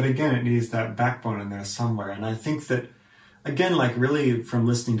 But again, it needs that backbone in there somewhere. And I think that, again, like really from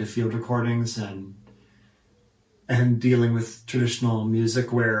listening to field recordings and dealing with traditional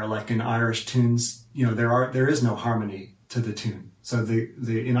music where like in Irish tunes, you know, there is no harmony to the tune. So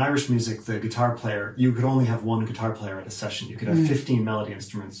in Irish music, the guitar player, you could only have one guitar player at a session. You could have 15 melody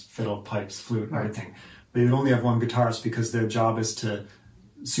instruments, fiddle, pipes, flute, everything. But you would only have one guitarist because their job is to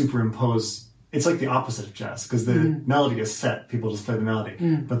superimpose. It's like the opposite of jazz, because the melody is set, people just play the melody,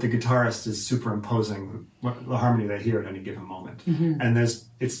 but the guitarist is superimposing the harmony they hear at any given moment. And it's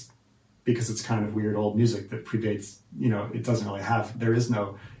because it's kind of weird old music that predates, you know, it doesn't really have, there is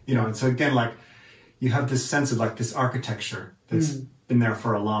no, you know, and so again, like, you have this sense of like this architecture that's been there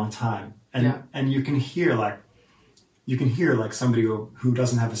for a long time. And you can hear like somebody who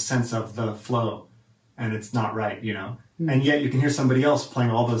doesn't have a sense of the flow, and it's not right, you know, and yet you can hear somebody else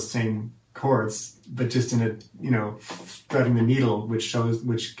playing all those same chords, but just in a, you know, threading the needle, which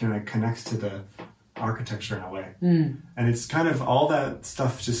kind of connects to the architecture in a way. And it's kind of all that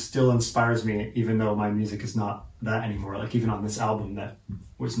stuff just still inspires me, even though my music is not that anymore. Like even on this album that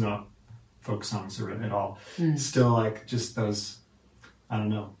was not folk songs or at all, still like just those, I don't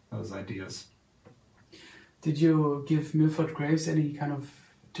know, those ideas. Did you give Milford Graves any kind of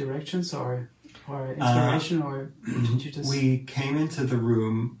directions or inspiration, or did you just... We came into the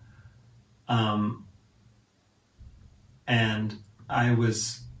room, and I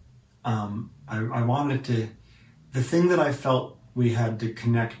was, I wanted to, the thing that I felt we had to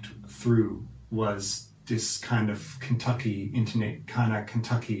connect through was this kind of Kentucky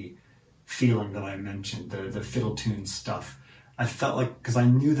feeling that I mentioned, the fiddle tune stuff. I felt like, because I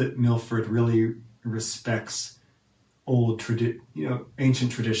knew that Milford really respects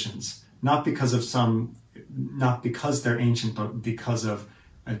ancient traditions, not because they're ancient, but because of,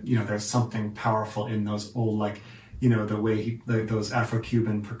 there's something powerful in those old, like, you know, the way those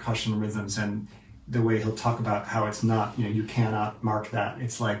Afro-Cuban percussion rhythms, and the way he'll talk about how it's not, you know, you cannot mark that.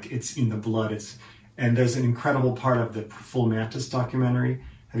 It's like, it's in the blood. And there's an incredible part of the Full Mantis documentary.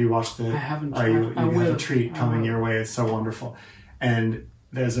 Have you watched it? I haven't. You have a treat coming your way. It's so wonderful. And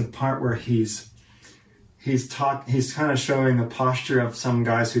there's a part where he's kind of showing the posture of some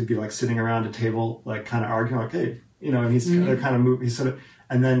guys who'd be like sitting around a table, like kind of arguing, like, hey, you know, and they're kind of moving,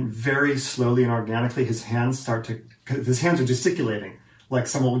 and then very slowly and organically his hands are gesticulating, like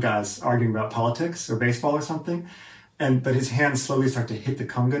some old guys arguing about politics or baseball or something. But his hands slowly start to hit the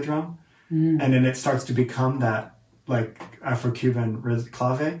conga drum. And then it starts to become that like Afro-Cuban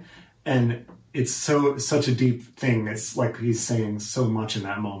clave. And it's such a deep thing. It's like he's saying so much in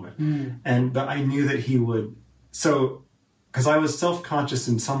that moment. But I knew that he would, because I was self-conscious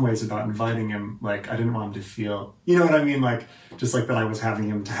in some ways about inviting him. Like, I didn't want him to feel, you know what I mean? Like, just like that I was having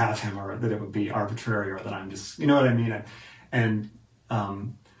him to have him, or that it would be arbitrary, or that I'm just, you know what I mean? But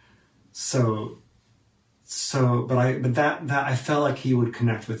I felt like he would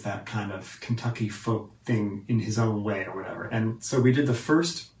connect with that kind of Kentucky folk thing in his own way or whatever. And so we did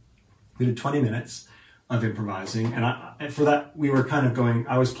 20 minutes of improvising, and for that we were kind of going,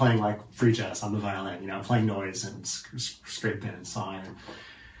 I was playing like free jazz on the violin, you know, playing noise and scraping and sawing,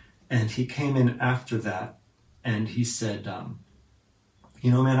 and he came in after that and he said,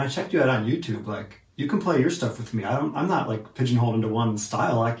 you know, man, I checked you out on YouTube, like, you can play your stuff with me. I'm not like pigeonholed into one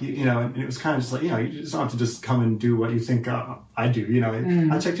style, like, you know, and it was kind of just like, you know, you just don't have to just come and do what you think I do, you know.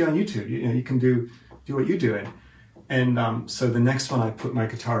 I checked you on YouTube, you know, you can do what you do. And so the next one I put my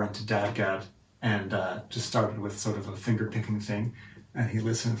guitar into Dadgad, and just started with sort of a finger picking thing. And he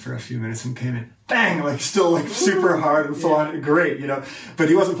listened for a few minutes and came in, bang, like still like super hard and full on, great, you know. But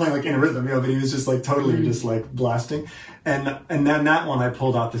he wasn't playing like in rhythm, you know, but he was just like totally just like blasting. And then that one I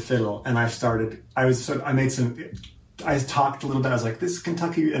pulled out the fiddle and I talked a little bit. I was like, this is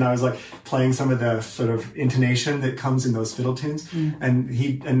Kentucky, and I was like playing some of the sort of intonation that comes in those fiddle tunes. And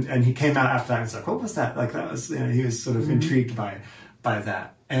he came out after that and was like, what was that? Like that was, you know, he was sort of intrigued by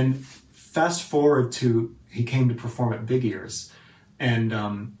that. And fast forward to he came to perform at Big Ears. And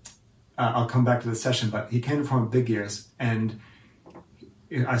I'll come back to the session, but he came to perform at Big Ears, and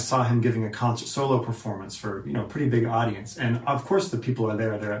I saw him giving a concert solo performance for, you know, a pretty big audience. And of course, the people are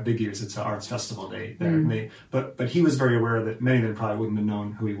there. They're at Big Ears. It's an arts festival day there. But he was very aware that many of them probably wouldn't have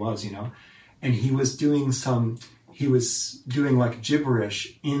known who he was, you know. And he was doing like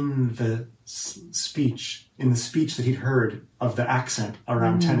gibberish in the speech that he'd heard of the accent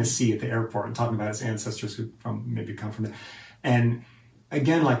around Tennessee at the airport, and talking about his ancestors who maybe come from there. And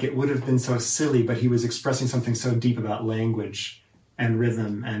again, like it would have been so silly, but he was expressing something so deep about language and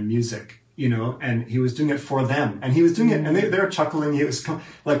rhythm and music, you know, and he was doing it for them. And he was doing it, and they were chuckling. It was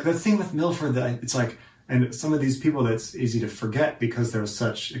like the thing with Milford that it's like, and some of these people that's easy to forget because they're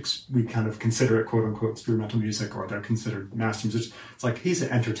we kind of consider it quote unquote experimental music, or they're considered master musicians. It's like he's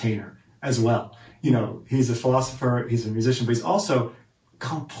an entertainer as well. You know, he's a philosopher, he's a musician, but he's also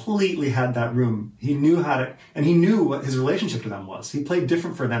completely had that room. He knew how to, and he knew what his relationship to them was. He played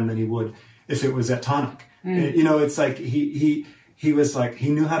different for them than he would if it was at Tonic. You know, it's like he was like, he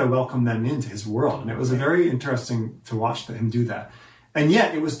knew how to welcome them into his world. And it was very interesting to watch him do that. And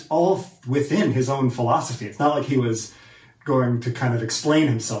yet it was all within his own philosophy. It's not like he was going to kind of explain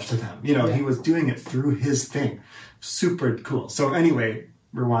himself to them. You know, he was doing it through his thing. Super cool. So anyway,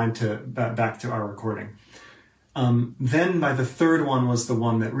 rewind to back to our recording. Then by the third one was the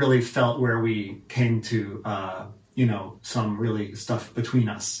one that really felt where we came to, you know, some really stuff between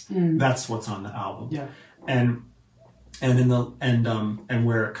us. That's what's on the album. Yeah. And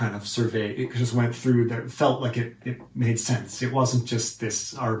where it kind of surveyed, it just went through there, felt like it made sense. It wasn't just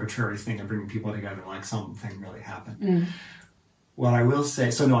this arbitrary thing of bringing people together, like something really happened. What I will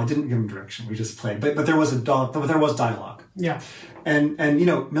say, so no, I didn't give him direction. We just played, but there was dialogue. Yeah. And you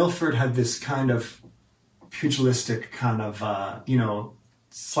know, Milford had this kind of pugilistic kind of, you know,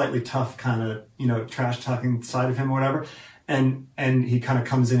 slightly tough kind of, you know, trash talking side of him or whatever. And he kind of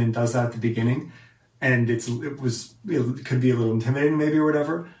comes in and does that at the beginning. And it could be a little intimidating maybe or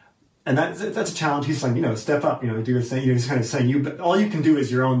whatever. And that's a challenge. He's saying, you know, step up, you know, do your thing. You know, he's kind of saying but all you can do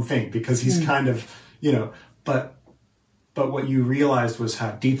is your own thing, because he's kind of, you know, but what you realized was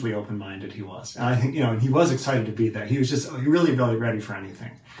how deeply open-minded he was. And I think, you know, he was excited to be there. He was just really, really ready for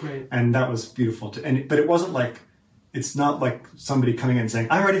anything. Great. And that was beautiful. But it wasn't like, it's not like somebody coming in and saying,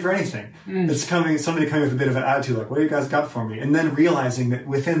 I'm ready for anything. It's somebody coming with a bit of an attitude, like, what do you guys got for me? And then realizing that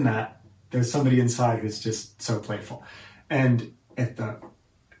within that, there's somebody inside who's just so playful. And at the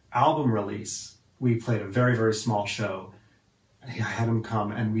album release, we played a very, very small show. I had him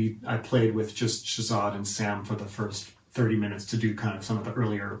come, and I played with just Shahzad and Sam for the first 30 minutes to do kind of some of the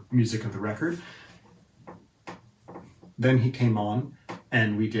earlier music of the record. Then he came on,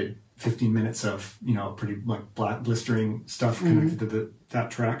 and we did 15 minutes of, you know, pretty like black blistering stuff connected to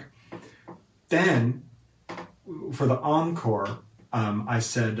that track. Then, for the encore, I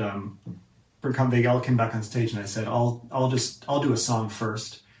said, they all came back on stage, and I said, I'll do a song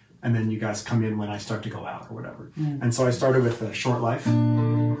first, and then you guys come in when I start to go out or whatever. And so I started with Short Life.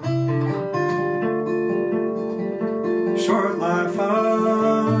 Short life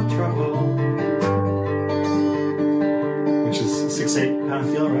of trouble, which is 6/8 kind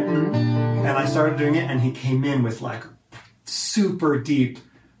of feel, right? And I started doing it, and he came in with like super deep,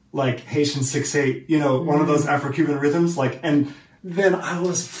 like Haitian 6/8, you know, one of those Afro-Cuban rhythms, like, and then I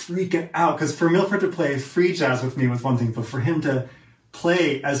was freaking out, because for Milford to play free jazz with me was one thing, but for him to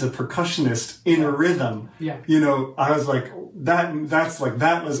play as a percussionist in a rhythm, you know, I was like,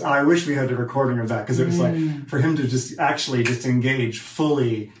 I wish we had a recording of that, because it was like, for him to just actually just engage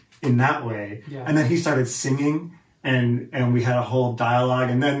fully in that way. And then he started singing, and we had a whole dialogue,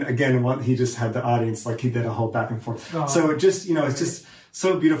 and then again, he just had the audience, like he did a whole back and forth. So it just, you know, it's just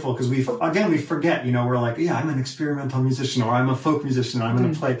so beautiful, because we forget, you know, we're like, yeah, I'm an experimental musician, or I'm a folk musician, or I'm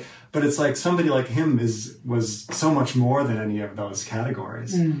going to play, but it's like somebody like him was so much more than any of those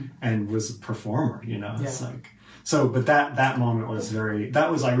categories, and was a performer, you know. It's like, so, but that moment was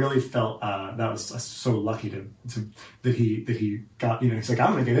I really felt, that was so lucky that he got, you know, he's like,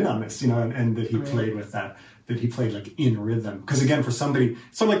 I'm going to get in on this, you know, and that he played with that he played like in rhythm. Because again, for somebody,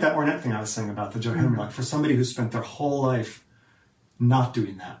 sort of like that Ornette thing I was saying about the Joe Henry, like for somebody who spent their whole life not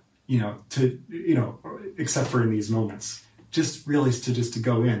doing that, except for in these moments, just really to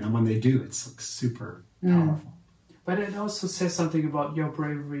go in. And when they do, it's like super powerful. But it also says something about your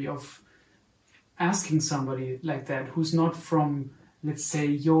bravery of asking somebody like that who's not from, let's say,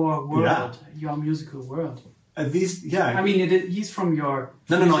 your world, your musical world. I mean, he's from your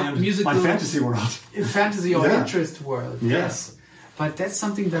musical, my fantasy world, fantasy or interest world. Yeah. Yes, but that's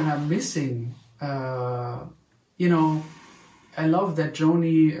something that I'm missing. I love that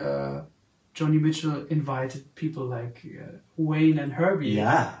Joni Mitchell invited people like Wayne and Herbie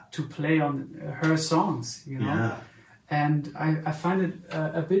to play on her songs. And I find it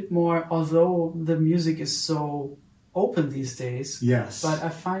a bit more, although the music is so open these days. Yes. But I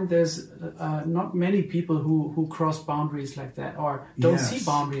find there's not many people who cross boundaries like that or don't see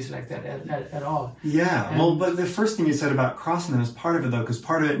boundaries like that at all. Yeah. But the first thing you said about crossing them is part of it, though, because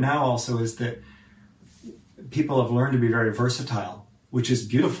part of it now also is that people have learned to be very versatile, which is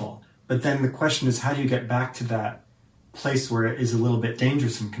beautiful. But then the question is, how do you get back to that place where it is a little bit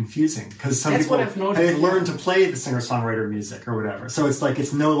dangerous and confusing? Because some people they've learned to play the singer-songwriter music or whatever. So it's like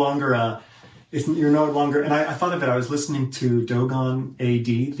it's no longer you're no longer. And I thought of it. I was listening to Dogon AD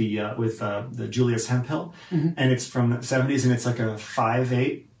with the Julius Hemphill, and it's from the 70s, and it's like a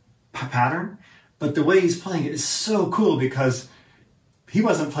 5/8 pattern. But the way he's playing it is so cool because he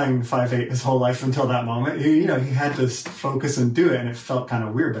wasn't playing 5/8 his whole life until that moment. He had to focus and do it, and it felt kind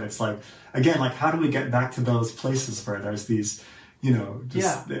of weird. But it's like, again, like how do we get back to those places where there's these,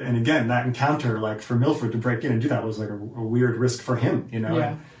 and again, that encounter, like for Milford to break in and do that was like a weird risk for him,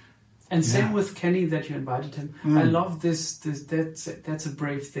 Yeah. And same with Kenny that you invited him. I love this that's a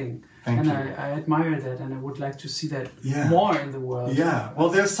brave thing. Thank you. I admire that, and I would like to see that more in the world. Yeah. Well,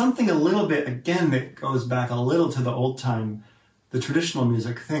 there's something a little bit, again, that goes back a little to the old time, the traditional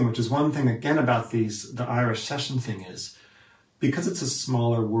music thing, which is one thing, again, about the Irish session thing is, because it's a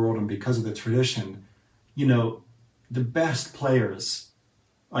smaller world and because of the tradition, the best players,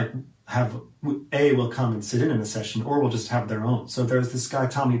 like, will come and sit in a session, or will just have their own. So there's this guy,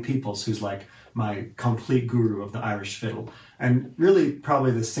 Tommy Peoples, who's like my complete guru of the Irish fiddle, and really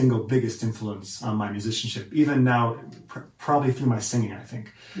probably the single biggest influence on my musicianship, even now, probably through my singing, I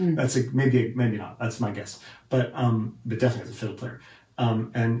think. That's maybe not, that's my guess, but definitely as a fiddle player.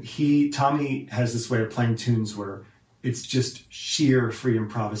 And Tommy has this way of playing tunes where it's just sheer free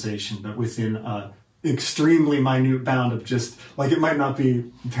improvisation, but within a extremely minute bound of just, like, it might not be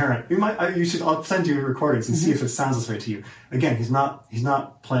apparent. I'll send you recordings and see if it sounds this way to you. Again, he's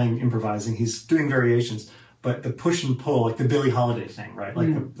not playing improvising, he's doing variations, but the push and pull, like the Billie Holiday thing, right?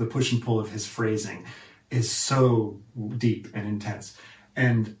 Like the push and pull of his phrasing is so deep and intense.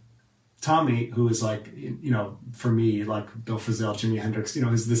 And Tommy, who is like, for me, like Bill Frisell, Jimi Hendrix,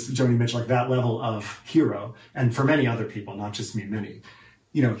 is this Joni Mitchell, like that level of hero. And for many other people, not just me, many,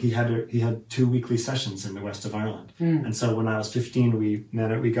 he had 2 weekly sessions in the west of Ireland. And so when I was 15, we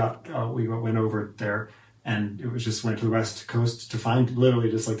went over there, and it was just went to the west coast to find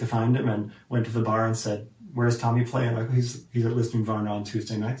him, and went to the bar and said, "Where's Tommy playing?" Like, he's at Lisbon Varna on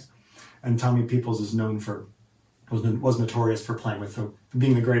Tuesday nights. And Tommy Peoples is was notorious for playing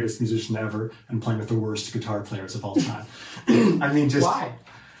being the greatest musician ever and playing with the worst guitar players of all time. I mean, just why?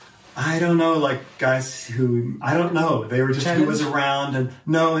 I don't know, like guys who I don't know. They were just who was around, and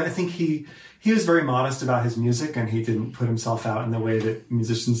no, I think he was very modest about his music, and he didn't put himself out in the way that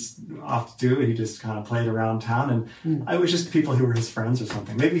musicians often do. He just kind of played around town, and I was just people who were his friends or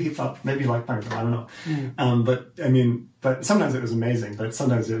something. Maybe he liked my rhythm, I don't know. But sometimes it was amazing, but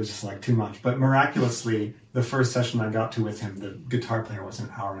sometimes it was just like too much. But miraculously, the first session I got to with him, the guitar player was an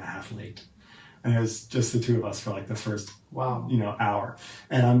hour and a half late. And it was just the two of us for like the first, hour.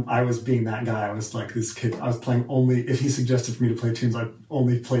 And I was being that guy. I was like this kid. I was playing only, if he suggested for me to play tunes, I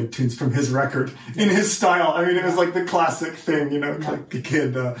only played tunes from his record in his style. I mean, it was like the classic thing, like a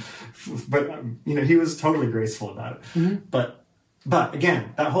kid. He was totally graceful about it. But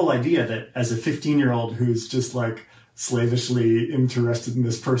again, that whole idea that as a 15-year-old who's just like slavishly interested in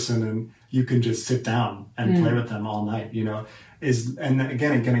this person, and you can just sit down and play with them all night, and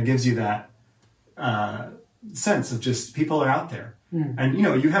again, it kind of gives you that sense of just people are out there, and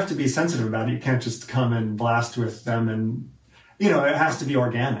you have to be sensitive about it. You can't just come and blast with them, and it has to be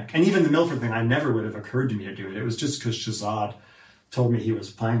organic. And even the Milford thing, I never would have occurred to me to do it. It was just because Shahzad told me he was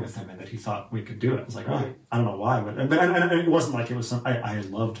playing with him and that he thought we could do it. I was like, I don't know why, but it wasn't like it was I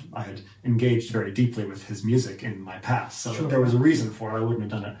had engaged very deeply with his music in my past, so there was a reason for it. I wouldn't have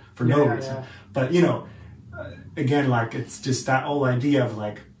done it for no reason. But again, like, it's just that whole idea of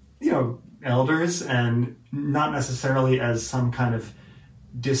like, elders, and not necessarily as some kind of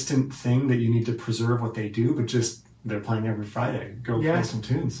distant thing that you need to preserve what they do, but just they're playing every Friday. Go Yeah. play some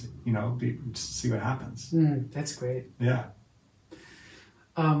tunes, you know, just see what happens. That's great. Yeah.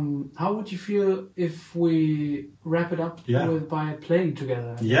 How would you feel if we wrap it up by playing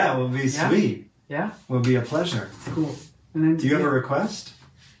together? Yeah, it will be sweet. Yeah? It will be a pleasure. Cool. And then, Do you have a request?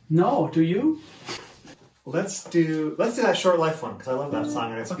 No, do you? Let's do that Short Life one, because I love that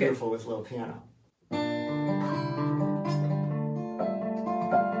song and it's Okay. beautiful with a little piano.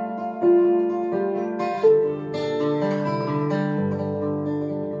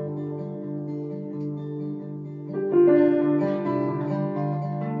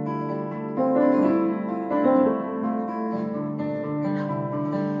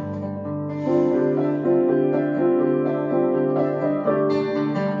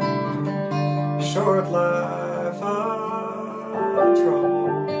 Short life of trouble,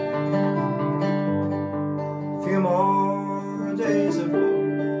 few more days of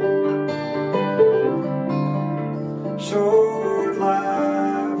woe. Short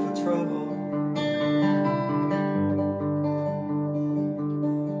life of trouble.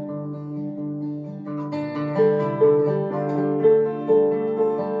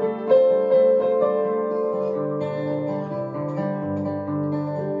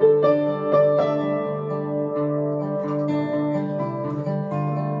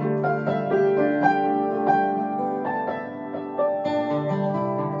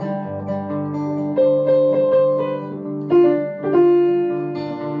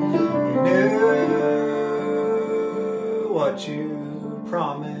 What you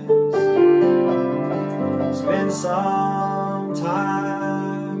promised, spent some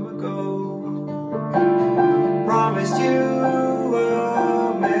time ago. Promised you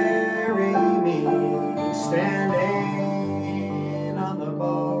will marry me, standing on the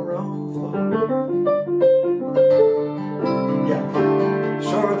ballroom floor. Yeah,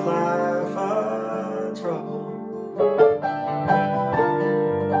 short life of trouble.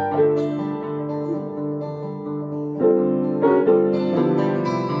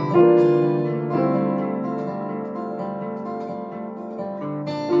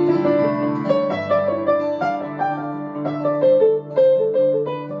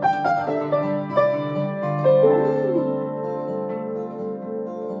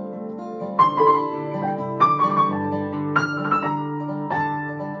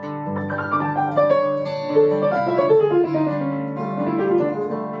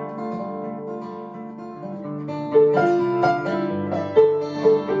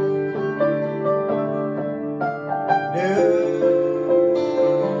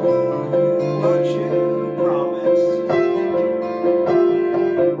 What you promised,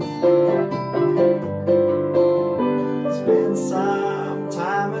 it's been some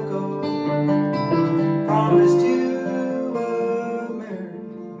time ago. Promised you were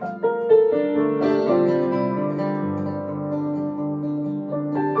married.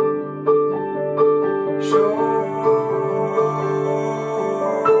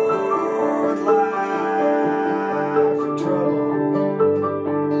 Short life of trouble.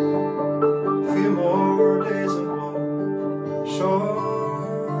 Few more days of woe.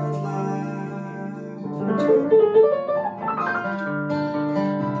 Short life of trouble.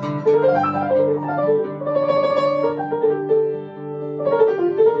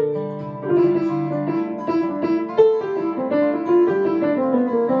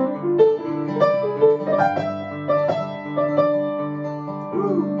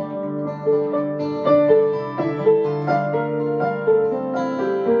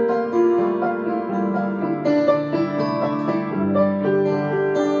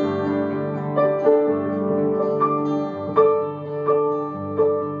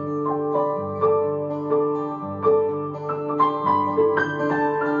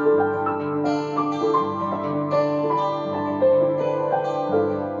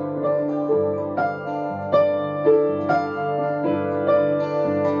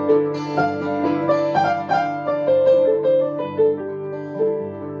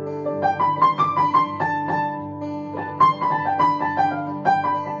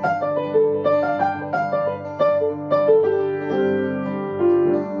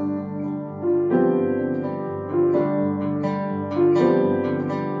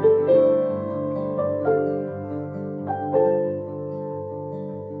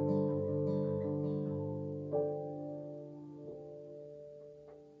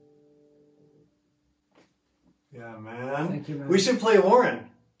 Yeah, man. Thank you, man. We should play Warren.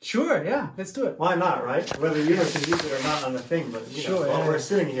 Sure, yeah, let's do it. Why not, right? Whether you guys can use it or not on the thing, but you Sure, know, while yeah. we're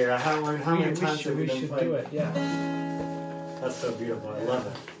sitting here, how many times have we we been should playing? do it, yeah. That's so beautiful. I love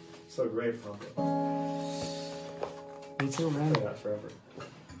it. So grateful. Me too, Play man. that forever.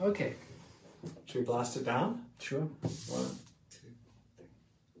 Okay. Should we blast it down? Sure. 1, 2, 3.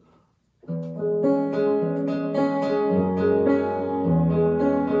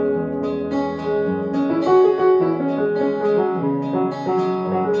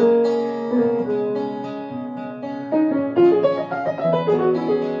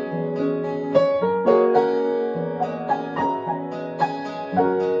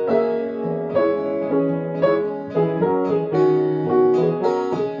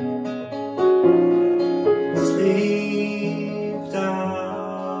 Sleep,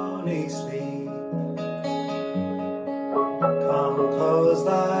 Downy, sleep. Come close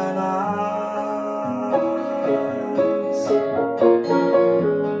thine eyes.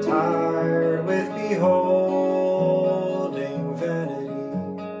 Tired with beholding vanity.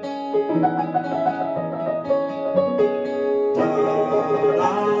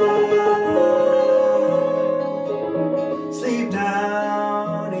 Sleep,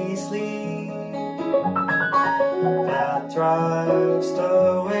 Downy, sleep. That drivest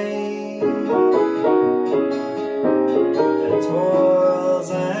away the toils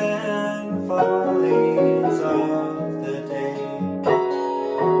and follies of the day.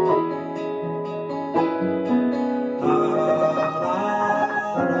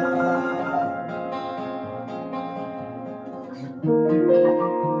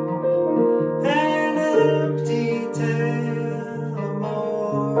 An empty tale, a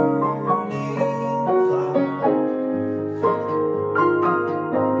morning flower.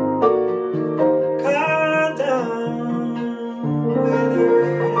 Cut down,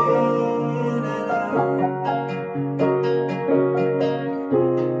 withered in and out.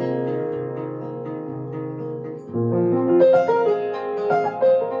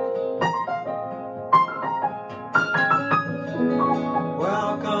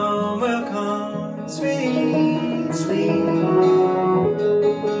 Welcome, welcome, sweet sleep.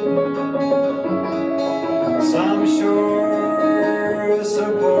 Some sure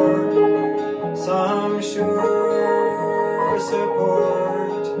support, some sure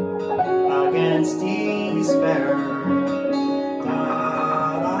support against despair.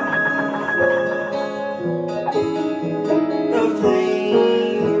 The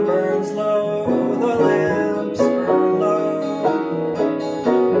flame burns low, the lamps burn low.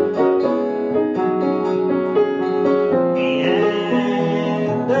 The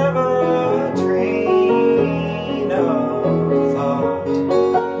end of a train of thought.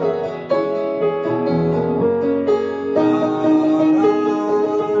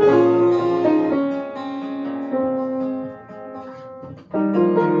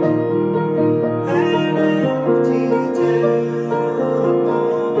 An empty tale,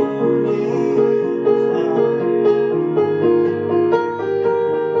 morning flower.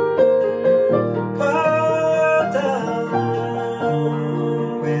 Cut down,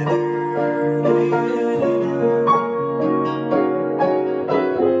 withered in and out.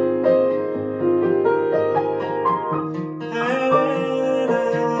 An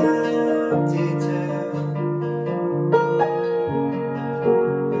empty tale,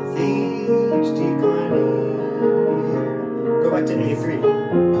 with each declining year. Go back to A3.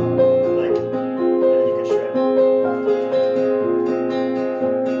 Like, and then you can shred.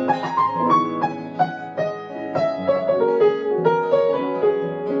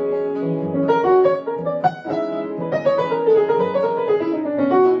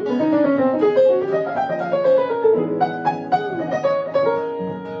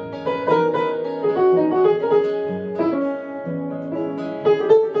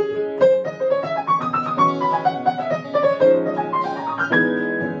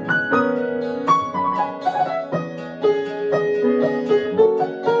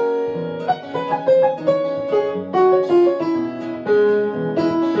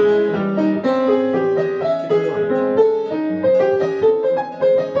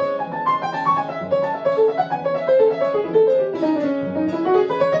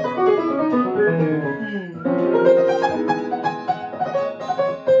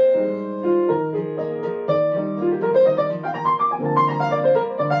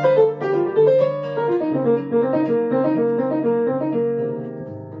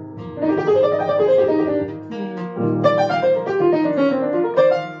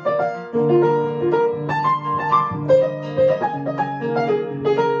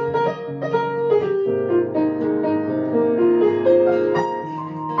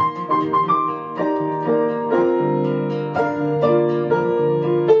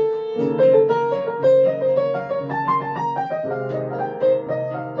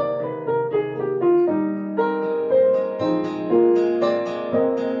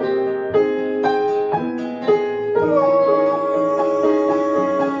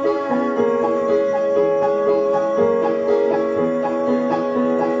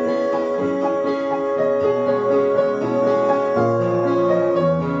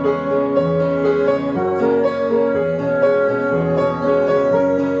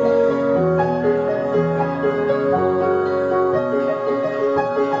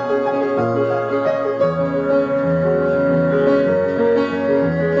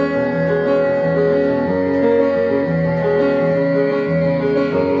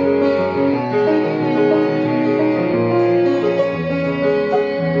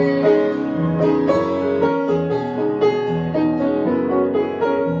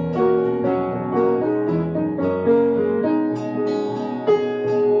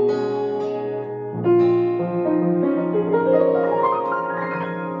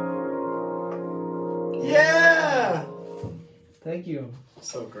 Thank you.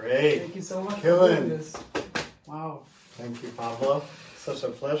 So great. Thank you so much Killing. for doing this. Wow. Thank you, Pablo. Such a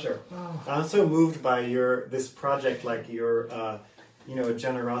pleasure. Wow. I'm so moved by this project, like your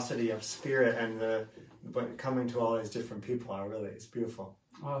generosity of spirit and but coming to all these different people. It's beautiful.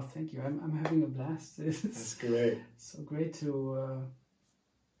 Oh, thank you. I'm having a blast. That's It's great. so great to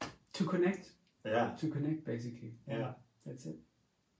connect. Yeah. To connect, basically. Yeah. That's it.